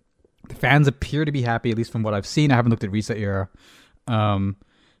 The fans appear to be happy, at least from what I've seen. I haven't looked at Reset Era.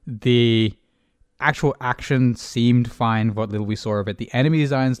 The actual action seemed fine, what little we saw of it. The enemy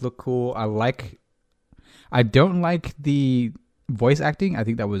designs look cool. I don't like the voice acting. I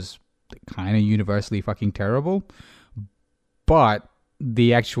think that was kind of universally fucking terrible. But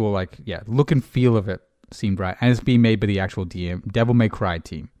the actual, look and feel of it seemed right. And it's being made by the actual Devil May Cry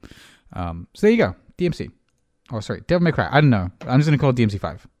team. So there you go. DMC. Oh, sorry. Devil May Cry. I don't know. I'm just going to call it DMC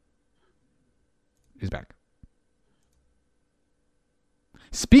 5. Is back.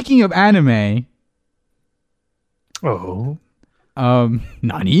 Speaking of anime... Oh.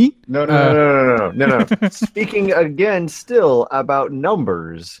 Nani? No. Speaking again, still about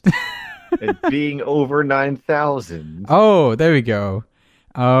numbers. It being over 9,000. Oh, there we go.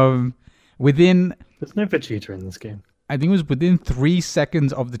 Within... There's no Vegeta in this game. I think it was within 3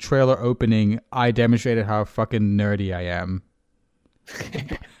 seconds of the trailer opening, I demonstrated how fucking nerdy I am.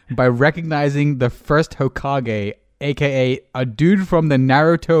 By recognizing the first Hokage, aka a dude from the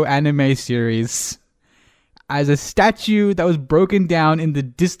Naruto anime series, as a statue that was broken down in the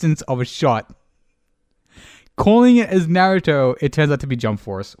distance of a shot. Calling it as Naruto, it turns out to be Jump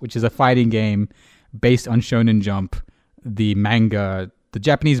Force, which is a fighting game based on Shonen Jump, the manga, the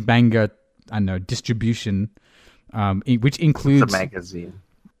Japanese manga, distribution, which includes the magazine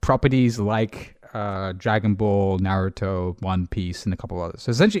properties like Dragon Ball, Naruto, One Piece, and a couple others. So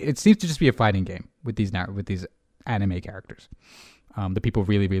essentially, it seems to just be a fighting game with these anime characters that people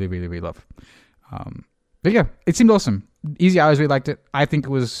really, really, really, really love. But yeah, it seemed awesome. Easy Hours, really liked it. I think it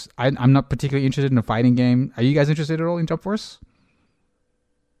was... I'm not particularly interested in a fighting game. Are you guys interested at all in Jump Force?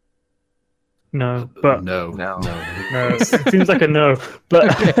 No, but... No. It seems like a no.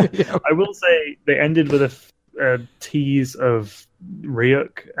 But I will say they ended with a tease of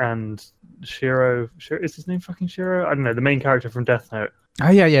Ryuk and Shiro. Is his name fucking Shiro? I don't know. The main character from Death Note.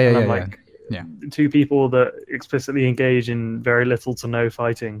 Oh, yeah. Yeah. Two people that explicitly engage in very little to no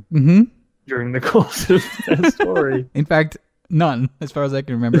fighting. Mm-hmm. During the course of their story. In fact, none, as far as I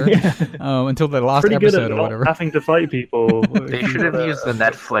can remember, until the last episode or whatever. Having to fight people. They should have used the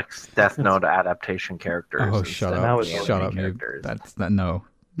Netflix Death Note adaptation characters. Oh, shut up, noob. That's that. No.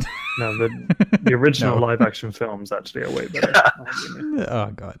 No, the original live action films actually are way better.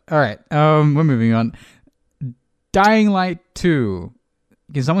 Oh god. All right, we're moving on. Dying Light 2.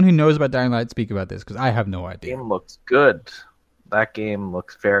 Can someone who knows about Dying Light speak about this? Because I have no idea. Game looks good. That game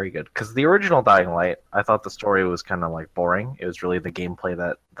looks very good. Because the original Dying Light, I thought the story was kind of boring. It was really the gameplay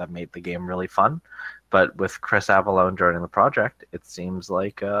that made the game really fun. But with Chris Avellone joining the project, it seems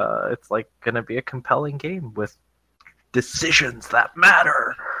like it's going to be a compelling game with decisions that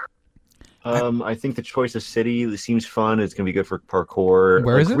matter. I think the choice of city seems fun. It's going to be good for parkour.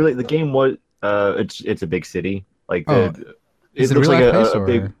 Where is it? Really, the game was it's a big city. Is it looks like a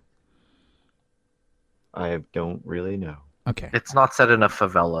big. I don't really know. Okay. It's not set in a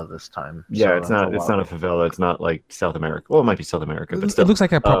favela this time. Yeah, so it's not. It's not a favela. It's not like South America. Well, it might be South America, but still. It looks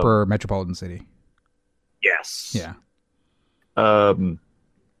like a proper metropolitan city. Yes. Yeah. The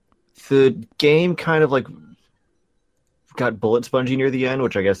game kind of got bullet spongy near the end,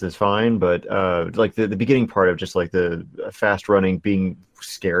 which I guess is fine. But like the beginning part of just like the fast running, being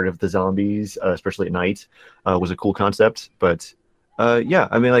scared of the zombies, especially at night, was a cool concept. But yeah,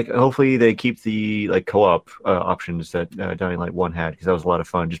 I mean, like hopefully they keep the like co-op options that Dying Light 1 had, because that was a lot of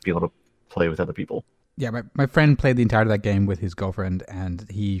fun, just being able to play with other people. Yeah, my friend played the entirety of that game with his girlfriend, and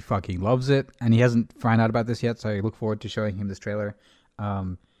he fucking loves it. And he hasn't found out about this yet, so I look forward to showing him this trailer.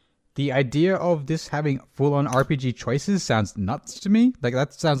 The idea of this having full-on RPG choices sounds nuts to me. Like,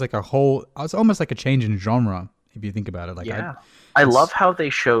 that sounds like it's almost like a change in genre, if you think about it. Like, yeah. I love how they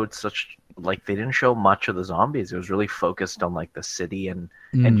showed like, they didn't show much of the zombies. It was really focused on like the city and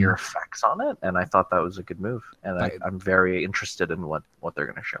your effects on it, and I thought that was a good move. And I'm very interested in what they're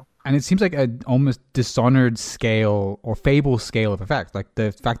going to show. And it seems like an almost Dishonored scale or Fable scale of effect. Like,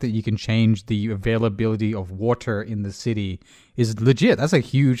 the fact that you can change the availability of water in the city is legit. That's a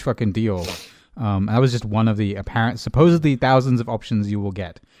huge fucking deal. That was just one of the supposedly thousands of options you will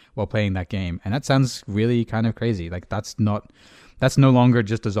get while playing that game, and that sounds really kind of crazy. Like, that's no longer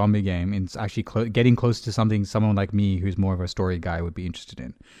just a zombie game. It's actually getting close to something someone like me, who's more of a story guy, would be interested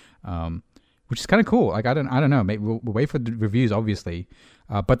in, which is kind of cool. Like, I don't know. Maybe we'll wait for the reviews, obviously,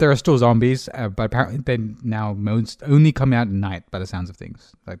 but there are still zombies. But apparently, they now only come out at night, by the sounds of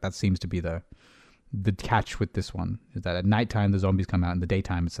things. Like, that seems to be the catch with this one, is that at nighttime the zombies come out, in the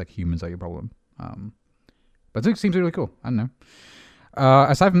daytime it's like humans are your problem. But it seems really cool. I don't know.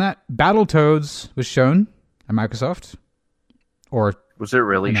 Aside from that, Battletoads was shown at Microsoft. Or was it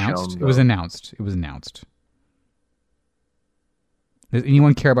really announced? shown? It was announced. It was announced. Does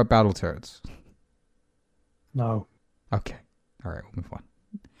anyone care about Battletoads? No. Okay. All right, we'll move on.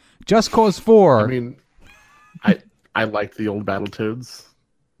 Just Cause 4. I mean, I liked the old Battletoads.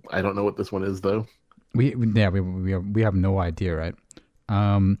 I don't know what this one is, though. We have no idea, right?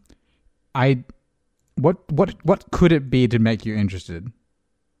 What could it be to make you interested?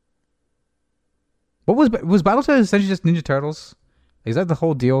 What was Battletoads essentially just Ninja Turtles? Is that the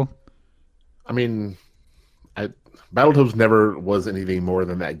whole deal? I mean, Battletoads never was anything more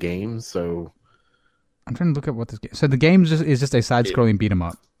than that game, so I'm trying to look at what this game. So the game is just a side-scrolling beat 'em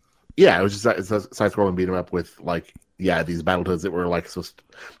up. Yeah, it was just a side-scrolling beat 'em up with like these Battletoads that were like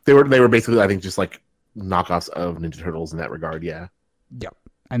they were basically, I think, just like knockoffs of Ninja Turtles in that regard. Yeah. Yep.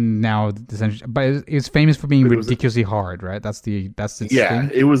 And now, essentially, but it's famous for being ridiculously hard, right? That's its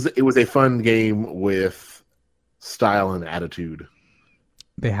thing. It was a fun game with style and attitude.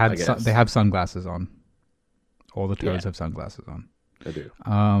 They have sunglasses on. All the Toads have sunglasses on. They do.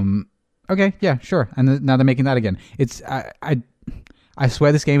 Okay, yeah, sure. And now they're making that again. It's I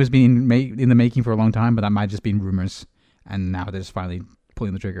swear this game has been in the making for a long time, but that might have just been rumors, and now they're just finally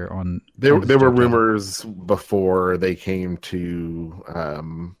pulling the trigger on. There were rumors before they came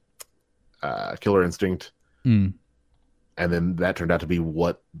to Killer Instinct, and then that turned out to be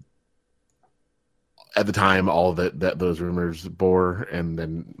what at the time all that those rumors bore, and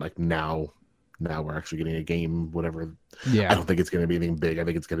then like now we're actually getting a game. Whatever. Yeah. I don't think it's going to be anything big. I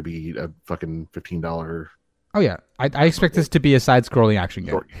think it's going to be a fucking $15. Oh yeah, I expect this to be a side-scrolling action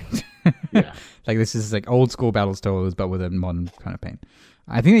game. Yeah, like this is like old school Battletoads, but with a modern kind of paint.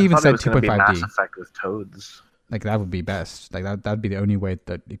 I think they even said 2.5D. Mass Effect with Toads. Like that would be best. Like that'd be the only way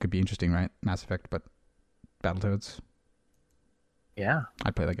that it could be interesting, right? Mass Effect, but Battletoads. Yeah,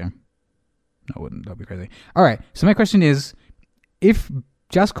 I'd play that game. No, I wouldn't. That'd be crazy. All right. So my question is, if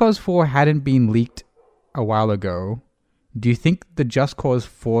Just Cause 4 hadn't been leaked a while ago, do you think the Just Cause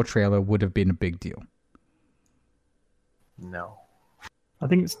 4 trailer would have been a big deal? No. I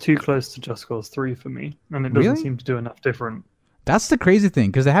think it's too close to Just Cause 3 for me, and it doesn't seem to do enough different. That's the crazy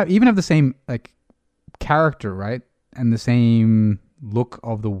thing, because they have the same like character, right, and the same look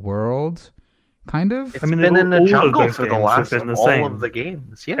of the world, kind of. It's been in the jungle for the last of all of the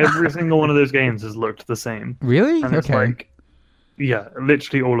games. Yeah, every single one of those games has looked the same. Really? And it's like, yeah,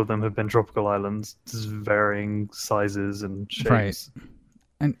 literally all of them have been tropical islands, just varying sizes and shapes. Right.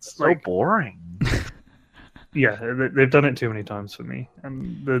 And it's so boring. Yeah, they've done it too many times for me,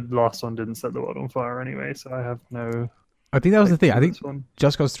 and the last one didn't set the world on fire anyway, so I have no... I think that was the thing. I think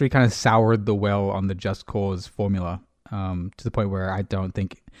Just Cause 3 kind of soured the well on the Just Cause formula, to the point where I don't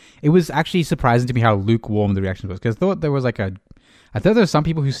think... It was actually surprising to me how lukewarm the reaction was, because I thought there were some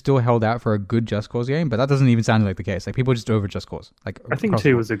people who still held out for a good Just Cause game, but that doesn't even sound like the case. Like, people just over Just Cause. Like, I think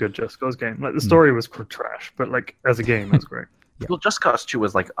 2 was a good Just Cause game. Like, the story was trash, but like as a game, it was great. Yeah. Well, Just Cause 2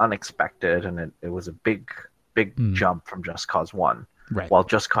 was like unexpected, and it was a big jump from Just Cause 1. Right. While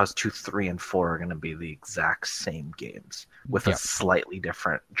Just Cause 2, 3, and 4 are going to be the exact same games with a slightly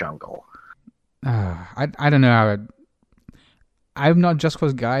different jungle. I don't know how I'm not Just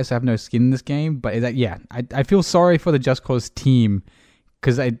Cause guy, so I have no skin in this game. But I feel sorry for the Just Cause team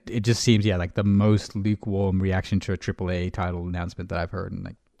because it just seems like the most lukewarm reaction to a AAA title announcement that I've heard, and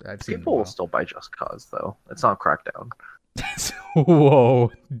like I've seen. People will still buy Just Cause though. It's not Crackdown.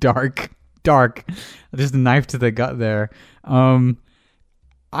 Whoa, dark. Just a knife to the gut there.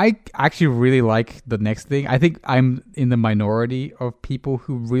 I actually really like the next thing. I think I'm in the minority of people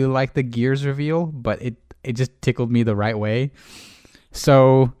who really like the Gears reveal, but it just tickled me the right way.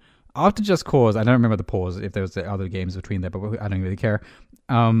 So after Just Cause, I don't remember the pause if there was other games between there, but I don't really care.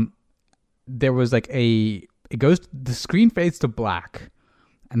 There was like the screen fades to black,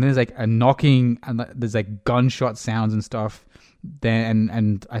 and there's like a knocking, and there's like gunshot sounds and stuff. Then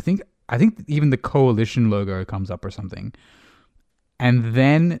and I think even the Coalition logo comes up or something. And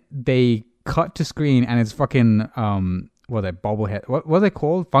then they cut to screen, and it's fucking what are they, bobblehead? What are they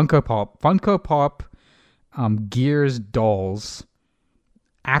called? Funko Pop, Gears dolls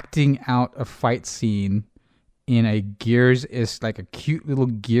acting out a fight scene in a Gears is like a cute little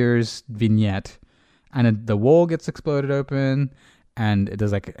Gears vignette, and the wall gets exploded open, and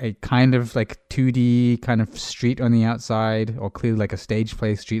there's like a kind of like 2D kind of street on the outside, or clearly like a stage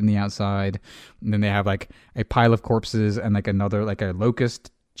play street on the outside. And then they have like a pile of corpses and like another like a locust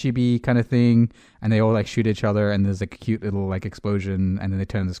chibi kind of thing, and they all like shoot each other, and there's like a cute little like explosion, and then they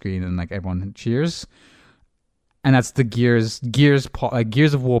turn the screen and like everyone cheers. And that's the Gears pop, like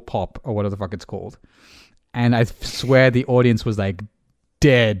Gears of War pop, or whatever the fuck it's called. And I swear the audience was like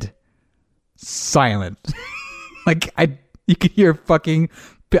dead silent. Like you could hear I think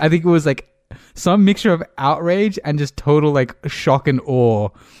it was like some mixture of outrage and just total like shock and awe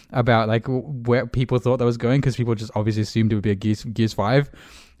about like where people thought that was going, because people just obviously assumed it would be a Gears 5.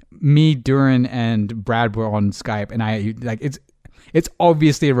 Me, Duran, and Brad were on Skype, and I like it's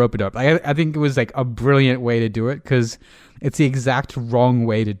obviously a rope-a-dope. I think it was like a brilliant way to do it, because it's the exact wrong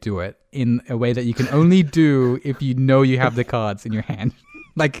way to do it, in a way that you can only do if you know you have the cards in your hand.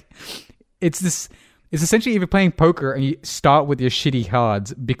 Like it's essentially if you're playing poker and you start with your shitty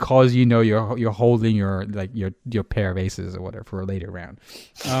cards because you know you're holding your pair of aces or whatever for a later round.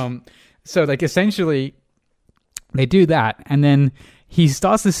 So like essentially they do that, and then he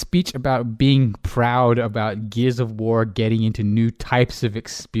starts this speech about being proud about Gears of War getting into new types of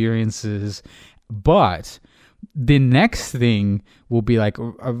experiences, but the next thing will be like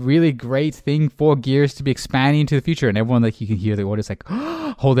a really great thing for Gears to be expanding into the future, and everyone, like, you can hear the audience like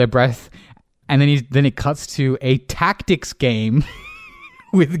hold their breath. And then it cuts to a tactics game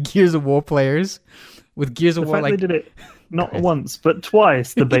with Gears of War players. With Gears of War, like, they did it not once but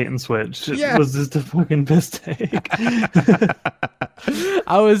twice. The bait and switch was just a fucking mistake.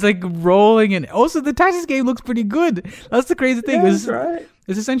 I was like rolling, and also the tactics game looks pretty good. That's the crazy thing. Right.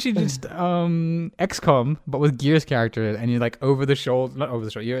 It's essentially just XCOM, but with Gears characters, and you're like over the shoulder, not over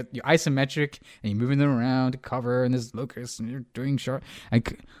the shoulder. You're isometric, and you're moving them around to cover, and there's locusts, and you're doing short.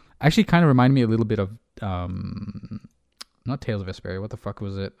 Actually kind of reminded me a little bit of not Tales of Vesperia. What the fuck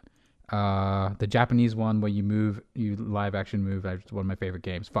was it? The Japanese one where you live action move. It's one of my favorite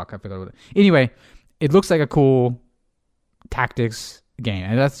games. Fuck, I forgot what it. Anyway, it looks like a cool tactics game,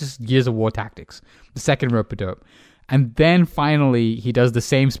 and that's just Gears of War tactics. The second rope-a-dope. And then finally he does the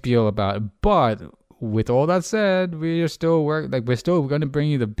same spiel about, but with all that said, we're still going to bring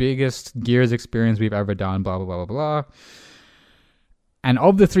you the biggest Gears experience we've ever done, blah blah blah blah blah. And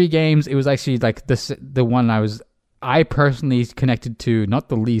of the three games, it was actually like the one I personally connected to, not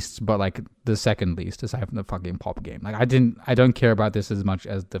the least, but like the second least, aside from the fucking pop game. Like I don't care about this as much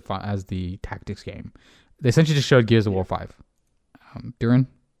as the tactics game. They essentially just showed Gears of War 5. Duran,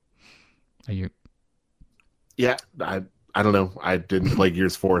 are you? Yeah, I don't know. I didn't play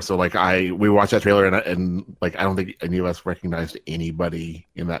Gears 4, so like we watched that trailer and like I don't think any of us recognized anybody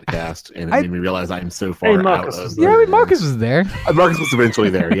in that cast, and it made me realize I'm so far out of. Yeah, Marcus was there. Marcus was eventually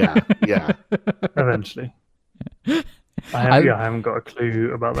there. Yeah. Eventually. I haven't got a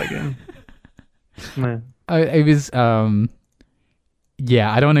clue about that game. No. It was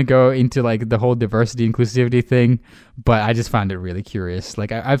I don't want to go into like the whole diversity inclusivity thing, but I just found it really curious.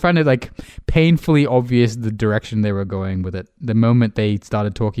 Like I found it like painfully obvious the direction they were going with it the moment they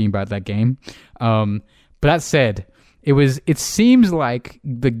started talking about that game. But that said, it seems like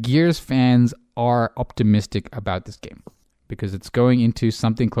the Gears fans are optimistic about this game because it's going into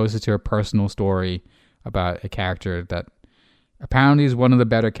something closer to a personal story about a character that apparently is one of the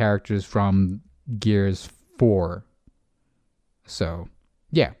better characters from Gears 4. So,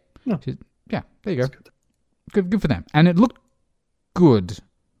 yeah. There you go. Good for them. And it looked good.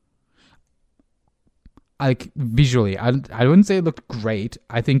 Like, visually. I wouldn't say it looked great.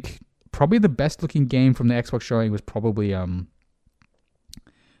 I think probably the best looking game from the Xbox showing was probably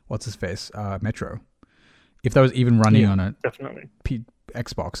what's his face, Metro. If that was even running on a definitely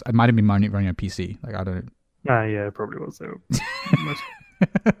Xbox, it might have been running on PC. Like I don't. Yeah, it probably was. So.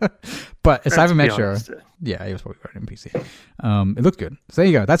 But aside from Metro, honest, yeah, it was probably running on PC. It looked good. So there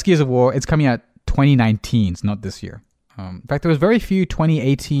you go. That's Gears of War. It's coming out 2019. It's not this year. In fact, there was very few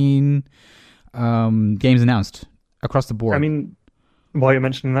 2018 games announced across the board. I mean, while you're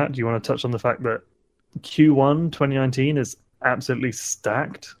mentioning that, do you want to touch on the fact that Q1 2019 is absolutely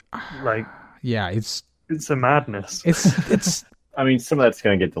stacked? Like, yeah, it's a madness. It's. I mean, some of that's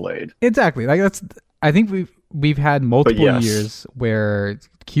going to get delayed. Exactly. Like that's. I think we've had multiple years where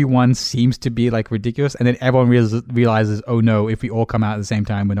Q1 seems to be like ridiculous, and then everyone realizes, oh no, if we all come out at the same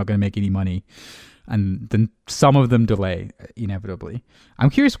time, we're not going to make any money, and then some of them delay inevitably.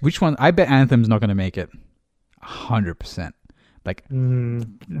 I'm curious which one. I bet Anthem's not going to make it. 100%. Like,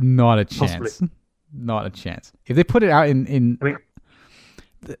 not a chance. Possibly. Not a chance. If they put it out in I mean,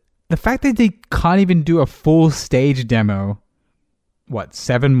 the fact that they can't even do a full stage demo. What,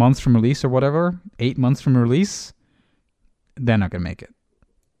 7 months from release or whatever? 8 months from release? They're not going to make it.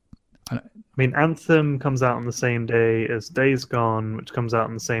 I mean, Anthem comes out on the same day as Days Gone, which comes out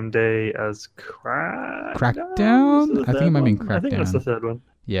on the same day as Crackdown? I think it might be Crackdown. I think that's the third one.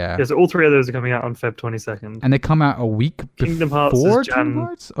 Yeah. Yeah, so all three of those are coming out on Feb 22nd. And they come out a week Kingdom Hearts before is Kingdom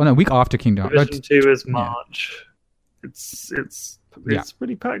Hearts? Oh, no, a week after Kingdom Hearts. Division 2 is March. Yeah. It's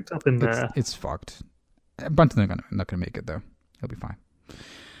pretty packed up in there. It's fucked. A bunch of them are not going to make it, though. He'll be fine.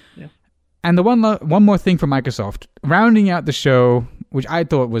 Yeah. And the one more thing from Microsoft, rounding out the show, which I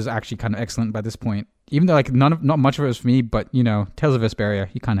thought was actually kind of excellent by this point, even though like not much of it was for me, but you know, Tales of Vesperia,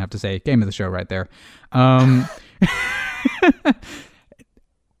 you kind of have to say game of the show right there.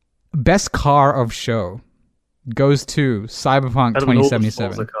 Best car of show goes to Cyberpunk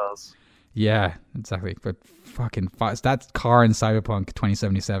 2077. Cars. Yeah, exactly. But fucking that car in Cyberpunk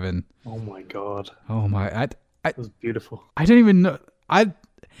 2077. Oh my god. Oh my! It was beautiful. I don't even know.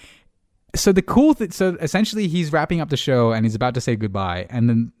 So the cool thing. So essentially, he's wrapping up the show and he's about to say goodbye. And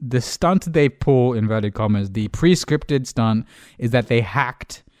then the stunt they pull, inverted commas, the pre-scripted stunt, is that they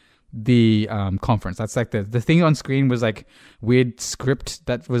hacked the conference. That's like the thing on screen was like weird script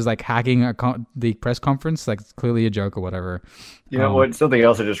that was like hacking the press conference. Like it's clearly a joke or whatever. You know what? Something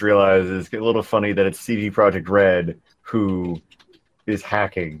else I just realized is a little funny that it's CD Projekt Red who is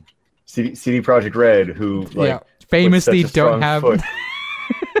hacking. CD Projekt Red, who famously don't have.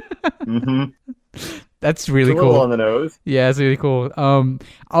 That's really cool. On the nose. Yeah, it's really cool. On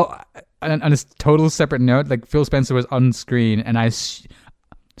a total separate note, like Phil Spencer was on screen, and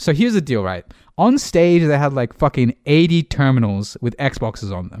so here's the deal, right? On stage, they had like fucking 80 terminals with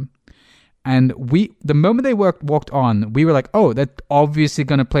Xboxes on them, and the moment they walked on, we were like, oh, they're obviously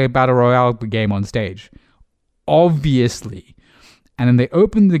gonna play a battle royale game on stage, obviously. And then they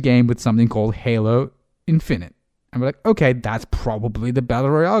opened the game with something called Halo Infinite. And we're like, okay, that's probably the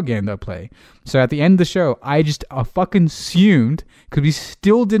Battle Royale game they'll play. So at the end of the show, I just fucking assumed, because we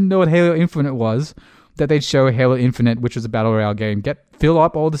still didn't know what Halo Infinite was, that they'd show Halo Infinite, which was a Battle Royale game. Fill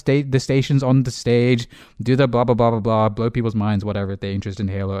up all the stations on the stage, do the blah, blah, blah, blah, blah, blow people's minds, whatever, if they're interested in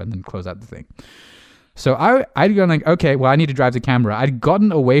Halo, and then close out the thing. So I'd gone like, okay, well, I need to drive the camera. I'd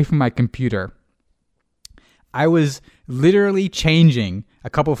gotten away from my computer. I was literally changing a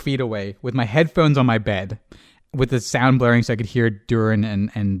couple feet away with my headphones on my bed with the sound blurring so I could hear Duran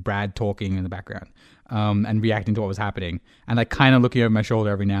and Brad talking in the background and reacting to what was happening. And like kind of looking over my shoulder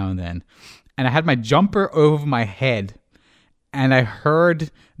every now and then. And I had my jumper over my head and I heard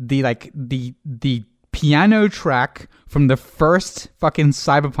the piano track from the first fucking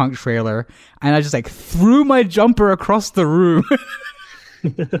Cyberpunk trailer. And I just like threw my jumper across the room.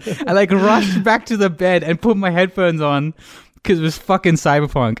 I like rushed back to the bed and put my headphones on because it was fucking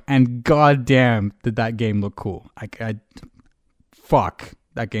Cyberpunk, and goddamn did that game look cool. Fuck,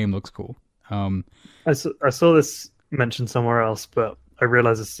 that game looks cool. I saw this mentioned somewhere else, but I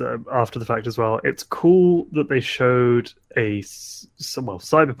realized this after the fact as well. It's cool that they showed a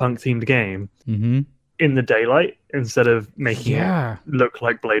Cyberpunk themed game in the daylight instead of making it look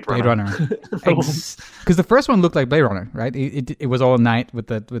like Blade Runner. Because the first one looked like Blade Runner, right? It was all night with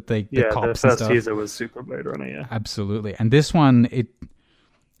the cops and stuff. The first teaser was super Blade Runner, yeah. Absolutely. And this one, it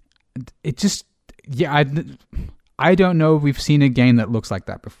just, I don't know if we've seen a game that looks like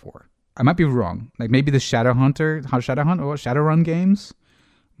that before. I might be wrong. Like maybe the Shadowrun games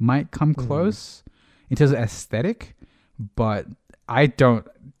might come close in terms of aesthetic, but I don't.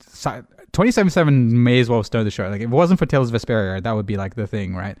 2077 may as well start the show. Like if it wasn't for Tales of Vesperia, that would be like the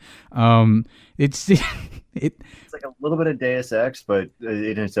thing, right? It's like a little bit of Deus Ex, but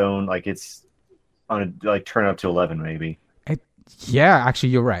in its own, like it's on a turn up to 11 maybe. Yeah, actually,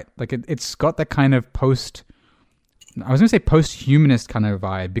 you're right. Like it's got that kind of I was gonna say post-humanist kind of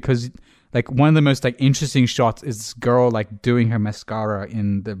vibe, because like one of the most like interesting shots is this girl like doing her mascara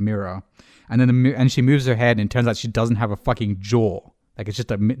in the mirror, and then and she moves her head, and it turns out she doesn't have a fucking jaw. Like it's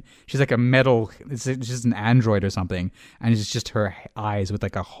just she's like a metal. It's just an android or something, and it's just her eyes with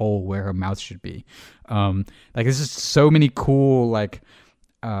like a hole where her mouth should be. Like there's just so many cool like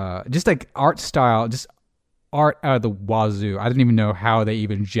just like art style, just art out of the wazoo. I didn't even know how they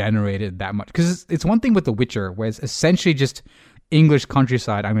even generated that much, because it's one thing with The Witcher, where it's essentially just English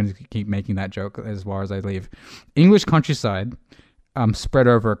countryside. I'm going to keep making that joke as far as I leave. English countryside, spread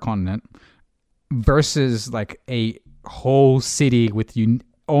over a continent, versus like a whole city with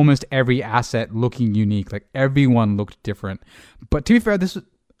almost every asset looking unique. Like everyone looked different. But to be fair,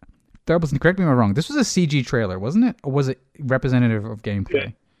 Thurbles, correct me if I'm wrong, this was a CG trailer, wasn't it? Or was it representative of gameplay? Yeah.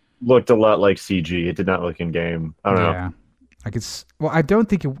 Looked a lot like CG. It did not look in game. I don't know. Yeah, like I don't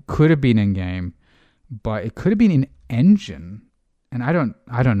think it could have been in game, but it could have been in engine, and I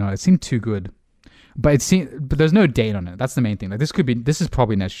don't know. It seemed too good, but there's no date on it. That's the main thing. Like this is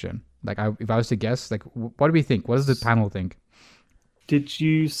probably next gen. Like if I was to guess, like what do we think? What does the panel think? Did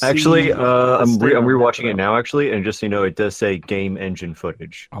you see Actually, I'm rewatching it now. Actually, and just so you know, it does say game engine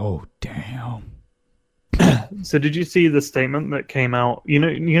footage. Oh damn. So did you see the statement that came out? You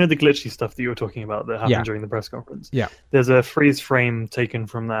know the glitchy stuff that you were talking about that happened during the press conference? Yeah. There's a freeze frame taken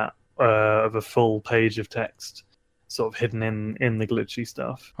from that of a full page of text sort of hidden in the glitchy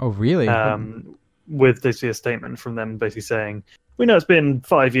stuff. Oh, really? With basically a statement from them basically saying, we know it's been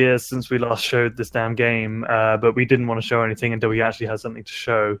 5 years since we last showed this damn game, but we didn't want to show anything until we actually had something to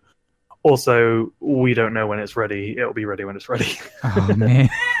show. Also, we don't know when it's ready. It'll be ready when it's ready. Oh, man.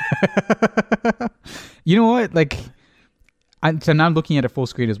 You know what? Like, so now I'm looking at it full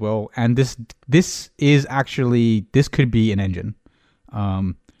screen as well, and this is actually, this could be an engine.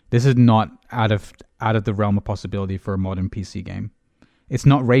 This is not out of the realm of possibility for a modern PC game. It's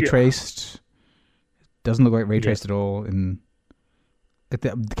not ray traced. Doesn't look like ray traced at all, and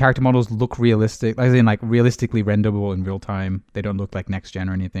the character models look realistic, as in like realistically renderable in real time. They don't look like next gen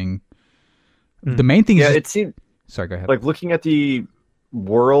or anything. The main thing is it seemed. Sorry, go ahead. Like looking at the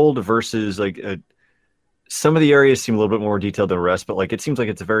world versus like some of the areas seem a little bit more detailed than the rest, but like it seems like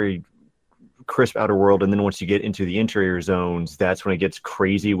it's a very crisp outer world, and then once you get into the interior zones, that's when it gets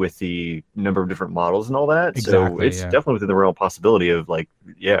crazy with the number of different models and all that. Exactly, so it's definitely within the realm of possibility of like,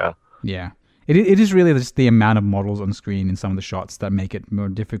 yeah. It is really just the amount of models on screen in some of the shots that make it more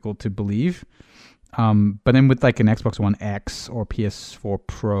difficult to believe. But then with like an Xbox One X or PS4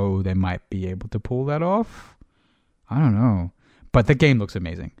 Pro, they might be able to pull that off. I don't know. But the game looks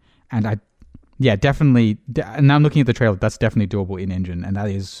amazing. And definitely. And now I'm looking at the trailer. That's definitely doable in engine. And that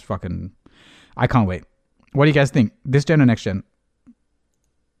is fucking. I can't wait. What do you guys think? This gen or next gen?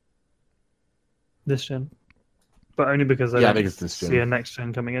 This gen. But only because I think it's this gen. See a next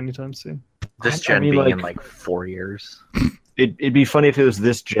gen coming anytime soon. This gen being in like 4 years. It'd be funny if it was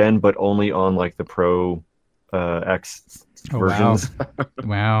this gen, but only on like the Pro X versions.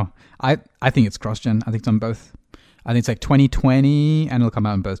 Wow. I think it's cross gen. I think it's on both. I think it's like 2020, and it'll come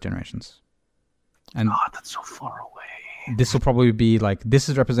out in both generations. And God, that's so far away. This will probably be like, this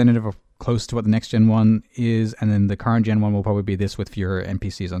is representative of close to what the next gen one is, and then the current gen one will probably be this with fewer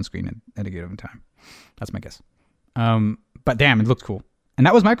NPCs on screen at a given time. That's my guess. But damn, it looked cool. And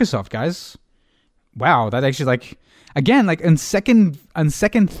that was Microsoft, guys. Wow, that actually, like, again, like on second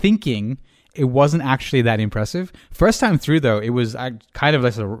thinking, it wasn't actually that impressive. First time through, though, it was kind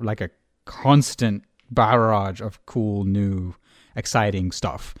of like a constant barrage of cool, new, exciting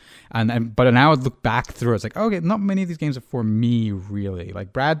stuff. But now I look back through, it's like, okay, not many of these games are for me, really.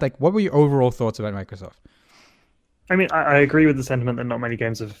 Like, Brad, like, what were your overall thoughts about Microsoft? I mean, I agree with the sentiment that not many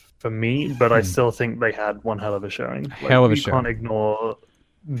games are for me, but I still think they had one hell of a showing. Like, hell of a show. You can't ignore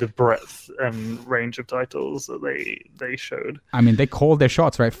the breadth and range of titles that they showed. I mean, they called their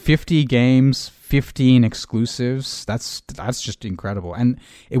shots, right? 50 games, 15 exclusives. That's just incredible. And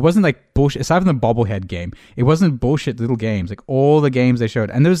it wasn't like bullshit. Aside from the bobblehead game, it wasn't bullshit little games. Like all the games they showed.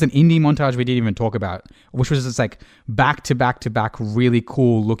 And there was an indie montage we didn't even talk about, which was just like back to back to back really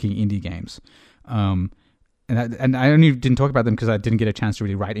cool looking indie games. And I only didn't talk about them because I didn't get a chance to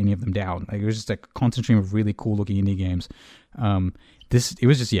really write any of them down. Like it was just like a constant stream of really cool looking indie games. It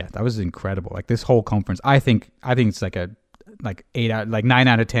was just, that was incredible. Like this whole conference, I think it's like 9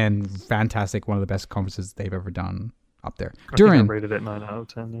 out of 10, fantastic, one of the best conferences they've ever done up there. Durin rated it 9 out of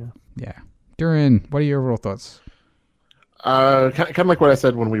 10. Yeah. Durin, what are your overall thoughts? Kind of like what I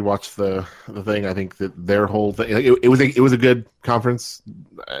said when we watched the thing. I think that their whole thing, it was a good conference.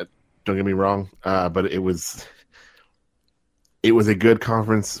 Don't get me wrong, but it was it was a good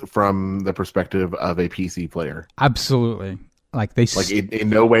conference from the perspective of a PC player. Absolutely. Like they it in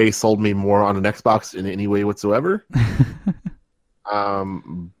no way sold me more on an Xbox in any way whatsoever.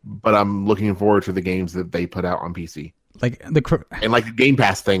 But I'm looking forward to the games that they put out on PC. Like and like the Game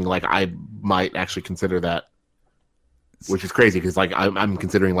Pass thing, like I might actually consider that, which is crazy because like I'm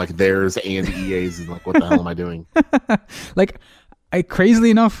considering like theirs and EA's, and like what the hell am I doing? Like, crazily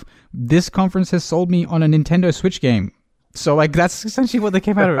enough, this conference has sold me on a Nintendo Switch game. So like that's essentially what they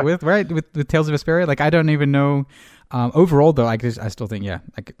came out of it with, right? With Tales of Vesperia. Like I don't even know. Overall, though, I still think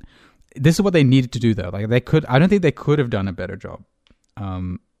like this is what they needed to do, though. Like I don't think they could have done a better job.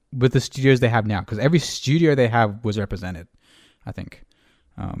 With the studios they have now, because every studio they have was represented, I think.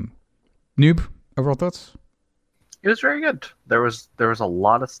 Noob, overall thoughts? It was very good. There was a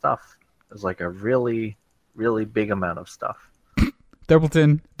lot of stuff. It was like a really, really big amount of stuff.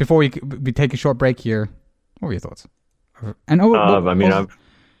 Doubleton, before we take a short break here, what were your thoughts? And go ahead.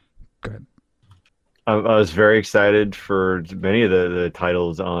 I was very excited for many of the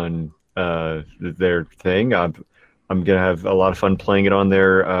titles on their thing. I'm gonna have a lot of fun playing it on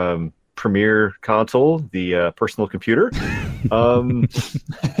their Premier console, the personal computer.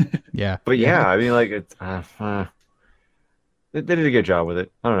 Yeah, but yeah, I mean, like they did a good job with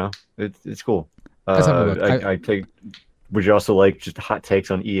it. I don't know, it's cool. I take. Would you also like just hot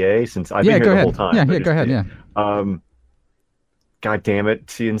takes on EA since I've been here the whole time? Yeah, go ahead. Yeah. God damn it,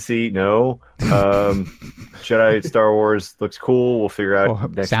 CNC, no. Jedi Star Wars looks cool. We'll figure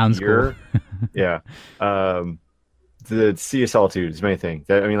out next year. Cool. Yeah. The Sea of Solitude is my thing.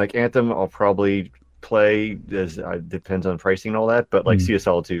 I mean, like Anthem, I'll probably play. Depends on pricing and all that. But like Sea of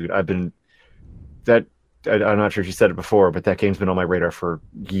Solitude, I'm not sure if you said it before, but that game's been on my radar for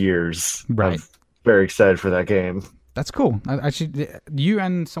years. Right. I'm very excited for that game. That's cool. Actually, you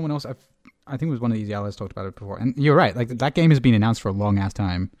and someone else, I think it was one of these yellows talked about it before. And you're right. Like that game has been announced for a long ass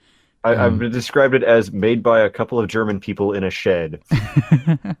time. I've described it as made by a couple of German people in a shed.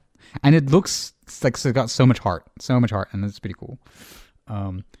 And it looks like it's got so much heart, and it's pretty cool.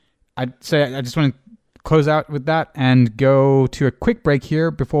 I'd say I just want to close out with that and go to a quick break here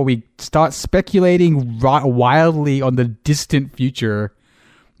before we start speculating wildly on the distant future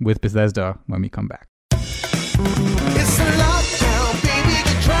with Bethesda when we come back. It's a lockdown, baby,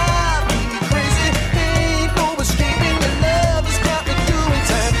 you drive me crazy. Ain't no escaping your love, it's got me doing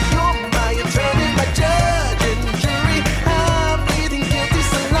time. You're my attorney, my judge and jury. I'm pleading guilty,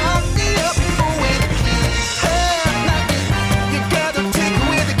 so lock me up away the key. You gotta take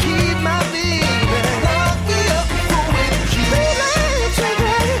away the key, my baby. Lock me up away the key.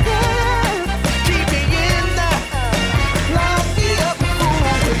 Keep me in there. Lock me up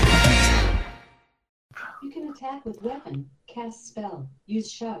away the key. You can attack with weapon, cast spell, use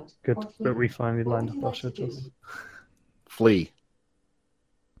shout, Good, or flee. but we finally What lined would up you our like to do? schedules. Flee.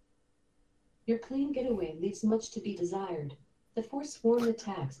 Your clean getaway leaves much to be desired. The Forsworn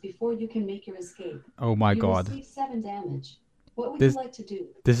attacks before you can make your escape. Oh my You god. receive 7 damage. What would This- you like to do?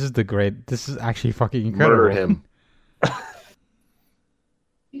 This is actually fucking incredible. Murder him.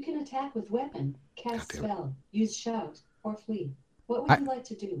 You can attack with weapon, cast God damn it. spell, use shout, or flee. What would you like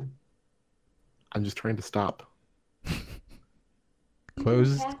to do? I'm just trying to stop. You can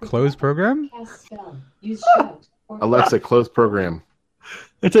Close attack with close weapon, program? Cast spell, use shout, or flee. Alexa, close program.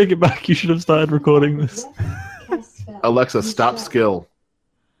 I take it back. You should have started recording With this. weapon, cast spell, Alexa, use stop shout. skill.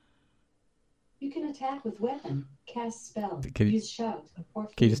 You can attack with weapon, cast spell, Can you- use shout, or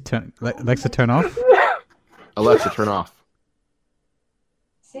flee. Can you just turn Alexa turn off? Alexa, turn off.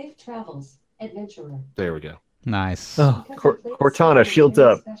 Safe travels, adventurer. There we go. Nice. Oh, Cortana, shields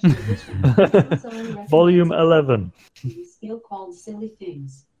up. Volume 11. Skill called Silly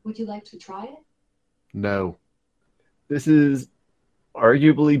Things. Would you like to try it? No. This is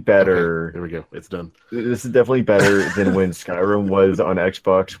arguably better. Okay, there we go. It's done. This is definitely better than when Skyrim was on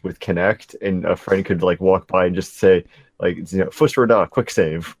Xbox with Kinect, and a friend could like walk by and just say, like, Fusroda, quick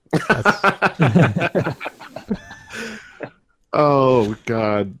save. Oh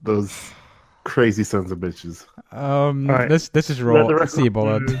God, those crazy sons of bitches. Alright. Let's just Let the roll. record See you,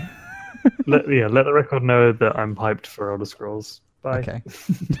 Bullard. let the record know that I'm hyped for Elder Scrolls. Bye. Okay.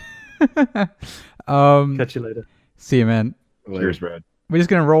 Catch you later. See you, man. Cheers, Brad. We're just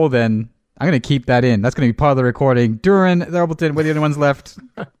gonna roll then. I'm gonna keep that in. That's gonna be part of the recording. Durin, Arbleton, we're the only ones left.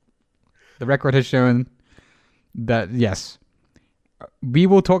 The record has shown that yes, we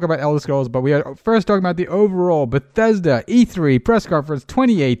will talk about Elder Scrolls, but we are first talking about the overall Bethesda E3 press conference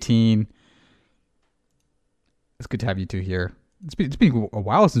 2018. It's good to have you two here. It's been a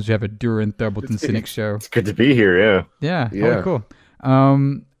while since we have a Durin, Thurbleton, Cynic show. It's good to be here, yeah. Yeah. Yeah. Oh, cool.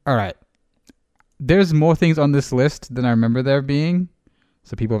 All right. there's more things on this list than I remember there being.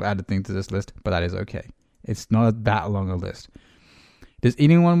 So people have added things to this list, but that is okay. It's not that long a list. Does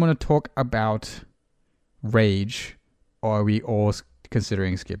anyone want to talk about Rage, or are we all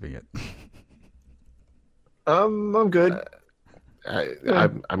considering skipping it? I'm good.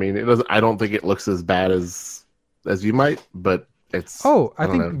 I mean, it doesn't. I don't think it looks as bad as you might, but it's. I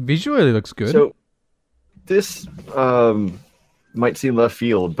think visually it looks good. So this might seem left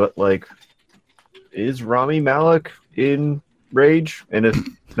field, but like, is Rami Malek in Rage? And if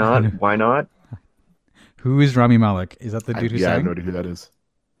not, why not? Who is Rami Malek? Is that the dude who sang? I have no idea who that is.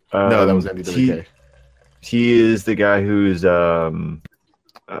 No, that was NWK. He is the guy who's Mr.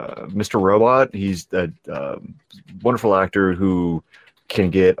 Robot. He's a wonderful actor who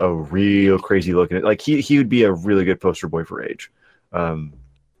can get a real crazy look at it. Like he would be a really good poster boy for Rage.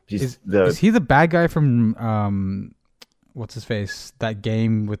 Is he the bad guy from what's his face? That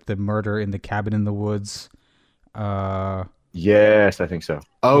game with the murder in the cabin in the woods. Yes, I think so.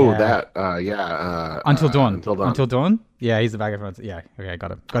 Oh, yeah. That Until Dawn. Until Dawn. Yeah, he's the bad guy from. Yeah, okay, I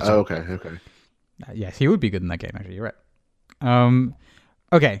got him. Gotcha. Okay. Yes, he would be good in that game. Actually, you're right.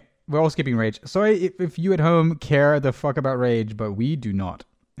 Okay, we're all skipping Rage. Sorry if you at home care the fuck about Rage, but we do not.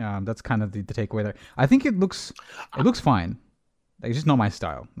 That's kind of the takeaway there. I think it looks fine. Like, it's just not my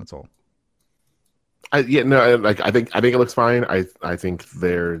style. That's all. I think it looks fine. I think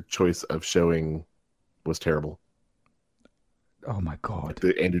their choice of showing was terrible. Oh my god!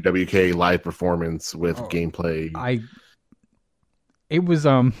 The NWK live performance with gameplay. It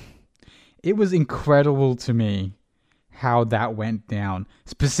was incredible to me how that went down.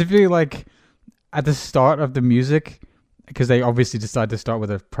 Specifically, like at the start of the music, because they obviously decided to start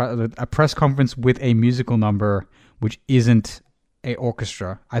with a press conference with a musical number, which isn't a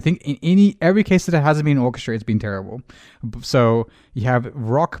orchestra. I think in every case that it hasn't been an orchestra, it's been terrible. So you have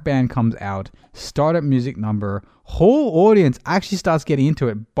rock band comes out, startup music number, whole audience actually starts getting into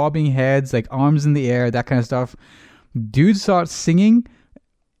it, bobbing heads, like arms in the air, that kind of stuff. Dude starts singing,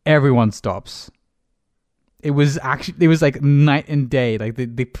 everyone stops. It was like night and day. Like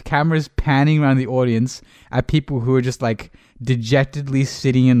the camera's panning around the audience at people who are just like dejectedly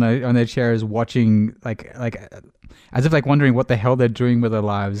sitting on their chairs watching, like as if like wondering what the hell they're doing with their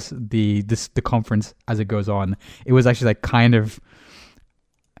lives. The conference as it goes on, it was actually like kind of.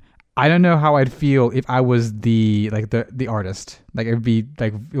 I don't know how I'd feel if I was the artist. Like it'd be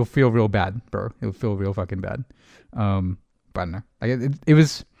like it'll feel real bad, bro. It'll feel real fucking bad. But I don't know. Like it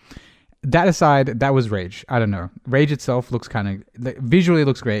was. That aside, that was Rage. I don't know. Rage itself looks kind of visually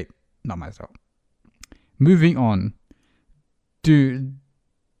looks great. Not my style. Moving on.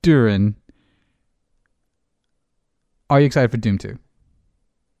 Durin. Are you excited for Doom 2?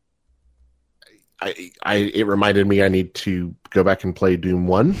 It reminded me I need to go back and play Doom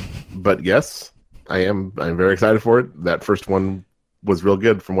 1, but yes, I am. I'm very excited for it. That first one was real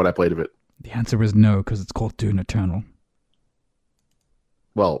good from what I played of it. The answer was no, because it's called Doom Eternal.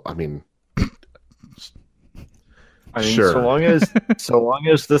 Well, I mean, sure. So long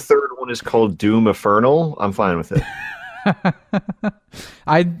as the third one is called Doom Infernal, I'm fine with it.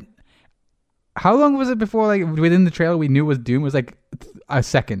 How long was it before, like, within the trailer we knew it was Doom? It was like a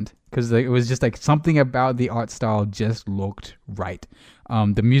second, because it was just like something about the art style just looked right.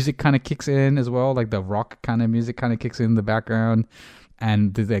 The music kind of kicks in as well, like the rock kind of music kind of kicks in the background,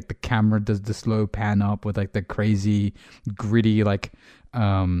 and the camera does the slow pan up with like the crazy, gritty, like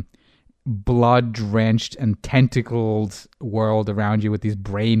blood drenched and tentacled world around you with these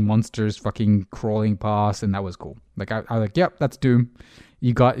brain monsters fucking crawling past, and that was cool. Like I was like, yep, that's Doom.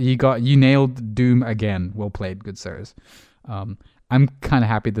 You nailed Doom again. Well played, good sirs. I'm kind of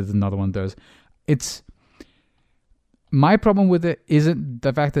happy there's another one of those. It's my problem with it isn't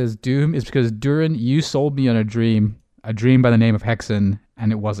the fact that it's Doom, it's because Durin, you sold me on a dream by the name of Hexen,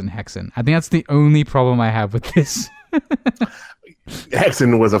 and it wasn't Hexen. I think that's the only problem I have with this.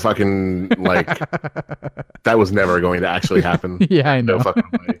 Hexen was a fucking, like, that was never going to actually happen. Yeah, I know. No fucking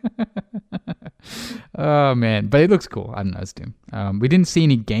way. Oh man, but it looks cool. I don't know, it's Doom. We didn't see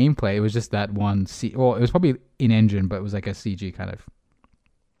any gameplay. It was just that one. Well, it was probably in engine, but it was like a CG kind of,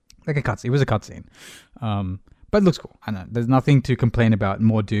 like a cutscene. It was a cutscene. But it looks cool. I don't know. There's nothing to complain about.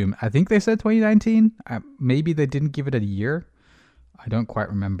 More Doom. I think they said 2019. Maybe they didn't give it a year. I don't quite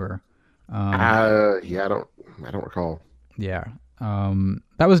remember. Yeah, I don't recall. Yeah.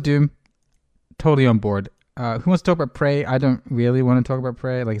 That was Doom. Totally on board. Who wants to talk about Prey? I don't really want to talk about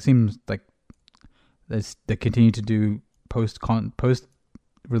Prey. Like, it seems like they continue to do post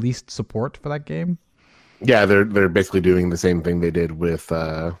release support for that game. Yeah, they're basically doing the same thing they did with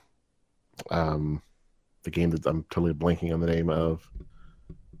the game that I'm totally blanking on the name of.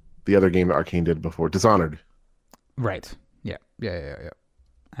 the other game that Arcane did before, Dishonored. Right. Yeah.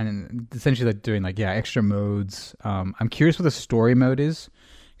 And essentially they're doing like extra modes. I'm curious what the story mode is,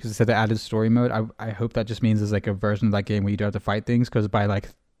 because it said they added story mode. I hope that just means there's like a version of that game where you don't have to fight things, because by like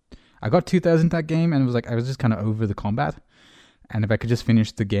I got 2,000 that game and it was like I was just kind of over the combat. And if I could just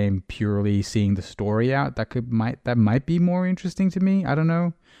finish the game purely seeing the story out, that might be more interesting to me. I don't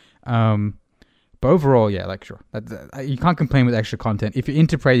know. But overall, sure. You can't complain with extra content. If you're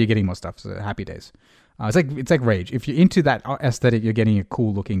into Prey, you're getting more stuff. So happy days. It's like Rage. If you're into that aesthetic, you're getting a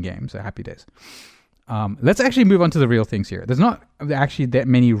cool looking game. So happy days. Let's actually move on to the real things here. There's not actually that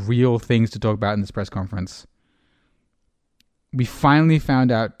many real things to talk about in this press conference. We finally found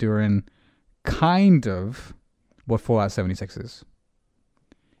out during kind of what Fallout 76 is.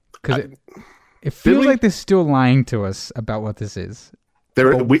 Because it feels like they're still lying to us about what this is.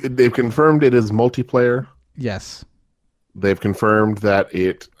 They've confirmed it is multiplayer. Yes. They've confirmed that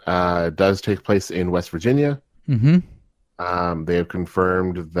it does take place in West Virginia. Mm-hmm. They have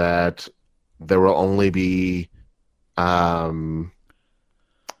confirmed that there will only be, I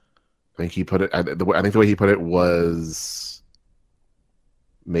think he put it. I think the way he put it was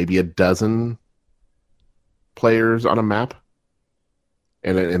maybe a dozen players on a map,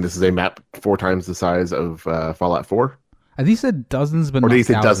 and this is a map 4 times the size of Fallout 4. I think he said dozens, but or not did he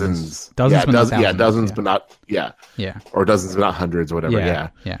say thousands. dozens? Dozens, but not or dozens, but not hundreds, or whatever.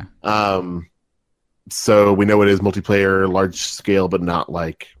 Yeah. So we know it is multiplayer, large scale, but not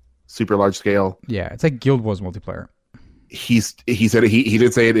like super large scale. Yeah, it's like Guild Wars multiplayer. He said he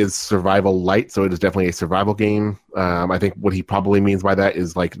did say it is survival light, so it is definitely a survival game. I think what he probably means by that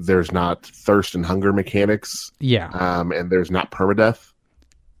is like there's not thirst and hunger mechanics. Yeah. And there's not permadeath.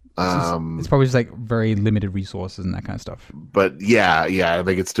 It's probably just like very limited resources and that kind of stuff. But I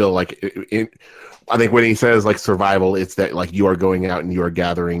think it's still like I think when he says like survival, it's that like you are going out and you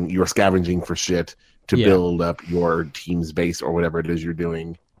are scavenging for shit to build up your team's base or whatever it is you're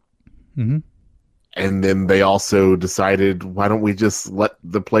doing. Mm-hmm. And then they also decided, why don't we just let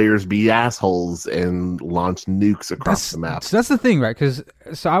the players be assholes and launch nukes across the map? So that's the thing, right? Because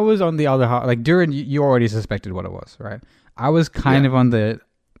I was on the other half, like during, you already suspected what it was, right? I was kind of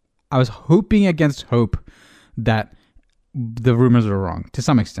I was hoping against hope that the rumors were wrong to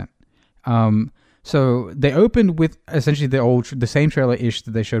some extent. So they opened with essentially the same trailer-ish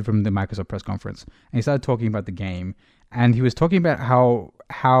that they showed from the Microsoft press conference. And he started talking about the game. And he was talking about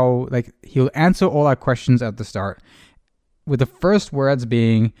how like he'll answer all our questions at the start, with the first words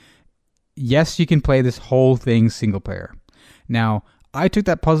being, yes, you can play this whole thing single player. Now, I took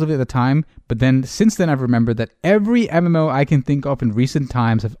that positively at the time, but then since then I've remembered that every MMO I can think of in recent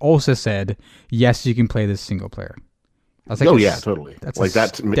times have also said, yes, you can play this single player. Like, totally. That's like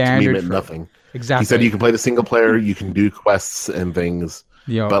that to me meant nothing. Exactly. He said you can play the single player, you can do quests and things,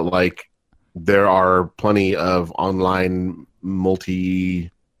 but like there are plenty of online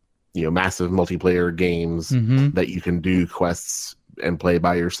massive multiplayer games that you can do quests and play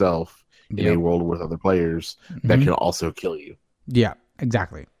by yourself in a world with other players that can also kill you. Yeah,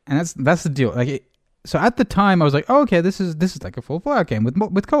 exactly. And that's the deal. Like, so at the time I was like, oh, okay, this is like a full Fallout game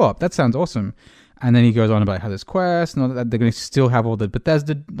with co-op. That sounds awesome. And then he goes on about how this quest and all that, they're going to still have all the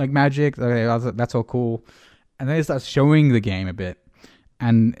Bethesda like magic. Okay, that's all cool. And then he starts showing the game a bit.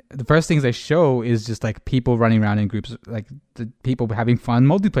 And the first things they show is just like people running around in groups, like the people having fun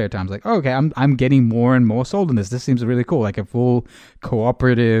multiplayer times. Like, oh, okay, I'm getting more and more sold on this. This seems really cool. Like a full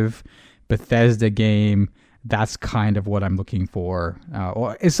cooperative Bethesda game. That's kind of what I'm looking for,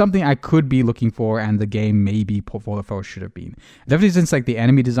 or is something I could be looking for, and the game maybe Fallout 4 should have been. Definitely, since like the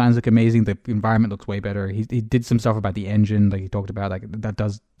enemy designs look amazing, the environment looks way better. He did some stuff about the engine, like he talked about, like that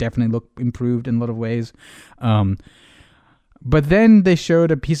does definitely look improved in a lot of ways. But then they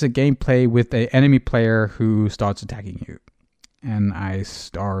showed a piece of gameplay with an enemy player who starts attacking you, and I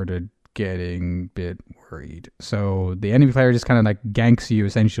started getting a bit worried. So the enemy player just kind of like ganks you,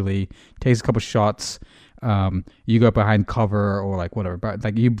 essentially, takes a couple shots. You go behind cover or like whatever, but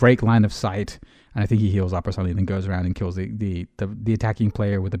like you break line of sight, and I think he heals up or something, then goes around and kills the attacking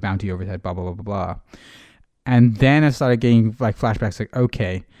player with the bounty overhead, blah blah blah blah blah. And then I started getting like flashbacks, like,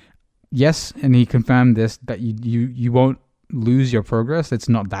 okay, yes, and he confirmed this, that you won't lose your progress. It's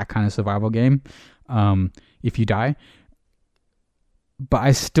not that kind of survival game if you die. But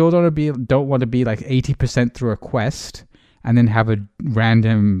I still don't want to be like 80% through a quest and then have a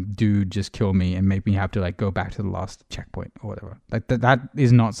random dude just kill me and make me have to like go back to the last checkpoint or whatever. Like that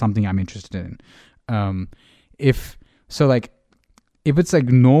is not something I'm interested in. If it's like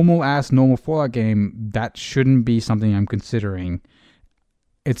normal Fallout game, that shouldn't be something I'm considering.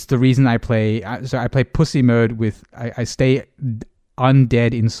 It's the reason I play pussy mode with I stay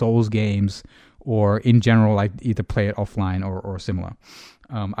undead in Souls games, or in general, like either play it offline or similar.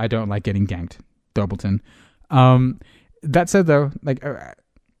 I don't like getting ganked, Doubleton. That said, though, like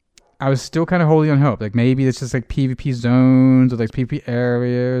I was still kind of holding on hope. Like maybe it's just like PvP zones or like PvP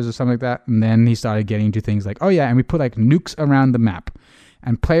areas or something like that. And then he started getting into things like, oh yeah, and we put like nukes around the map,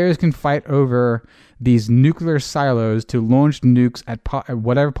 and players can fight over these nuclear silos to launch nukes at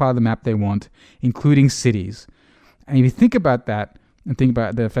whatever part of the map they want, including cities. And if you think about that and think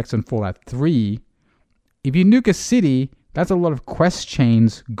about the effects on Fallout 3, if you nuke a city, that's a lot of quest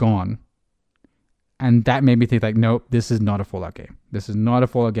chains gone. And that made me think like, nope, this is not a Fallout game. This is not a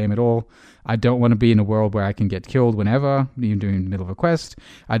Fallout game at all. I don't want to be in a world where I can get killed whenever, even during the middle of a quest.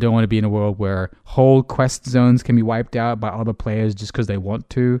 I don't want to be in a world where whole quest zones can be wiped out by other players just because they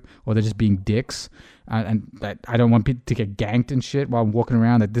want to, or they're just being dicks. And I don't want people to get ganked and shit while I'm walking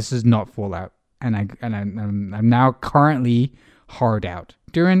around. Like, this is not Fallout. And I'm now currently hard out.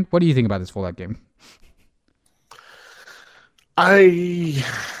 Duran, what do you think about this Fallout game?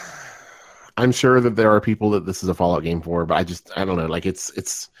 I'm sure that there are people that this is a Fallout game for, but I don't know. Like it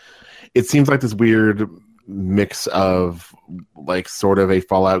seems like this weird mix of like sort of a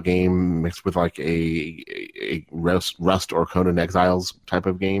Fallout game mixed with like a Rust or Conan Exiles type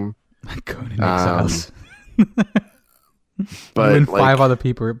of game. Conan Exiles. But when like, 5 other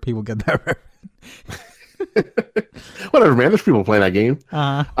people get that reference. Whatever, man. There's people playing that game.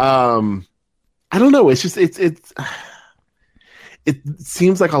 I don't know. It's just it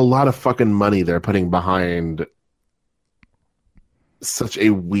seems like a lot of fucking money they're putting behind such a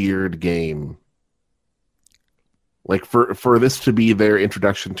weird game. Like for this to be their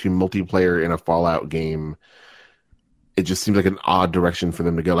introduction to multiplayer in a Fallout game, it just seems like an odd direction for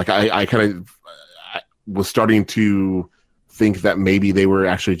them to go. Like I kind of was starting to think that maybe they were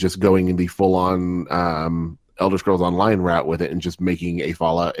actually just going in the full-on Elder Scrolls Online route with it and just making a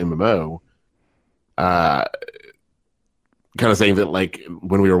Fallout MMO. Kind of saying that, like,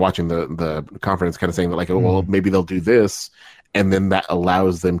 when we were watching the conference, kind of saying that, like, well, maybe they'll do this, and then that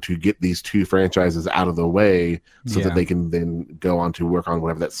allows them to get these two franchises out of the way so that they can then go on to work on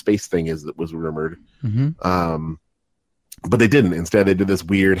whatever that space thing is that was rumored. But they didn't. Instead, they did this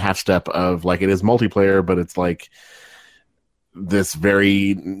weird half step of, like, it is multiplayer, but it's, like, this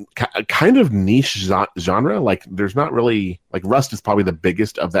very kind of niche genre. Like, there's not really... Like, Rust is probably the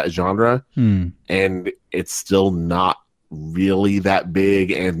biggest of that genre, and it's still not really that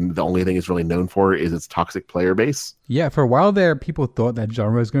big, and the only thing it's really known for is its toxic player base. Yeah, for a while there, people thought that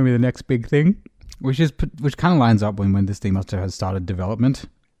genre was going to be the next big thing, which kind of lines up when this thing must have started development.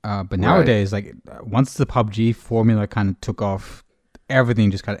 But nowadays, like once the PUBG formula kind of took off,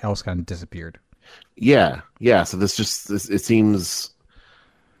 everything just kind of disappeared. Yeah. So it seems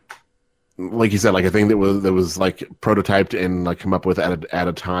like you said, like a thing that was like prototyped and like come up with at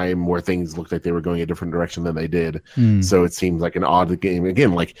a time where things looked like they were going a different direction than they did. So it seems like an odd game.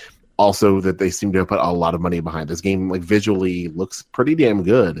 Again, like also that they seem to have put a lot of money behind this game. Like visually looks pretty damn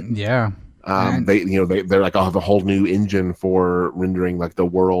good. Yeah. They're like, I'll have a whole new engine for rendering like the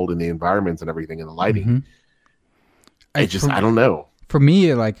world and the environments and everything and the lighting. I don't know. For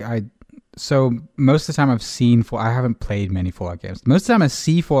me, so most of the time I haven't played many Fallout games. Most of the time I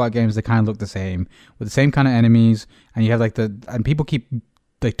see Fallout games that kind of look the same, with the same kind of enemies, and you have and people keep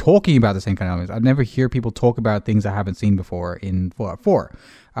like talking about the same kind of enemies. I never hear people talk about things I haven't seen before in Fallout 4.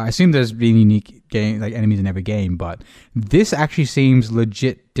 I assume there's been unique game like enemies in every game, but this actually seems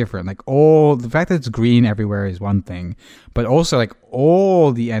legit different. Like the fact that it's green everywhere is one thing, but also like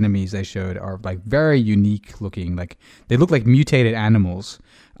all the enemies they showed are like very unique looking. Like they look like mutated animals.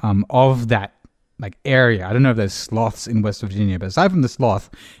 Of that like area. I don't know if there's sloths in West Virginia, but aside from the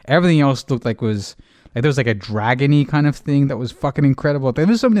sloth, everything else looked like there was like a dragon-y kind of thing that was fucking incredible. There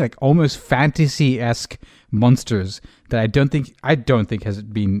was so many like almost fantasy-esque monsters that I don't think has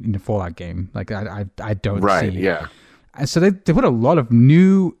been in a Fallout game. Like I don't see. Yeah. And so they put a lot of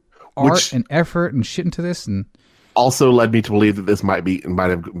new art and effort and shit into this, and also led me to believe that this might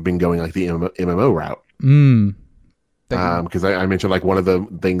have been going like the MMO route. Because I mentioned like one of the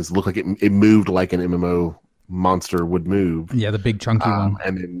things looked like it moved like an MMO monster would move. Yeah, the big chunky one.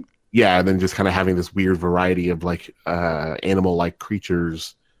 And then just kind of having this weird variety of like animal-like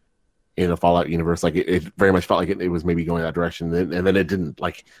creatures in a Fallout universe. Like it very much felt like it was maybe going that direction, and then it didn't.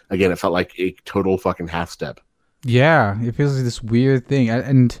 Like again, it felt like a total fucking half step. Yeah, it feels like this weird thing,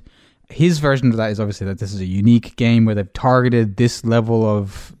 and his version of that is obviously that this is a unique game where they've targeted this level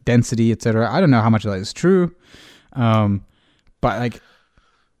of density, etc. I don't know how much of that is true. But like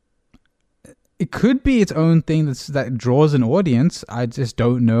it could be its own thing that draws an audience. I just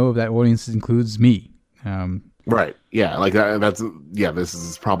don't know if that audience includes me. Right. Yeah. Like that's this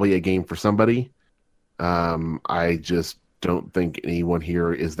is probably a game for somebody. I just don't think anyone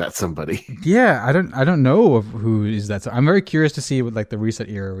here is that somebody. Yeah, I don't know of who is that. So I'm very curious to see what like the reset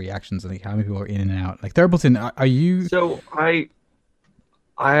era reactions and like how many people are in and out. Like Thurbolton, are you? So I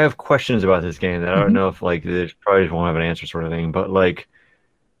have questions about this game that I don't know if like they probably just won't have an answer sort of thing, but like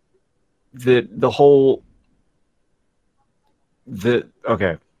the whole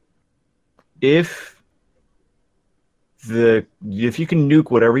okay. If you can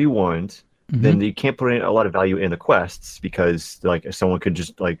nuke whatever you want, then you can't put in a lot of value in the quests because like someone could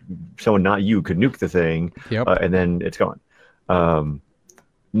just like someone not you could nuke the thing, and then it's gone.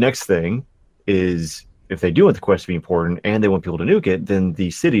 Next thing is if they do want the quest to be important and they want people to nuke it, then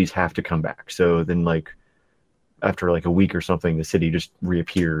the cities have to come back. So then like after like a week or something, the city just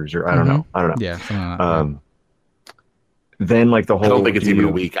reappears, or I don't know. Yeah, something like that. Then like the whole I don't think it's even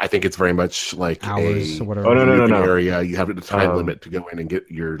a week. I think it's very much like hours or whatever. Oh no. Area. You have a time limit to go in and get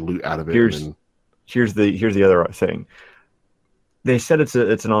your loot out of it. Here's the other thing. They said it's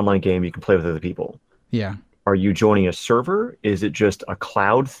an online game. You can play with other people. Yeah. Are you joining a server? Is it just a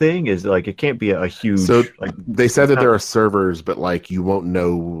cloud thing? Is like it can't be a huge. So like, they said that there are servers, but like you won't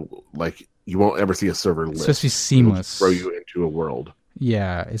know, like you won't ever see a server list. It's supposed to be seamless. Throw you into a world.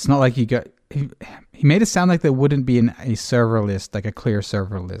 Yeah, it's not like you got. He made it sound like there wouldn't be a server list, like a clear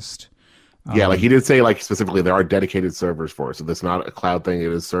server list. Yeah, like he did say, like specifically, there are dedicated servers for it. So that's not a cloud thing;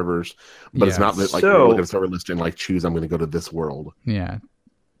 it is servers. But it's not that like you look at a server list and like choose, I'm going to go to this world. Yeah.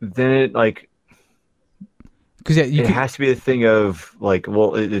 Then it like because it has to be a thing of like,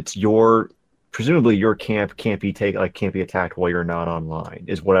 well, it's presumably your camp can't be attacked while you're not online.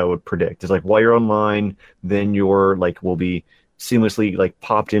 Is what I would predict. Is like while you're online, then your like will be seamlessly like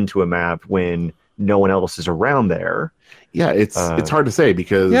popped into a map when no one else is around there. Yeah, it's hard to say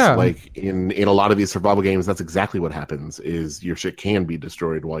because like in a lot of these survival games, that's exactly what happens. Is your shit can be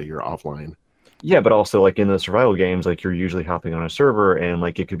destroyed while you're offline. Yeah, but also like in the survival games, like you're usually hopping on a server, and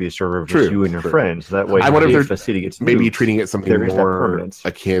like it could be a server of just you and your friends. So that way, I wonder if the city gets maybe nuked, treating it something more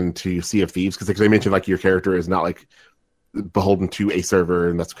akin to Sea of Thieves, because they mentioned like your character is not like beholden to a server,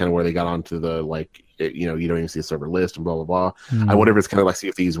 and that's kind of where they got onto the like you don't even see a server list and blah blah blah. I wonder if it's kind of like Sea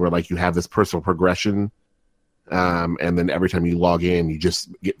of Thieves, where like you have this personal progression, and then every time you log in, you just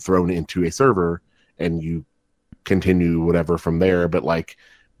get thrown into a server and you continue whatever from there. But like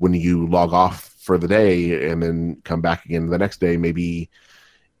when you log off for the day and then come back again the next day, maybe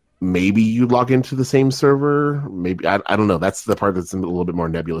you log into the same server. Maybe I don't know. That's the part that's a little bit more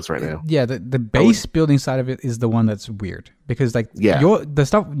nebulous right now. Yeah, the base building side of it is the one that's weird because like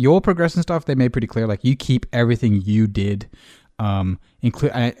your progression stuff they made pretty clear. Like you keep everything you did,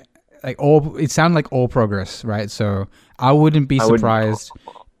 include like all. It sounded like all progress, right? So I wouldn't be surprised.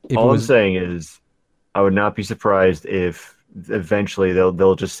 I'm saying is, I would not be surprised if eventually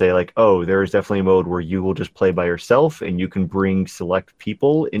they'll just say like, oh, there is definitely a mode where you will just play by yourself and you can bring select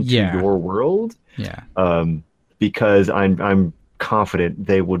people into your world. Because I'm confident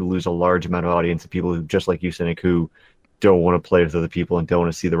they would lose a large amount of audience of people who, just like you, Cynic, who don't want to play with other people and don't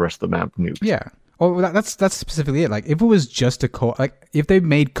want to see the rest of the map nuked. Yeah. Well, that's specifically it. Like if it was just if they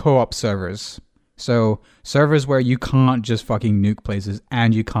made co-op servers, so servers where you can't just fucking nuke places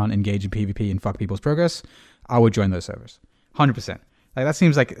and you can't engage in PvP and fuck people's progress, I would join those servers. 100%. Like that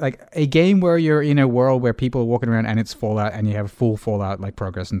seems like a game where you're in a world where people are walking around and it's Fallout and you have full Fallout like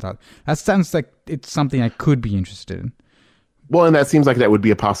progress and stuff. That sounds like it's something I could be interested in. Well, and that seems like that would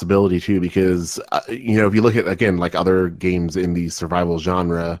be a possibility too, because if you look at again like other games in the survival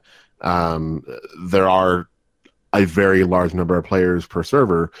genre, there are a very large number of players per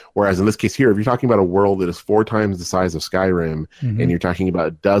server. Whereas in this case here, if you're talking about a world that is 4 times the size of Skyrim, and you're talking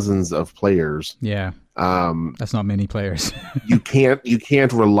about dozens of players, that's not many players. you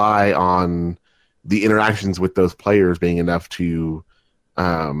can't rely on the interactions with those players being enough to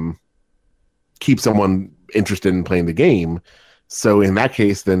keep someone interested in playing the game. So in that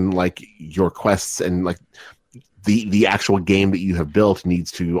case, then like your quests and like the actual game that you have built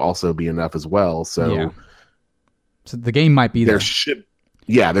needs to also be enough as well. So the game might be there.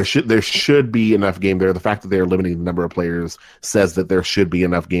 There should be enough game there. The fact that they're limiting the number of players says that there should be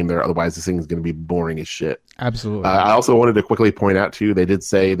enough game there. Otherwise, this thing is going to be boring as shit. Absolutely. I also wanted to quickly point out too, they did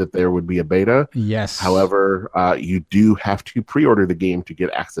say that there would be a beta. Yes. However, you do have to pre-order the game to get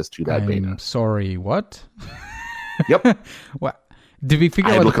access to that beta. Sorry, what? Yep. What? Did we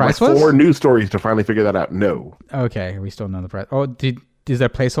figure out what the price was? 4 was? news stories to finally figure that out. No. Okay, we still know the price. Oh, is there a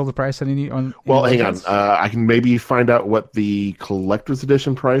placeholder price on? Well, hang on. I can maybe find out what the collector's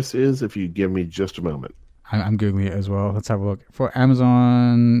edition price is if you give me just a moment. I'm googling it as well. Let's have a look. For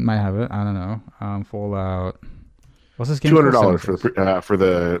Amazon, might have it. I don't know. Fallout. What's this game? $200 for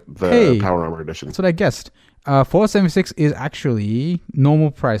the Hey, Power Armor edition. That's what I guessed. Fallout 76 is actually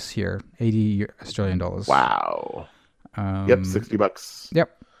normal price here, $80. Wow. Um, Yep, $60.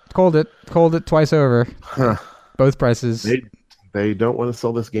 Yep, called it twice over. Huh. Both prices. They don't want to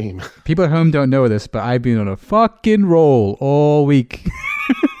sell this game. People at home don't know this, but I've been on a fucking roll all week,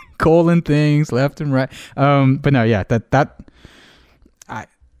 calling things left and right. But no, yeah,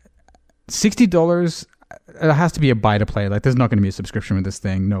 $60. It has to be a buy to play. Like, there's not going to be a subscription with this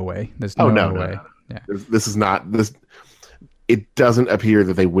thing. No way. There's no way. No. Yeah. This is not this. It doesn't appear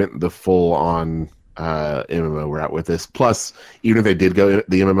that they went the full on MMO route with this. Plus, even if they did go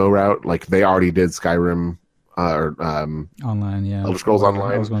the MMO route, like they already did Skyrim or online, yeah, Elder Scrolls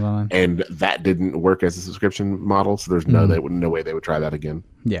Online, and that didn't work as a subscription model. So there's no way they would try that again.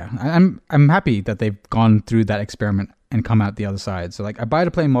 Yeah, I'm happy that they've gone through that experiment and come out the other side. So like a buy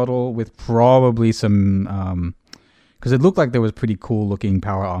to play model with probably some because it looked like there was pretty cool looking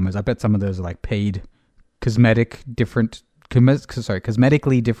power armors. I bet some of those are like paid cosmetically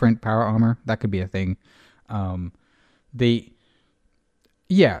different power armor. That could be a thing. The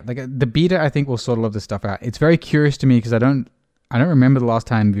beta I think will sort of love this stuff out. It's very curious to me because I don't remember the last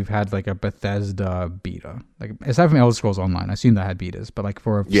time we've had like a Bethesda beta. Like aside from Elder Scrolls Online, I assume that had betas, but like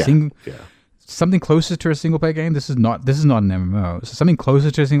for something closer to a single player game, this is not an MMO. So something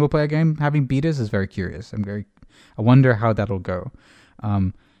closer to a single player game having betas is very curious. I wonder how that'll go.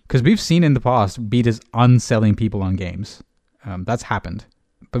 Because we've seen in the past betas unselling people on games. That's happened.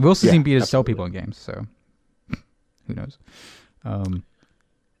 But we've also seen betas sell people on games, so who knows.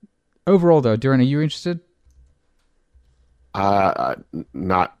 Overall, though, Duran, are you interested? Not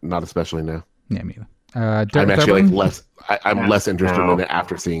especially, no. Yeah, me either. I'm actually less. I'm less interested in it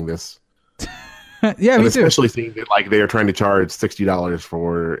after seeing this. Yeah, me too. Especially seeing that like they are trying to charge $60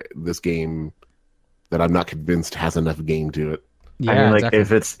 for this game that I'm not convinced has enough game to it. Yeah, I mean, like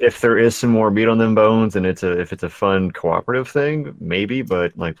exactly. if there is some more meat on them bones and if it's a fun cooperative thing, maybe.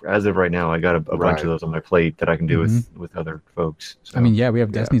 But like as of right now, I got a bunch of those on my plate that I can do with other folks. So, I mean, yeah, we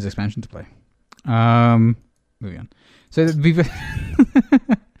have Destiny's expansion to play. Moving on. So we've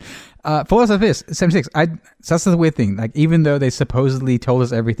Fallout 76. So that's the weird thing. Like, even though they supposedly told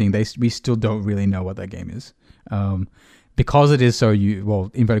us everything, we still don't really know what that game is. Because it is so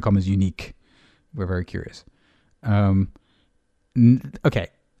inverted commas unique. We're very curious. Okay,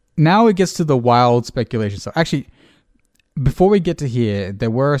 now it gets to the wild speculation. So actually, before we get to here, there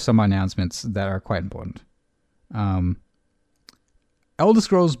were some announcements that are quite important. Elder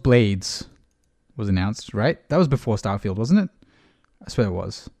Scrolls Blades was announced, right? That was before Starfield, wasn't it? I swear it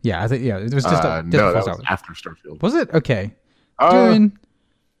was. Yeah, I think it was just no, before that Starfield. was after Starfield. Was it? Okay.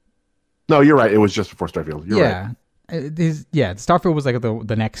 No, you're right. It was just before Starfield. You're right. Starfield was like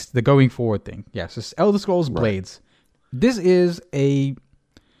the going forward thing. Yeah, so Elder Scrolls Blades. This is it's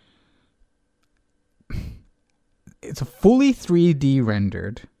a fully 3D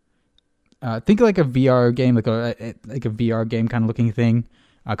rendered. Think like a VR game, like a VR game kind of looking thing,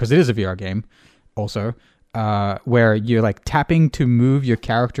 because it is a VR game, also, where you're like tapping to move your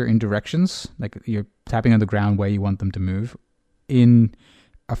character in directions, like you're tapping on the ground where you want them to move. In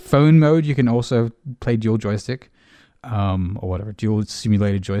a phone mode, you can also play dual joystick. Or whatever, dual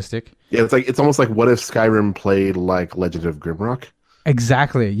simulated joystick. Yeah, it's almost like what if Skyrim played like Legend of Grimrock?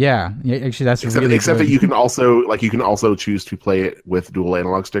 Exactly. Yeah. Actually, that's except that you can also choose to play it with dual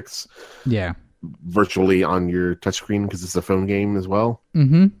analog sticks. Yeah. Virtually on your touchscreen because it's a phone game as well.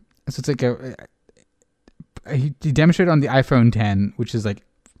 Mm-hmm. So it's like he demonstrated on the iPhone 10, which is like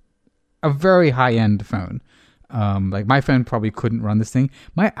a very high end phone. Like my phone probably couldn't run this thing.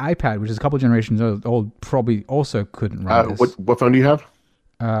 My iPad, which is a couple generations old, probably also couldn't run this. What phone do you have?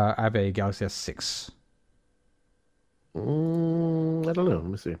 I have a Galaxy S6. I don't know. Let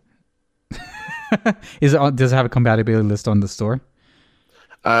me see. Does it have a compatibility list on the store?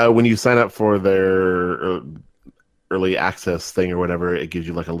 When you sign up for their early access thing or whatever, it gives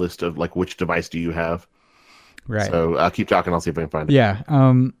you like a list of like which device do you have. Right. So I'll keep talking. I'll see if I can find it. Yeah.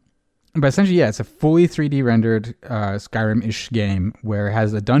 But essentially, yeah, it's a fully 3D rendered Skyrim-ish game where it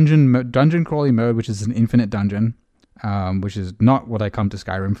has a dungeon crawling mode, which is an infinite dungeon, which is not what I come to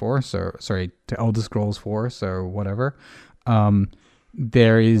Skyrim for. So, sorry, to Elder Scrolls for. So, whatever.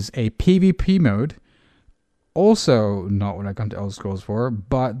 There is a PvP mode, also not what I come to Elder Scrolls for.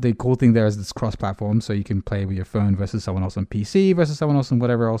 But the cool thing there is it's cross-platform, so you can play with your phone versus someone else on PC versus someone else on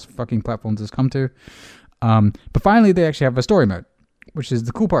whatever else fucking platforms has come to. But finally, they actually have a story mode. which is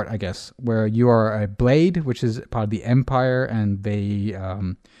the cool part, I guess, where you are a blade, which is part of the Empire, and they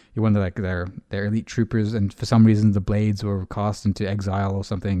you're one of like their elite troopers, and for some reason the blades were cast into exile or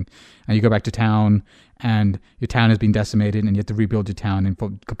something, and you go back to town, and your town has been decimated, and you have to rebuild your town and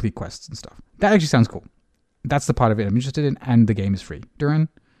complete quests and stuff. That actually sounds cool. That's the part of it I'm interested in, and the game is free. Duran,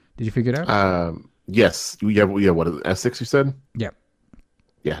 did you figure it out? Yes. Yeah, what is it, S6 you said? Yep.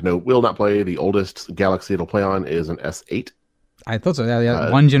 Yeah, no, will not play. The oldest Galaxy it'll play on is an S8. I thought so. Yeah,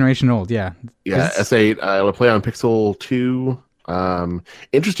 1 generation old. Yeah. Yeah, S8. It'll play on Pixel 2.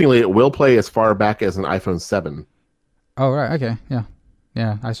 Interestingly, it will play as far back as an iPhone 7. Oh, right. Okay. Yeah.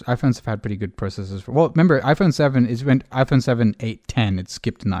 Yeah. iPhones have had pretty good processors. Well, remember, iPhone 7 is when iPhone 7, 8, 10, it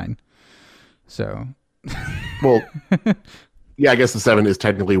skipped 9. So. Well, yeah, I guess the 7 is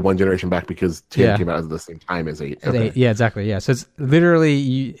technically 1 generation back because 10 came out at the same time as 8. Okay. 8. Yeah, exactly. Yeah. So it's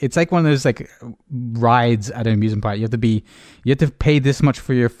literally, it's like one of those like rides at an amusement park. You have to pay this much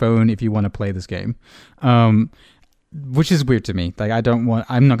for your phone if you want to play this game. Which is weird to me. Like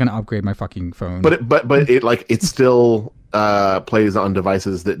I'm not going to upgrade my fucking phone. But it still plays on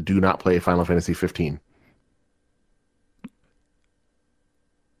devices that do not play Final Fantasy 15.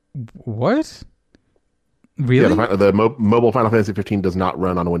 What? Really? Yeah, the mobile Final Fantasy 15 does not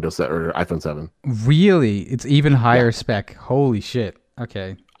run on a Windows set or iPhone 7. Really? It's even higher spec. Holy shit.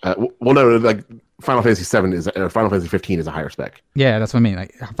 Okay. Well, no, like Final Fantasy 7 or Final Fantasy 15 is a higher spec. Yeah, that's what I mean.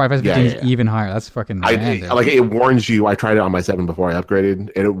 Like Final Fantasy 15 is even higher. That's fucking. Like it warns you. I tried it on my 7 before I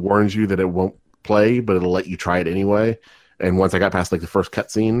upgraded, and it warns you that it won't play, but it'll let you try it anyway. And once I got past like the first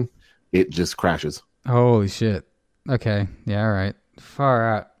cutscene, it just crashes. Holy shit. Okay. Yeah. All right.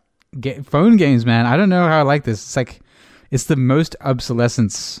 Far out. Phone games, man. I don't know how I like this. It's the most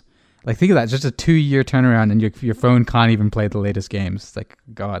obsolescence. Like, think of that. Just a 2-year turnaround, and your phone can't even play the latest games. It's like,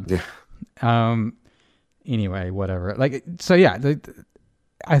 God. Yeah. Anyway, whatever. Like, so yeah.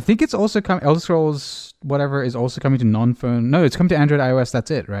 I think it's also coming. Elder Scrolls, whatever, is also coming to non-phone. No, it's coming to Android, iOS. That's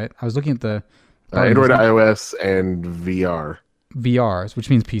it, right? I was looking at the Android, iOS, and VR. VRs, which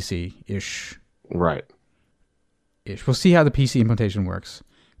means PC-ish. Right. Ish. We'll see how the PC implementation works.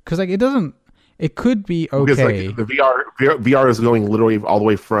 Because like it could be okay. Because like the VR is going literally all the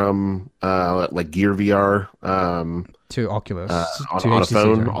way from like Gear VR to Oculus on a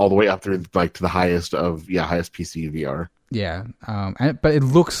phone, all the way up through like to the highest PC VR. Yeah, but it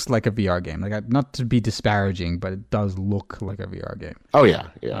looks like a VR game. Like not to be disparaging, but it does look like a VR game. Oh yeah.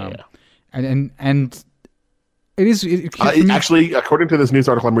 And it is actually, according to this news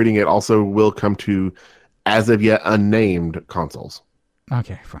article I'm reading, it also will come to as of yet unnamed consoles.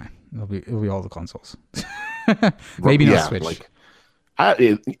 Okay, fine. It'll be all the consoles. Maybe not Switch. Like,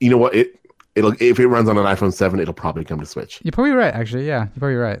 you know what? It'll if it runs on an iPhone 7, it'll probably come to Switch. You're probably right. Actually, yeah, you're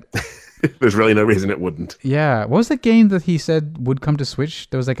probably right. There's really no reason it wouldn't. Yeah. What was the game that he said would come to Switch?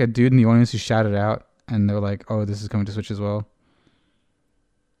 There was like a dude in the audience who shouted out, and they were like, "Oh, this is coming to Switch as well."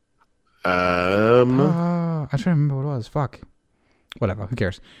 I'm trying to remember what it was. Fuck. Whatever. Who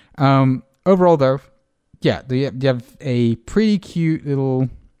cares? Overall, though. Yeah, you have a pretty cute little...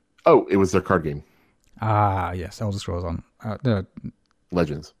 Oh, it was their card game. Ah, yes, Elder Scrolls on.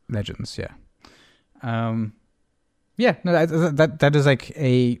 Legends, yeah. Yeah, no, that is like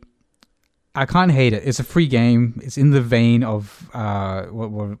a... I can't hate it. It's a free game. It's in the vein of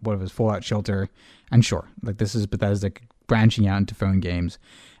what was Fallout Shelter. And sure, like this is Bethesda branching out into phone games.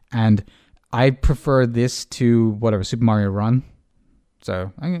 And I prefer this to whatever, Super Mario Run.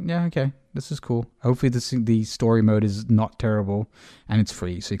 So, yeah, okay. This is cool. Hopefully the story mode is not terrible and it's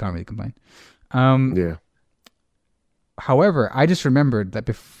free, so you can't really complain. Yeah. However, I just remembered that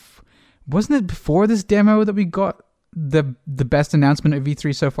wasn't it before this demo that we got the best announcement of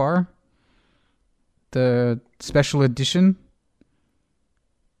E3 so far? The special edition?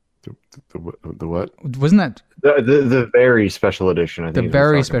 The what? Wasn't that the very special edition? I think the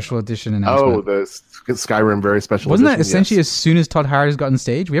very special edition announcement. Oh, the Skyrim very special. Wasn't edition, that essentially as soon as Todd Howard got on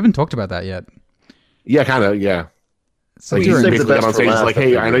stage? We haven't talked about that yet. Yeah, kind of. Yeah. So like, he's basically got on stage. Like,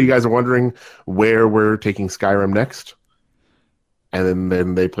 hey, I know you guys are wondering where we're taking Skyrim next, and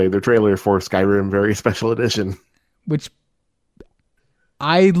then they played their trailer for Skyrim very special edition, which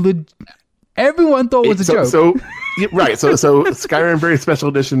everyone thought was a joke. So right. So Skyrim very special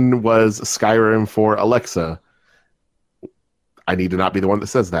edition was Skyrim for Alexa. I need to not be the one that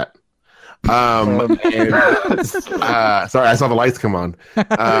says that. Sorry, I saw the lights come on.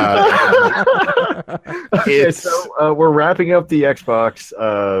 So we're wrapping up the Xbox.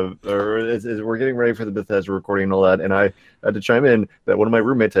 We're getting ready for the Bethesda recording and all that. And I had to chime in that one of my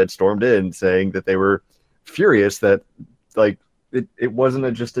roommates had stormed in saying that they were furious that like it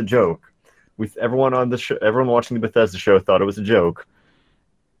wasn't just a joke. With everyone on the show, everyone watching the Bethesda show thought it was a joke.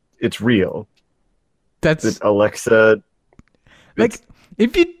 it's real. That's That Alexa, like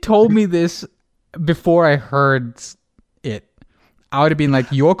if you told me this before I heard it, I would have been like,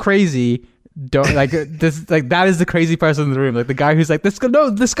 "You're crazy." Don't like this. Like that is the crazy person in the room. Like the guy who's like, "This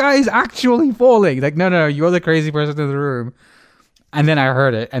the sky is actually falling." Like, no, you're the crazy person in the room. And then I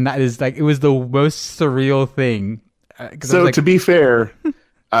heard it, and that is like it was the most surreal thing. So to be fair,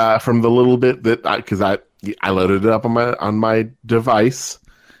 from the little bit that because I loaded it up on my device,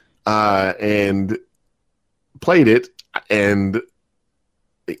 and played it, and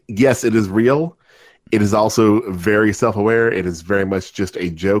yes, it is real. It is also very self-aware. It is very much just a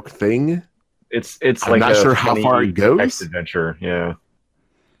joke thing. it's I'm like not sure how far it goes. text adventure. Yeah.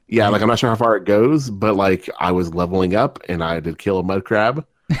 Yeah, like I'm not sure how far it goes, but like I was leveling up and I did kill a mud crab.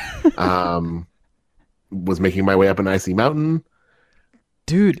 Was making my way up an icy mountain.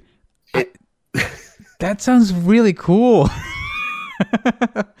 Dude, that sounds really cool.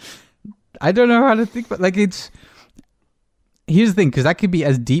 I don't know how to think, but like it's. Here's the thing, because that could be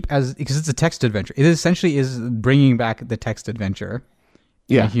as deep as because it's a text adventure. It essentially is bringing back the text adventure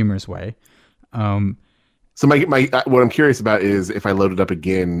in a humorous way. So my what I'm curious about is if I load it up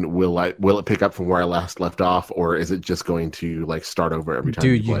again, will it pick up from where I last left off, or is it just going to like start over every time?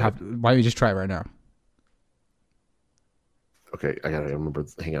 Dude, why don't you just try it right now? Okay, I gotta remember.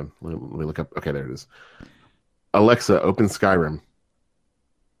 Hang on, let me look up. Okay, there it is. Alexa, open Skyrim.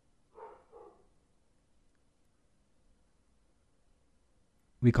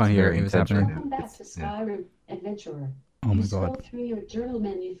 We can't hear it. It was happening. Welcome back to Skyrim, Adventurer. Oh my Scroll god. through your journal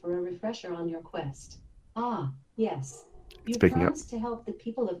menu for a refresher on your quest. Ah, yes. You picking up. promised to help the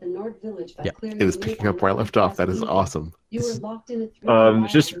people of the Nord Village by Yeah, clearing It was the picking Nord up where I left off. That is Village. awesome. You were locked in a three-mile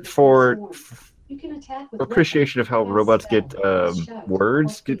Just island for with swords. You can attack with appreciation of how weapons, robots spell, get shout,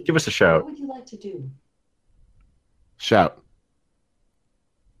 words, or give us a What shout. would you like to do? Shout.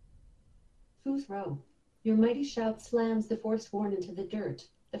 Futhrow. Your mighty shout slams the Forsworn into the dirt.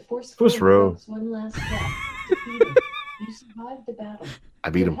 The Futhrow. Forsworn takes one last breath. Defeated. You survived the battle. I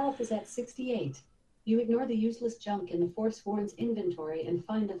beat Your him. health is at 68. You ignore the useless junk in the Forsworn's inventory and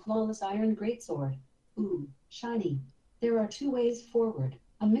find a flawless iron greatsword. Ooh, shiny. There are two ways forward,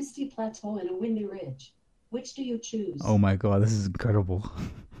 a misty plateau and a windy ridge. Which do you choose? Oh my god, this is incredible.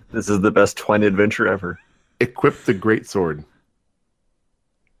 This is the best twine adventure ever. Equip the great sword.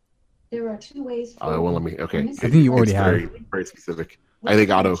 There are two ways Oh, forward. it won't let me. Okay, a misty I think you already it's have. very, very specific. Which I think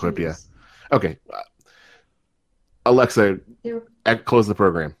do you auto equip. Yeah. choose? Okay. Alexa, There, close the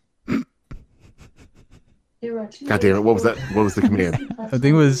program. there are two God damn it! ways What was that? forward, What was the a command? misty plateau I think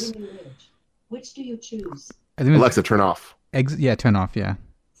it was- and a windy ridge. Which do you choose? I think it was Alexa, turn off. yeah, turn off, yeah.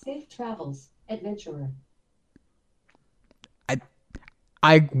 Safe travels, adventurer.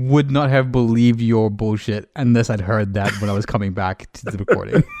 I would not have believed your bullshit unless I'd heard that when I was coming back to the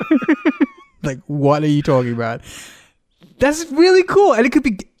recording. Like, what are you talking about? That's really cool, and it could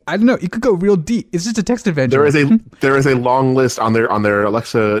be. I don't know. It could go real deep. It's just a text adventure. There is a long list on their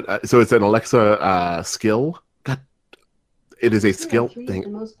Alexa. So it's an Alexa skill. God, it is a Here are skill three of thing. the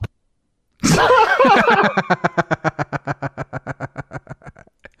most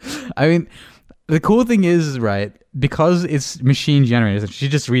I mean, the cool thing is, right, because it's machine generated, she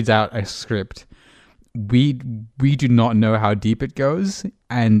just reads out a script. We do not know how deep it goes,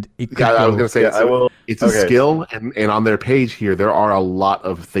 and it could Yeah, I was go- gonna say Yeah, I will. it's a okay. skill, and on their page here, there are a lot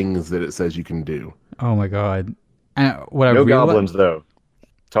of things that it says you can do. Oh my god! And what I No realized, goblins though.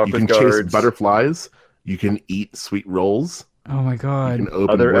 Talk You with can chase guards. butterflies. You can eat sweet rolls. Oh my You god! can open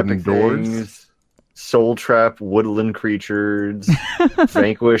Other wooden epic doors. things. Soul trap woodland creatures.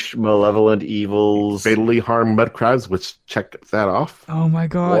 Vanquish malevolent evils. Fatally harm mud crabs, which check that off. Oh my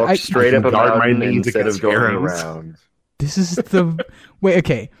god! Walk straight I up a can guard my mountain needs instead of against going arrows. around. This is the wait.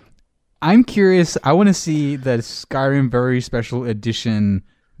 Okay, I'm curious. I want to see the Skyrim Very Special Edition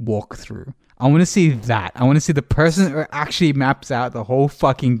walkthrough. I want to see that. I want to see the person who actually maps out the whole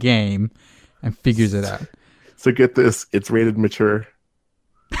fucking game and figures it out. So get this, it's rated mature.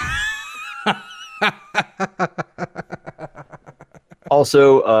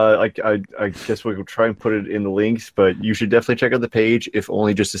 Also, I guess we'll try and put it in the links, but you should definitely check out the page, if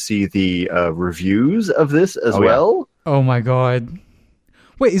only just to see the reviews of this as Oh, yeah. well. Oh my god!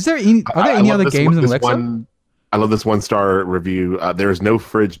 Wait, are there any I other love games in this Alexa? I love this 1-star review. There is no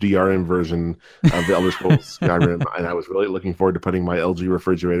fridge DRM version of the Elder Scrolls Skyrim, and I was really looking forward to putting my LG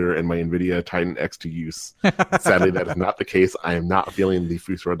refrigerator and my NVIDIA Titan X to use. Sadly, that is not the case. I am not feeling the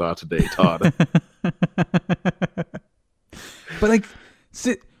Fusroda today, Todd. But like,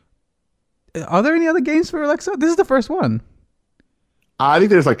 are there any other games for Alexa? This is the first one. I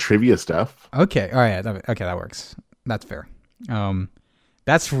think there's like trivia stuff. Okay, all right, okay, that works. That's fair.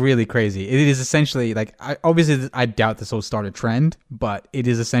 That's really crazy. It is essentially like, obviously I doubt this will start a trend, but it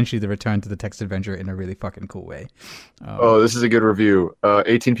is essentially the return to the text adventure in a really fucking cool way. This is a good review.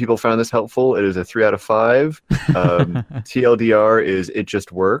 18 people found this helpful. It is a 3 out of 5. TLDR is it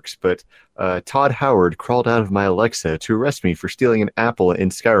just works, but Todd Howard crawled out of my Alexa to arrest me for stealing an apple in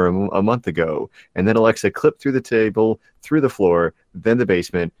Skyrim a month ago, and then Alexa clipped through the table, through the floor, then the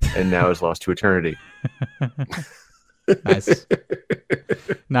basement, and now is lost to eternity. Nice.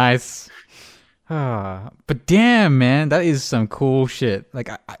 Nice. But damn, man, that is some cool shit. Like,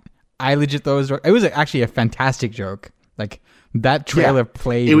 I legit thought it was actually a fantastic joke. Like, that trailer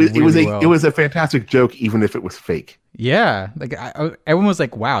played really well. It was a fantastic joke, even if it was fake. Yeah, like everyone was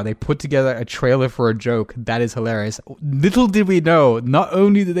like, "Wow, they put together a trailer for a joke. That is hilarious." Little did we know, not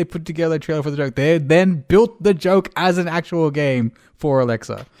only did they put together a trailer for the joke, they then built the joke as an actual game for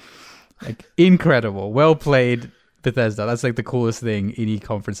Alexa. Like, incredible, well played, Bethesda. That's like the coolest thing any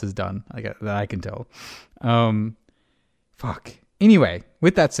conference has done, that I can tell. Fuck. Anyway,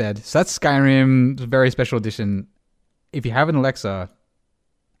 with that said, so that's Skyrim very special edition. If you have an Alexa,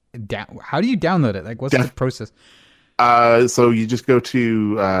 how do you download it? Like, what's the process? So you just go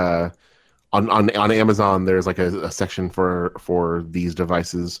to on Amazon. There's like a section for these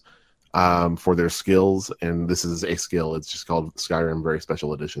devices for their skills, and this is a skill. It's just called Skyrim Very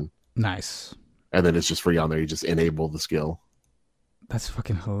Special Edition. Nice. And then it's just free on there. You just enable the skill. That's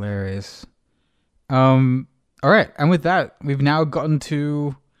fucking hilarious. All right, and with that, we've now gotten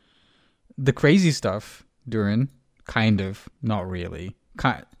to the crazy stuff, Durin. Kind of, not really.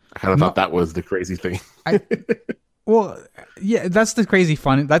 I kind of thought that was the crazy thing. Well, yeah, that's the crazy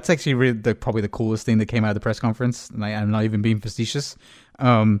fun. That's actually really probably the coolest thing that came out of the press conference. And I'm not even being facetious.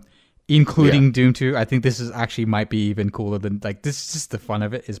 Including Doom 2. I think this is actually might be even cooler than, like, this is just the fun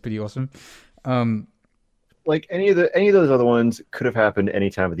of it is pretty awesome. Like any of those other ones could have happened any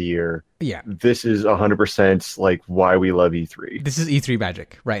time of the year. Yeah. This is 100% like why we love E3. This is E3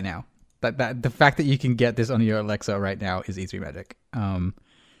 magic right now. That the fact that you can get this on your Alexa right now is E3 magic.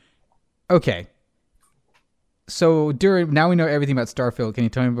 Okay. So now we know everything about Starfield. Can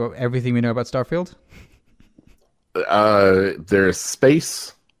you tell me about everything we know about Starfield? There's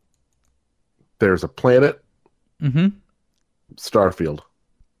space. There's a planet. Mm-hmm. Starfield.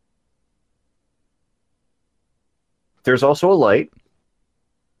 There's also a light.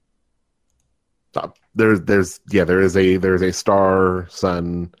 There is a star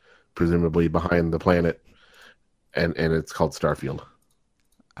sun, presumably behind the planet, and it's called Starfield.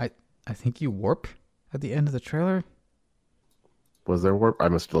 I think you warp at the end of the trailer. Was there warp? I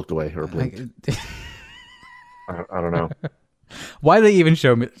must have looked away or blinked. I don't know. Why they even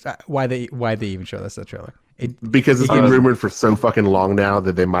show me? Why they even show us the trailer? Because it's been rumored for so fucking long now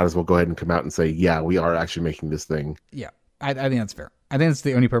that they might as well go ahead and come out and say, "Yeah, we are actually making this thing." Yeah, I think that's fair. I think that's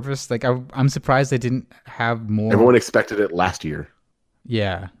the only purpose. Like, I'm surprised they didn't have more. Everyone expected it last year.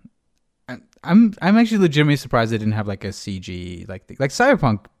 Yeah, I'm actually legitimately surprised they didn't have like a CG like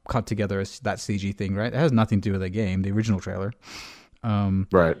Cyberpunk cut together that CG thing, right? It has nothing to do with the game, the original trailer.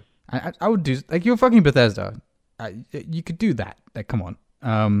 Right. I would do, like, you're fucking Bethesda. You could do that. Like, come on.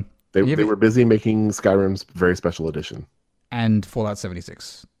 They were busy making Skyrim's Very Special Edition and Fallout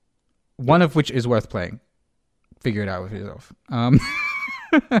 76, one of which is worth playing. Figure it out with yourself. I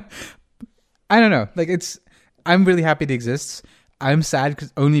don't know. Like, I'm really happy it exists. I'm sad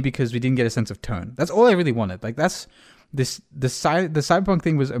because we didn't get a sense of tone. That's all I really wanted. Like, the Cyberpunk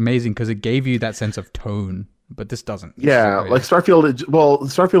thing was amazing because it gave you that sense of tone, but this doesn't. Yeah, like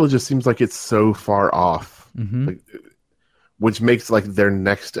Starfield just seems like it's so far off, which makes like their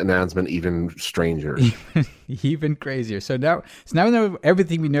next announcement even stranger, even crazier. So now we know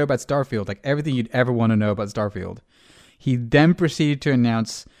everything we know about Starfield, like everything you'd ever want to know about Starfield. He then proceeded to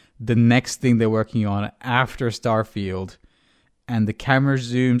announce the next thing they're working on after Starfield. And the camera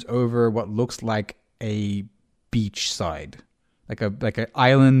zooms over what looks like a beach side, like an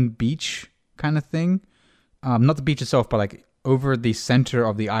island beach kind of thing. Not the beach itself, but like over the center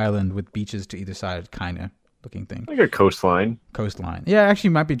of the island with beaches to either side, kind of looking thing. Like a coastline. Yeah, actually,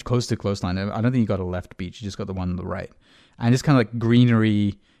 it might be close to coastline. I don't think you got a left beach. You just got the one on the right, and just kind of like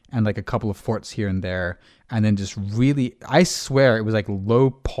greenery and like a couple of forts here and there, and then just really, I swear it was like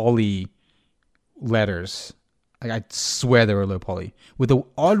low poly letters. Like, I swear they were low poly. With an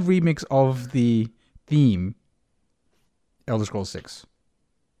odd remix of the theme, Elder Scrolls 6.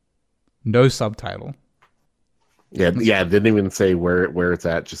 No subtitle. Yeah, didn't even say where it's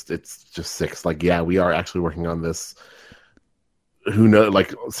at. It's just 6. Like, yeah, we are actually working on this. Who knows?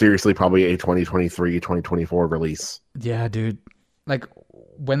 Like, seriously, probably a 2023, 2024 release. Yeah, dude. Like,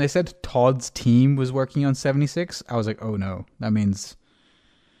 when they said Todd's team was working on 76, I was like, oh no, that means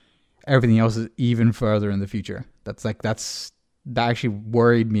everything else is even further in the future. That actually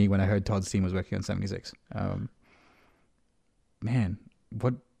worried me when I heard Todd's team was working on 76. Man,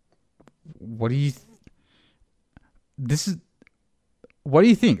 what do you? What do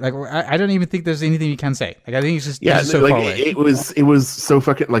you think? Like, I don't even think there's anything you can say. Like, I think it's just so far away. It was so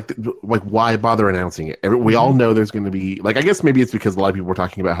fucking like why bother announcing it? We all know there's going to be like, I guess maybe it's because a lot of people were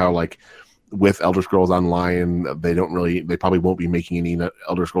talking about how like with Elder Scrolls Online, they probably won't be making any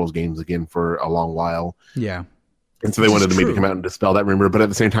Elder Scrolls games again for a long while. Yeah. And so they wanted to maybe come out and dispel that rumor, but at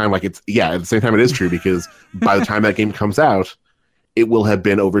the same time, like it is true because by the time that game comes out, it will have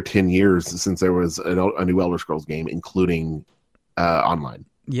been over 10 years since there was a new Elder Scrolls game, including online.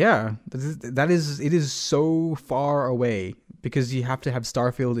 Yeah, it is so far away because you have to have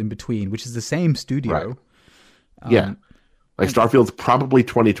Starfield in between, which is the same studio. Right. Like Starfield's probably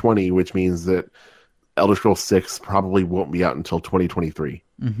 2020, which means that Elder Scrolls 6 probably won't be out until 2023.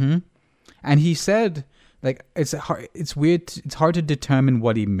 Mm-hmm. And he said, like, it's weird. It's hard to determine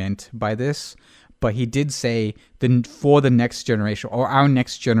what he meant by this, but he did say for the next generation or our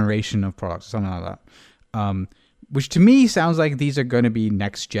next generation of products, or something like that. Which to me sounds like these are going to be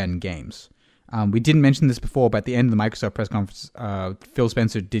next-gen games. We didn't mention this before, but at the end of the Microsoft press conference, Phil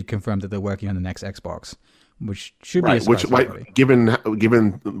Spencer did confirm that they're working on the next Xbox, which should be a surprise for everybody.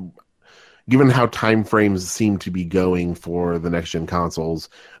 Given how time frames seem to be going for the next-gen consoles,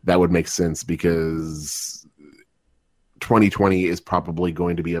 that would make sense because 2020 is probably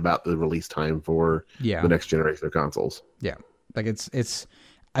going to be about the release time for the next generation of consoles. Yeah, like it's.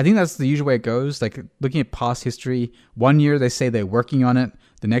 I think that's the usual way it goes. Like looking at past history, one year they say they're working on it.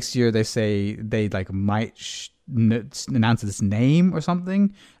 The next year they say they like might announce its name or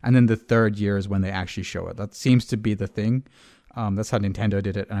something. And then the third year is when they actually show it. That seems to be the thing. That's how Nintendo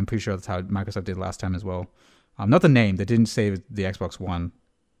did it. And I'm pretty sure that's how Microsoft did last time as well. Not the name. They didn't say the Xbox One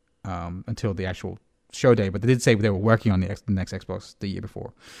until the actual show day, but they did say they were working on the next Xbox the year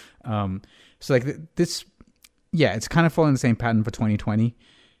before. So like this, yeah, it's kind of following the same pattern for 2020.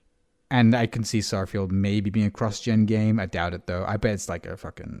 And I can see Starfield maybe being a cross-gen game. I doubt it though. I bet it's like a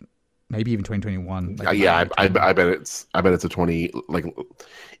fucking maybe even 2021. Like I bet it's a 20 like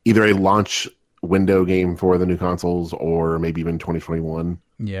either a launch window game for the new consoles or maybe even 2021.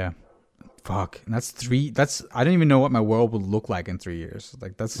 Yeah, fuck. And that's I don't even know what my world would look like in 3 years.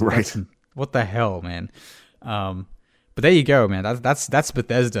 Like that's what the hell, man. But there you go, man. That's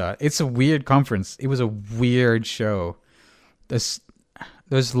Bethesda. It's a weird conference. It was a weird show.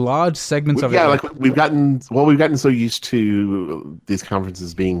 There's large segments of it. Yeah, like we've gotten so used to these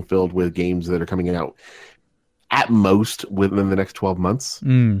conferences being filled with games that are coming out at most within the next 12 months.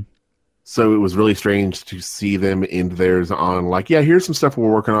 So it was really strange to see them end theirs on like, yeah, here's some stuff we're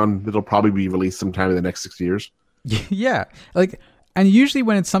working on that'll probably be released sometime in the next 6 years. Yeah, like, and usually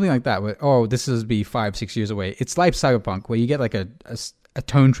when it's something like that, where, this is be 5-6 years away, it's like Cyberpunk, where you get like a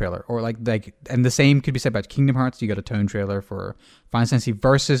tone trailer, or like, and the same could be said about Kingdom Hearts. You got a tone trailer for Final Fantasy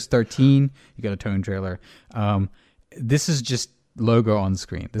Versus 13. You got a tone trailer. This is just logo on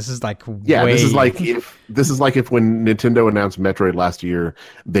screen. This is like this is like if when Nintendo announced Metroid last year,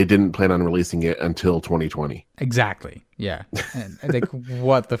 they didn't plan on releasing it until 2020. Exactly. Yeah. And like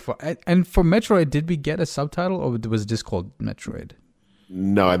what the fuck? And for Metroid, did we get a subtitle, or was it just called Metroid?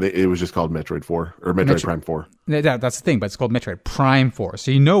 No, it was just called Metroid 4 or Metroid Prime 4. That's the thing, but it's called Metroid Prime 4.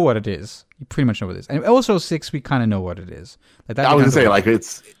 So you know what it is. You pretty much know what it is. And also 6, we kind of know what it is. Like that. I was gonna say like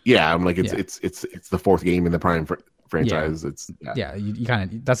it's the fourth game in the Prime franchise. Yeah. You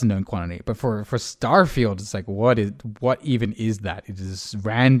kind of, that's a known quantity. But for Starfield, it's like what even is that? It is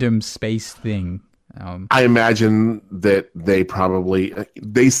random space thing. I imagine that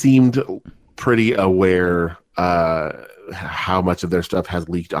they seemed pretty aware how much of their stuff has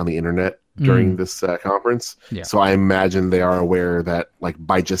leaked on the internet during this conference. Yeah. So I imagine they are aware that like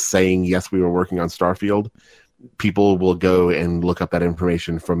by just saying, yes, we were working on Starfield, people will go and look up that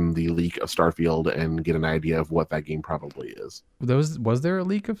information from the leak of Starfield and get an idea of what that game probably is. Was there a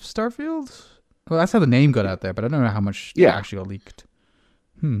leak of Starfield? Well, that's how the name got out there, but I don't know how much actually got leaked.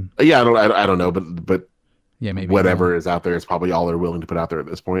 Yeah, I don't know, but yeah, maybe whatever is out there is probably all they're willing to put out there at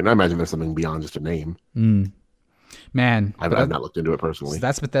this point. And I imagine there's something beyond just a name. Man, I've not looked into it personally. So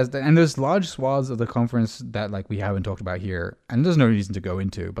that's Bethesda, and there's large swaths of the conference that like we haven't talked about here, and there's no reason to go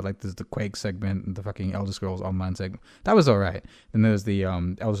into. But like there's the Quake segment and the fucking Elder Scrolls Online segment. That was all right. Then there's the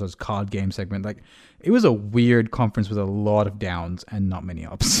Elder Scrolls card game segment. Like it was a weird conference with a lot of downs and not many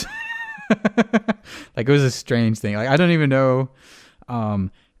ups. Like it was a strange thing. Like I don't even know.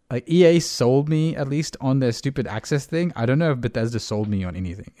 Like EA sold me at least on their stupid access thing. I don't know if Bethesda sold me on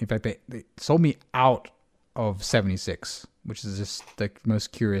anything. In fact, they sold me out of 76. which is just the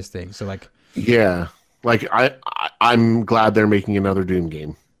most curious thing. So like, Yeah, like I'm glad they're making another Doom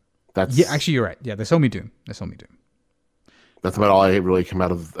game. That's actually you're right. Yeah, they sold me Doom. That's about all I really come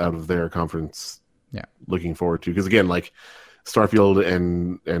out of their conference. Yeah, looking forward to, because again, like Starfield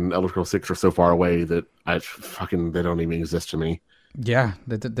and Elder Scrolls 6 are so far away that they don't even exist to me. Yeah,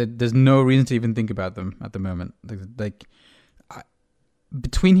 there's no reason to even think about them at the moment.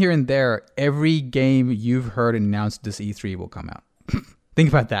 Between here and there, every game you've heard announced this E3 will come out. Think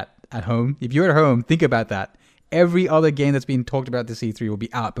about that at home. If you're at home, think about that. Every other game that's being talked about this E3 will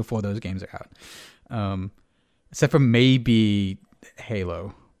be out before those games are out. Except for maybe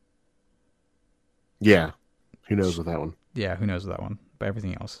Halo. Yeah. Who knows with that one? Yeah, who knows with that one? But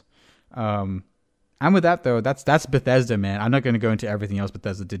everything else. And with that, though, that's Bethesda, man. I'm not going to go into everything else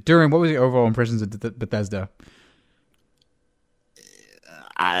Bethesda did. During, what was your overall impressions of Bethesda?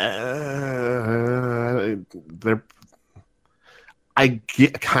 I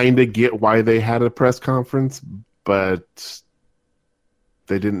kind of get why they had a press conference, but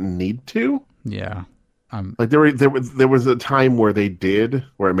they didn't need to. Yeah, like there was a time where they did,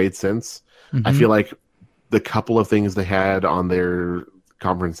 where it made sense. Mm-hmm. I feel like the couple of things they had on their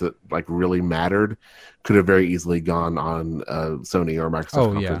conference that like really mattered could have very easily gone on Sony or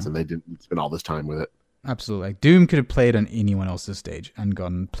Microsoft conference, and they didn't spend all this time with it. Absolutely. Like, Doom could have played on anyone else's stage and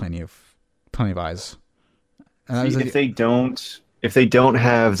gotten plenty of eyes. If they don't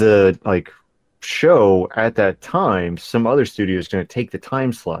have the like show at that time, some other studio is going to take the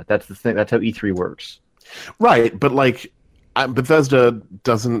time slot. That's the thing. That's how E3 works. Right, but like Bethesda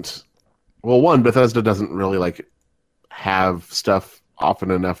doesn't. Well, one, Bethesda doesn't really like have stuff often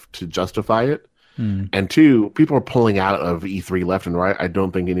enough to justify it. And two, people are pulling out of E3 left and right. I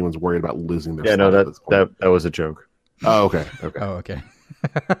don't think anyone's worried about losing their. Yeah, no, that was a joke. Oh, okay. Oh, okay.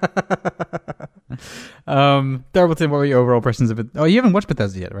 Terrible Tim, what were your overall impressions of it? Oh, you haven't watched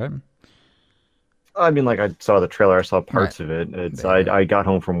Bethesda yet, right? I mean, like, I saw the trailer, I saw parts of it. I got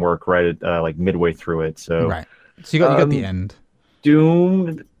home from work right at like midway through it, so right. So you got the end.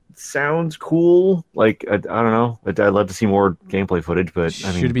 Doom sounds cool. Like, I don't know. I'd love to see more gameplay footage, but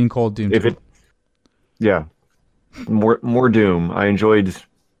I mean, should have been called Doom. Yeah, more Doom. I enjoyed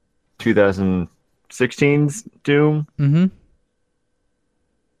 2016's Doom. Mm-hmm.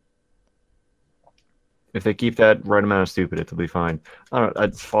 If they keep that right amount of stupid, it'll be fine. I don't know.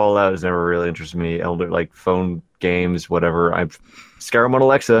 Fallout has never really interested me. Like phone games, whatever. Skyrim on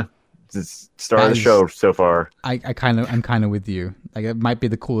Alexa. It's the star of the show so far. I'm kind of with you. Like, it might be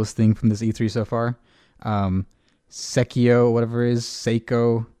the coolest thing from this E3 so far. Sekiro, whatever it is,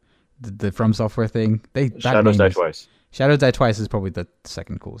 Seiko, the From Software thing. Shadows Die Twice. Shadows Die Twice is probably the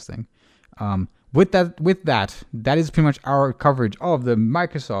second coolest thing. With that, that is pretty much our coverage of the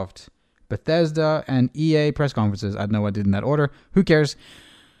Microsoft, Bethesda, and EA press conferences. I don't know what I did in that order. Who cares?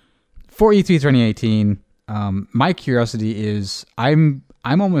 For E3 2018, my curiosity is I'm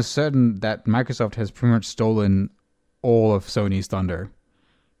almost certain that Microsoft has pretty much stolen all of Sony's thunder.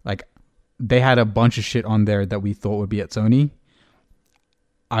 Like, they had a bunch of shit on there that we thought would be at Sony.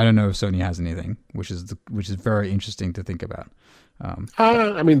 I don't know if Sony has anything, which is very interesting to think about.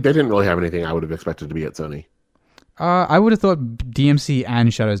 I mean, they didn't really have anything I would have expected to be at Sony. I would have thought DMC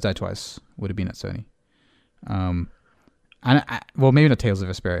and Shadows Die Twice would have been at Sony. Well, maybe not Tales of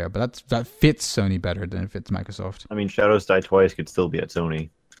Vesperia, but that fits Sony better than it fits Microsoft. I mean, Shadows Die Twice could still be at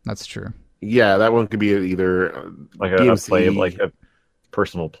Sony. That's true. Yeah, that one could be either like DMC, like a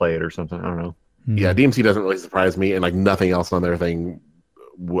personal play it or something. I don't know. Yeah, DMC doesn't really surprise me, and like nothing else on their thing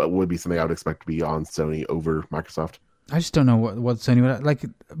would be something I would expect to be on Sony over Microsoft. I just don't know what Sony would like.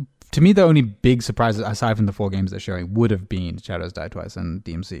 To me, the only big surprises aside from the 4 games they're showing would have been Shadows Die Twice and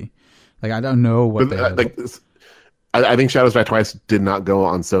DMC. Like, I don't know what they I think Shadows Die Twice did not go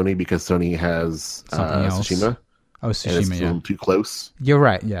on Sony because Sony has Tsushima. Oh, Tsushima, and it's a little too close. You're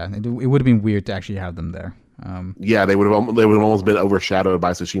right. Yeah, it would have been weird to actually have them there. Yeah, they would have almost been overshadowed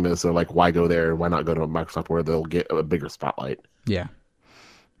by Tsushima. So like, why go there? Why not go to Microsoft where they'll get a bigger spotlight? Yeah.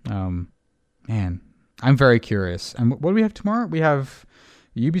 Man, I'm very curious. And what do we have tomorrow? We have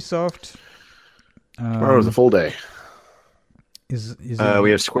Ubisoft. Tomorrow is a full day.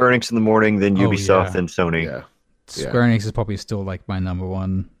 We have Square Enix in the morning, then Ubisoft, then Sony. Yeah. Square Enix is probably still like my number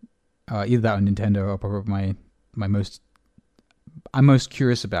one. Either that or Nintendo are probably I'm most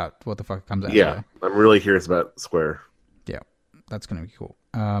curious about what the fuck comes out. Yeah, I'm really curious about Square. Yeah, that's gonna be cool.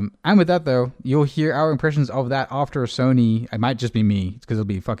 And with that though, you'll hear our impressions of that after Sony. It might just be me because it'll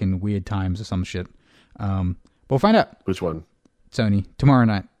be fucking weird times or some shit. We'll find out. Which one? Sony tomorrow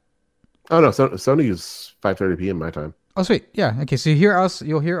night. Oh no, Sony is 5:30 p.m. my time. Oh sweet, yeah. Okay, so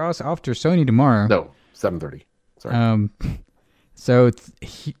you'll hear us after Sony tomorrow. No, 7:30. Sorry.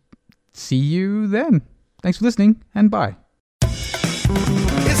 See you then. Thanks for listening, and bye.